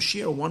both of them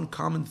share one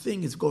common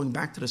thing, is going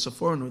back to the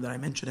Sephorah that I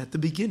mentioned at the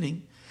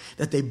beginning,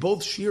 that they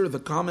both share the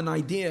common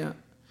idea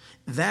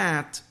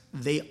that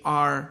they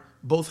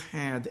both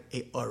had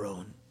a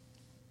Aron.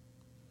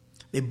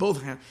 They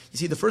both had, you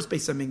see, the first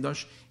Beis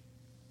Hamikdash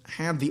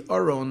had the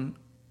Aron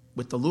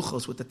with the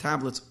luchos, with the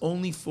tablets,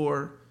 only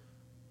for,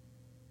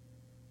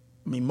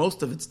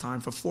 most of its time,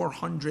 for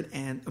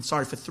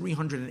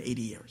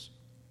 380 years.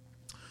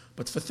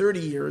 But for 30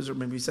 years, or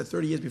maybe we said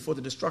 30 years before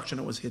the destruction,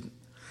 it was hidden.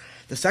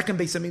 The second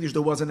Beis Hamikdash,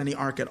 there wasn't any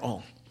ark at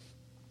all.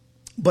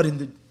 But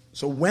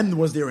so when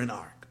was there an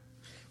ark?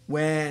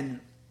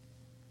 When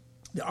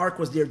the ark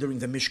was there during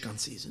the Mishkan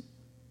season.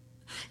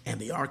 And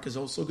the ark is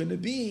also going to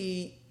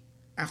be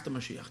after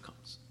Mashiach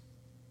comes.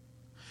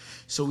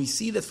 So we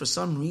see that for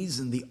some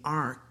reason the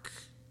ark,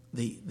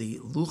 the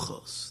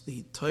luchos,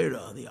 the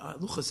Torah, the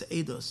luchos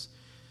eidos,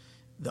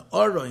 the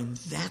Aron,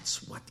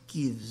 that's what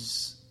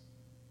gives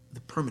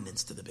the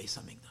permanence to the Beis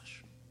Hamikdash.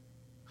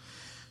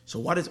 So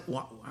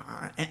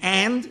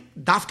and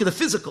dafka the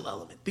physical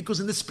element, because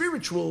in the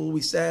spiritual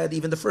we said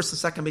even the first and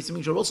second Beis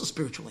Hamikdash are also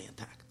spiritually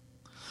intact.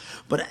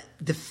 But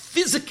the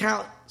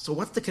physical, so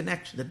what's the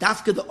connection? The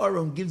dafka the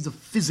Aron gives the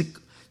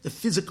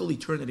physical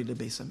eternity to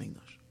Beis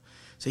Hamikdash.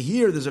 So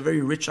here there's a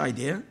very rich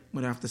idea. I'm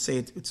going to have to say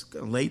it's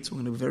late, so I'm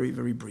going to be very,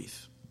 very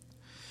brief.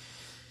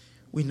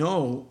 We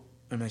know,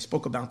 and I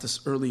spoke about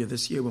this earlier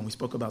this year when we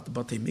spoke about the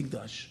Batei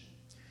Mikdash,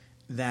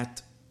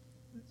 that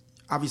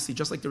obviously,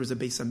 just like there is a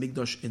Beis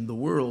Hamikdash in the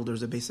world,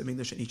 there's a Beis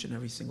Hamikdash in each and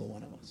every single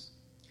one of us.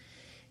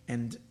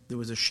 And there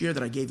was a shir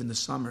that I gave in the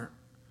summer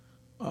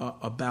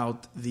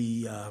about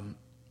the, I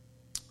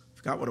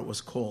forgot what it was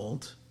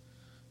called.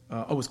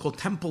 It was called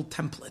Temple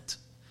Template,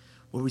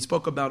 where we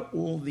spoke about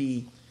all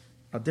the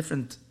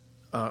different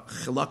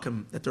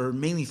chilakim, that there are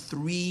mainly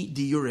 3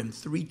 diurim,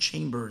 3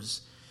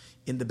 chambers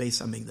in the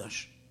Beis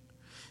Hamikdash.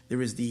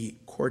 There is the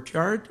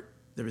courtyard,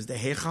 there is the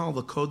Heichal,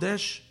 the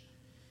Kodesh,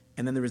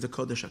 and then there is the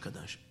Kodesh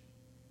HaKadosh.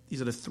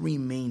 These are the 3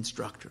 main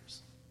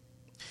structures.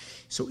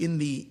 So in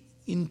the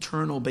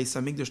internal Beis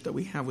Hamikdash that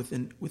we have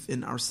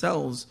within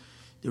ourselves,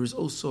 there is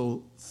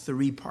also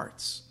 3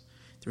 parts.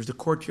 There's the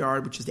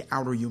courtyard, which is the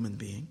outer human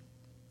being,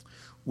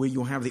 where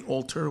you have the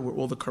altar, where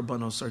all the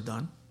karbanos are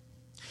done.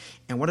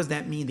 And what does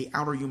that mean? The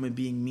outer human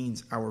being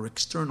means our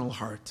external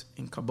heart.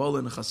 In Kabbalah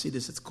and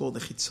Chassidus, it's called the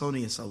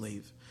chitzonius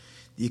alev,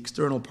 the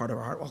external part of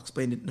our heart. I'll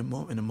explain it in a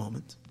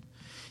moment.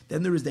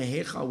 Then there is the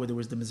Heichal, where there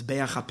was the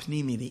Mizbeach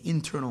HaPnimi, the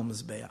internal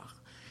Mizbeach.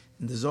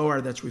 And the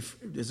Zohar,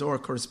 the Zohar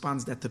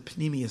corresponds that to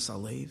Pnimius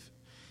alev,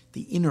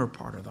 the inner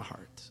part of the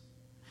heart.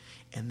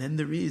 And then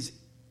there is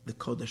the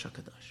Kodesh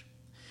HaKadosh.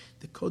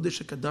 The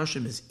Kodesh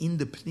HaKadoshim is in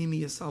the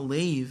Pnimius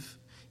alev,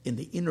 in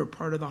the inner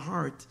part of the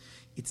heart.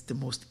 It's the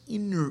most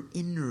inner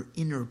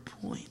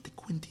point, the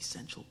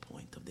quintessential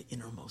point of the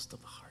innermost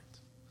of the heart.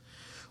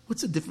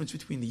 What's the difference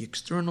between the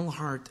external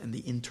heart and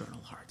the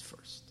internal heart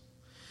first?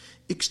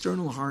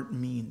 External heart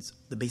means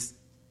the base.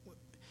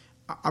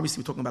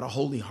 Obviously, we're talking about a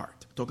holy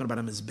heart. We're talking about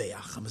a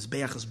mizbeach. A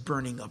mizbeach is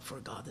burning up for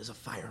God. There's a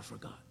fire for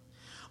God.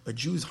 A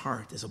Jew's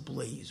heart is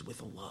ablaze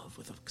with a love,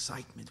 with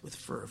excitement, with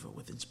fervor,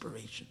 with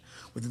inspiration,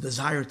 with a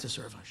desire to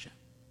serve Hashem.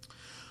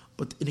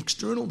 But an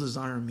external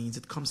desire means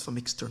it comes from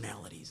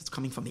externalities. It's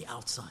coming from the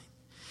outside.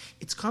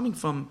 It's coming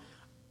from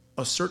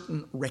a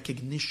certain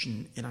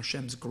recognition in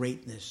Hashem's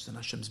greatness, and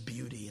Hashem's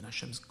beauty, and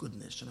Hashem's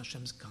goodness, and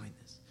Hashem's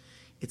kindness.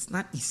 It's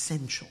not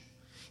essential.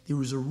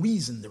 There is a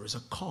reason, there is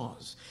a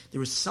cause.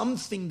 There is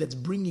something that's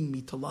bringing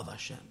me to love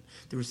Hashem.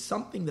 There is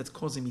something that's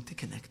causing me to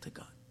connect to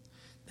God.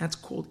 That's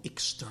called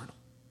external.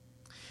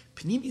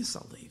 Pnimius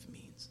alev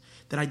means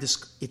that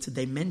it's a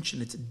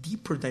dimension, it's a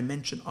deeper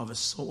dimension of a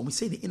soul. When we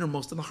say the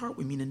innermost of the heart,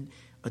 we mean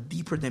a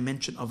deeper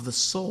dimension of the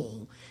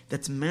soul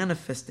that's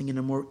manifesting in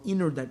a more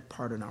inner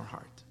part in our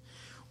heart.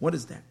 What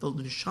is that? The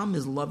neshama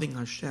is loving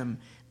Hashem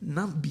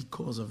not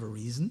because of a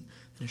reason.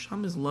 The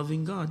neshama is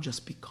loving God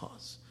just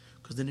because.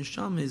 Because the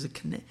neshama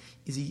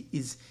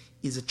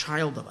is a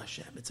child of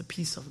Hashem. It's a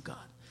piece of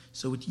God.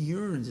 So it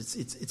yearns,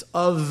 it's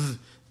of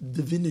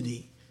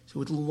divinity.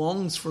 So it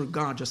longs for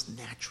God just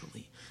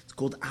naturally. It's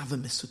called Ava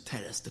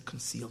Mesuteres, the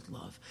concealed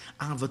love.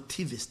 Ava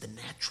Tivis, the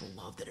natural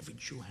love that every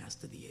Jew has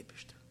to the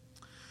Eibishter.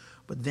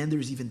 But then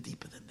there's even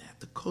deeper than that,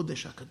 the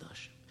Kodesh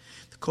HaKadoshim.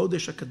 The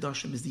Kodesh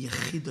HaKadoshim is the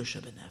Yechidah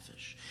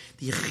Shebenefesh.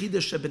 The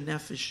Yechidah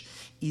Shebenefesh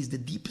is the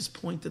deepest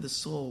point of the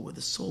soul, where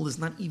the soul is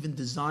not even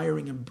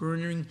desiring and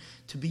burning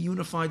to be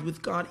unified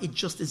with God. It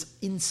just is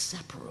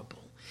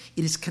inseparable.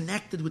 It is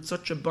connected with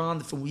such a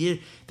bond from where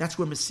that's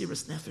where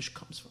Mesiras Nefesh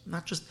comes from.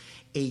 Not just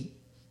a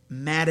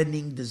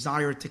maddening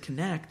desire to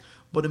connect,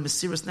 but a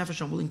Mesiras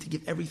Nefesh, I'm willing to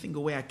give everything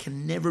away. I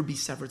can never be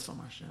severed from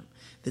Hashem.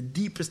 The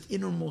deepest,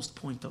 innermost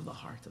point of the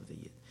heart of the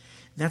Yid.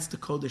 That's the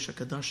Kodesh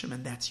HaKadoshim,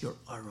 and that's your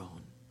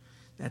Aron.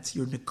 That's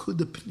your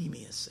Nekuda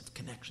Pnimius of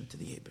connection to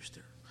the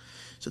Eibishter.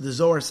 So the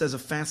Zohar says a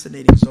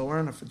fascinating Zohar,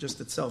 and for just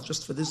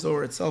for this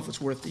Zohar itself, it's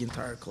worth the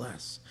entire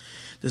class.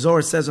 The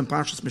Zohar says in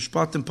Parshas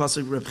Mishpatim,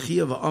 Pasuk Reb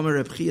Chia, V'Omer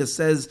Reb Chia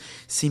says,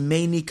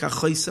 Simeini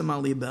kachoisem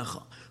al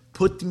libecha.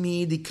 Put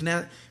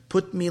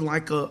me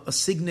like a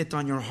signet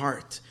on your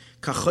heart.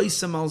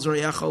 Kachoisem al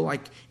zorecha,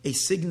 like a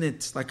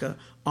signet, like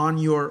on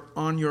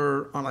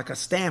like a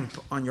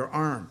stamp on your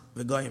arm.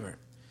 V'goymer.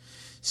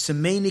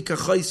 Simeini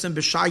kachoisem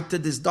b'shaita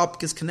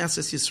dizdapkes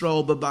knesses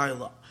Yisrael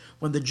b'bayla.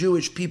 When the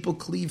Jewish people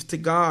cleave to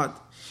God,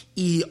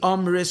 I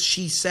amris,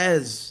 she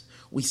says,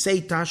 we say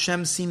to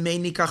Hashem,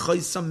 Simeini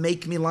kachoisem,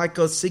 make me like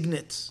a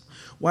signet.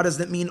 What does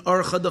that mean?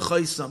 Orcha de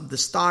choisem, the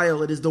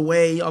style, it is the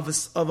way of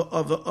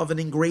an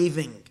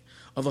engraving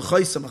of a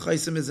choisem. A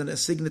choisem is a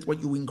signet,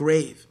 what you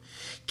engrave.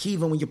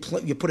 Kivan, when you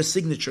put a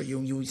signature,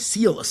 you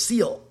seal a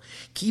seal.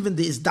 Kivan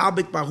the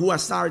izdabik bahu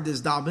asar the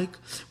izdabik,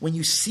 when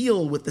you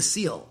seal with the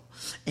seal,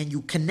 and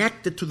you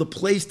connect it to the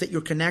place that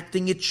you're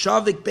connecting it,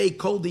 shavik bei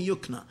kol de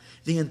yukna.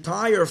 The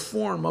entire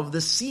form of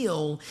the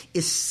seal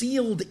is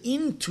sealed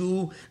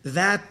into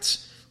that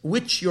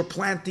which you're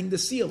planting the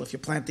seal. If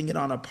you're planting it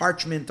on a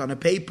parchment, on a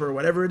paper,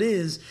 whatever it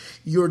is,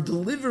 you're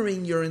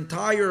delivering your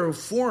entire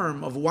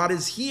form of what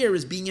is here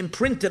is being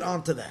imprinted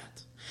onto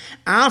that.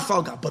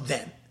 But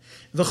then,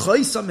 the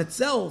choisam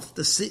itself,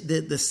 the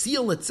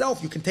seal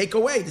itself, you can take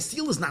away. The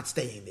seal is not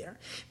staying there.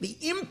 The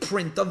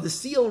imprint of the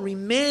seal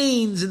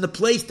remains in the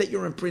place that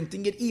you're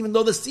imprinting it, even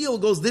though the seal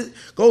goes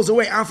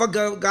away.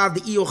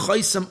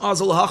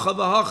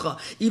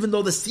 Even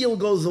though the seal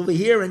goes over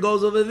here and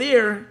goes over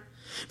there,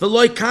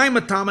 and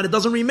it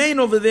doesn't remain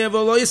over there.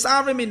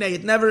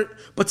 It never,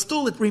 but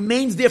still it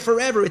remains there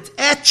forever. It's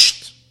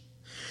etched.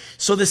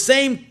 So the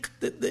same,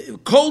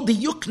 Kol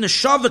Diyuk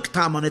Neshavik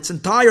Tam, on its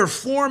entire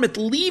form, it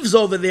leaves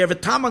over there,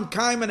 V'Taman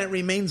Kaim, and it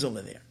remains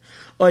over there.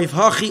 Oiv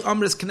Hachi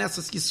Amris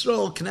Knesset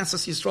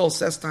Yisrael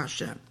says to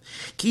Hashem,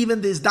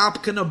 even this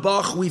Dapkan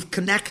Abach, we've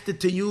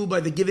connected to you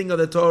by the giving of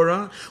the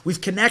Torah. We've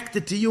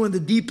connected to you in the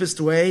deepest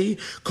way.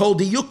 Kol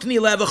Diyukni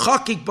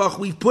Levachakik Bach,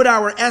 we've put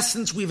our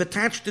essence, we've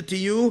attached it to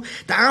you.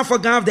 The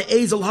Afagav, the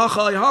Ezel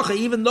Hacha,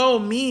 even though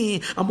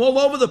I'm all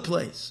over the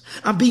place.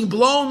 I'm being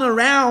blown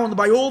around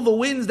by all the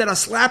winds that are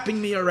slapping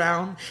me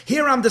around.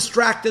 Here I'm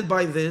distracted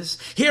by this.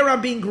 Here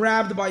I'm being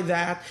grabbed by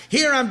that.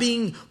 Here I'm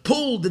being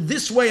pulled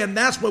this way and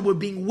that's where we're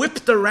being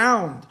whipped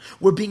around.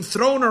 We're being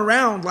thrown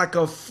around like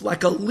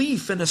a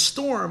leaf in a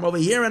storm over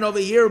here and over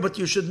here, but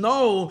you should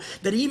know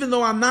that even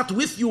though I'm not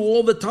with you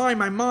all the time,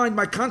 my mind,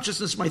 my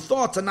consciousness, my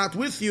thoughts are not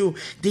with you,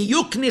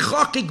 diyukni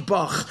chakik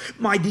bach,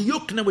 my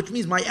diyukna, which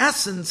means my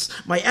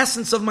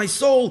essence of my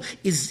soul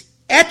is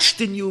etched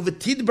in you,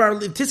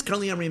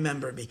 v'tidbar and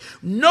remember me.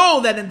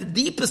 Know that in the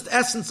deepest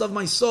essence of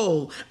my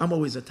soul, I'm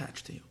always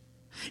attached to you.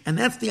 And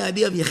that's the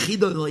idea of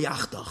yechido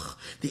l'yachtach.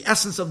 The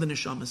essence of the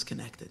neshama is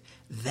connected.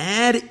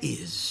 That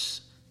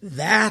is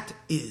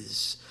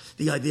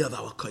the idea of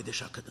our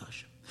kodesh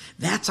hakadosh.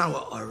 That's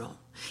our aron.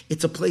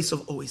 It's a place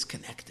of always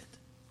connected.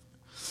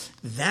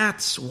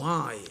 That's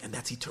why, and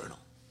that's eternal.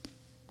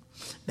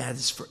 That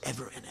is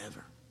forever and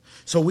ever.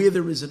 So where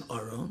there is an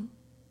aron,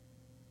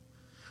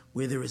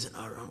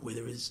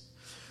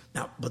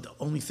 now, but the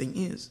only thing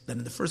is that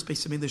in the first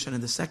Beis Hamikdash and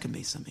in the second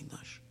Beis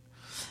Hamikdash,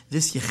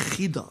 this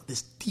yechida,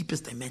 this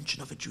deepest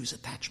dimension of a Jew's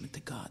attachment to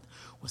God,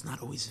 was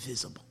not always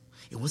visible.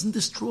 It wasn't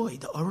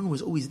destroyed. The aron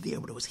was always there,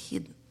 but it was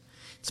hidden.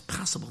 It's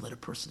possible that a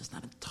person is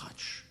not in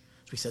touch.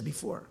 As we said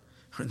before,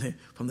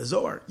 from the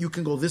Zohar, you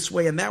can go this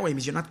way and that way. It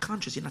means you're not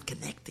conscious, you're not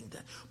connecting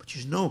that. But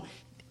you know,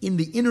 in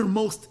the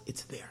innermost,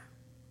 it's there.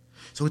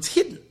 So it's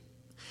hidden.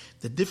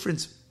 The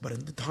difference, but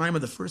in the time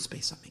of the first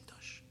Beis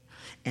Hamikdash,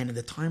 and in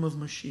the time of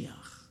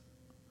Mashiach,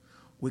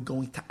 we're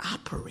going to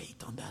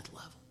operate on that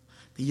level.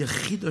 The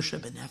Yechidah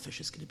Shebenefesh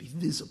is going to be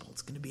visible.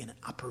 It's going to be in an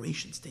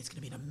operation state. It's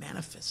going to be in a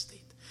manifest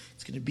state.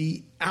 It's going to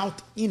be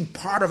out in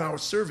part of our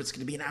service. It's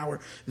going to be in our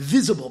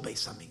visible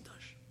Beis Hamikdash.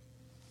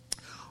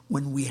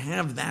 When we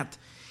have that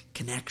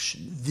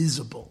connection,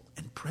 visible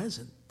and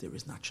present, there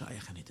is not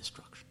shayach any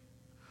destruction.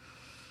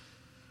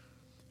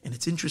 And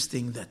it's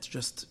interesting that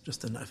this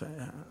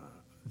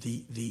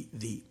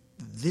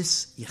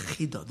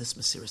Yechidah, this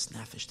Mesiras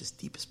Nefesh, this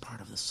deepest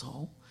part of the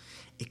soul,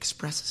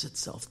 expresses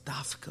itself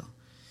dafka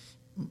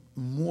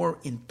more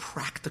in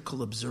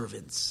practical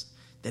observance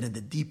than in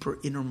the deeper,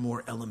 inner,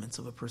 more elements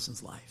of a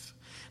person's life.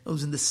 It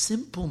was in the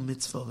simple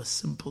mitzvah of a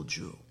simple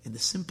Jew, in the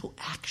simple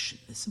action,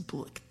 the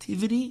simple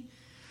activity,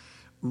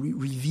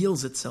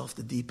 reveals itself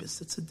the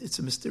deepest. It's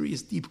a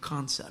mysterious, deep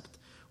concept,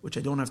 which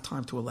I don't have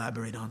time to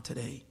elaborate on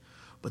today.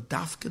 But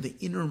dafka, the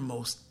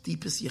innermost,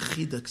 deepest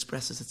yechida,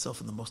 expresses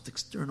itself in the most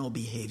external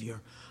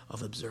behavior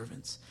of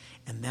observance.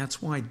 And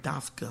that's why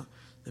dafka,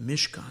 the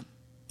Mishkan,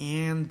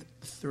 and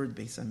the third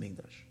Beis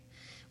Hamikdash,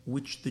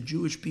 which the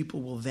Jewish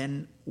people will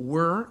then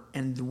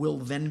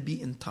be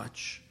in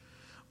touch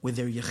with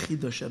their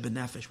Yechidah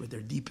Shebenefesh, with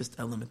their deepest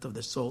element of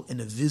their soul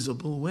in a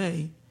visible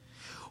way,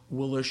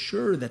 will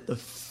assure that the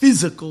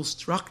physical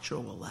structure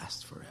will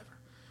last forever.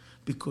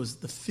 Because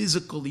the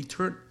physical, the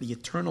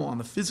eternal on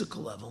the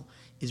physical level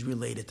is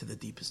related to the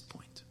deepest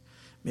point.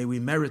 May we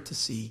merit to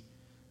see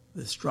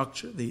the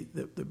structure, the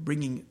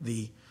bringing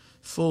the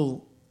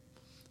full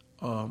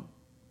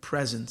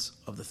presence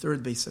of the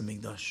third Beis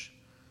Hamikdash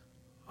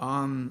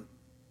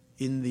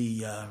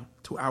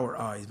to our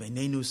eyes.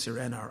 Veinenu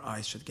Siren, our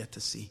eyes should get to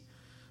see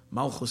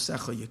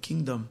Malchusecha, your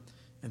kingdom,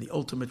 and the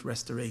ultimate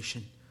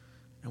restoration.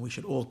 And we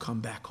should all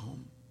come back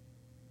home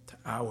to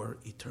our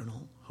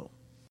eternal home.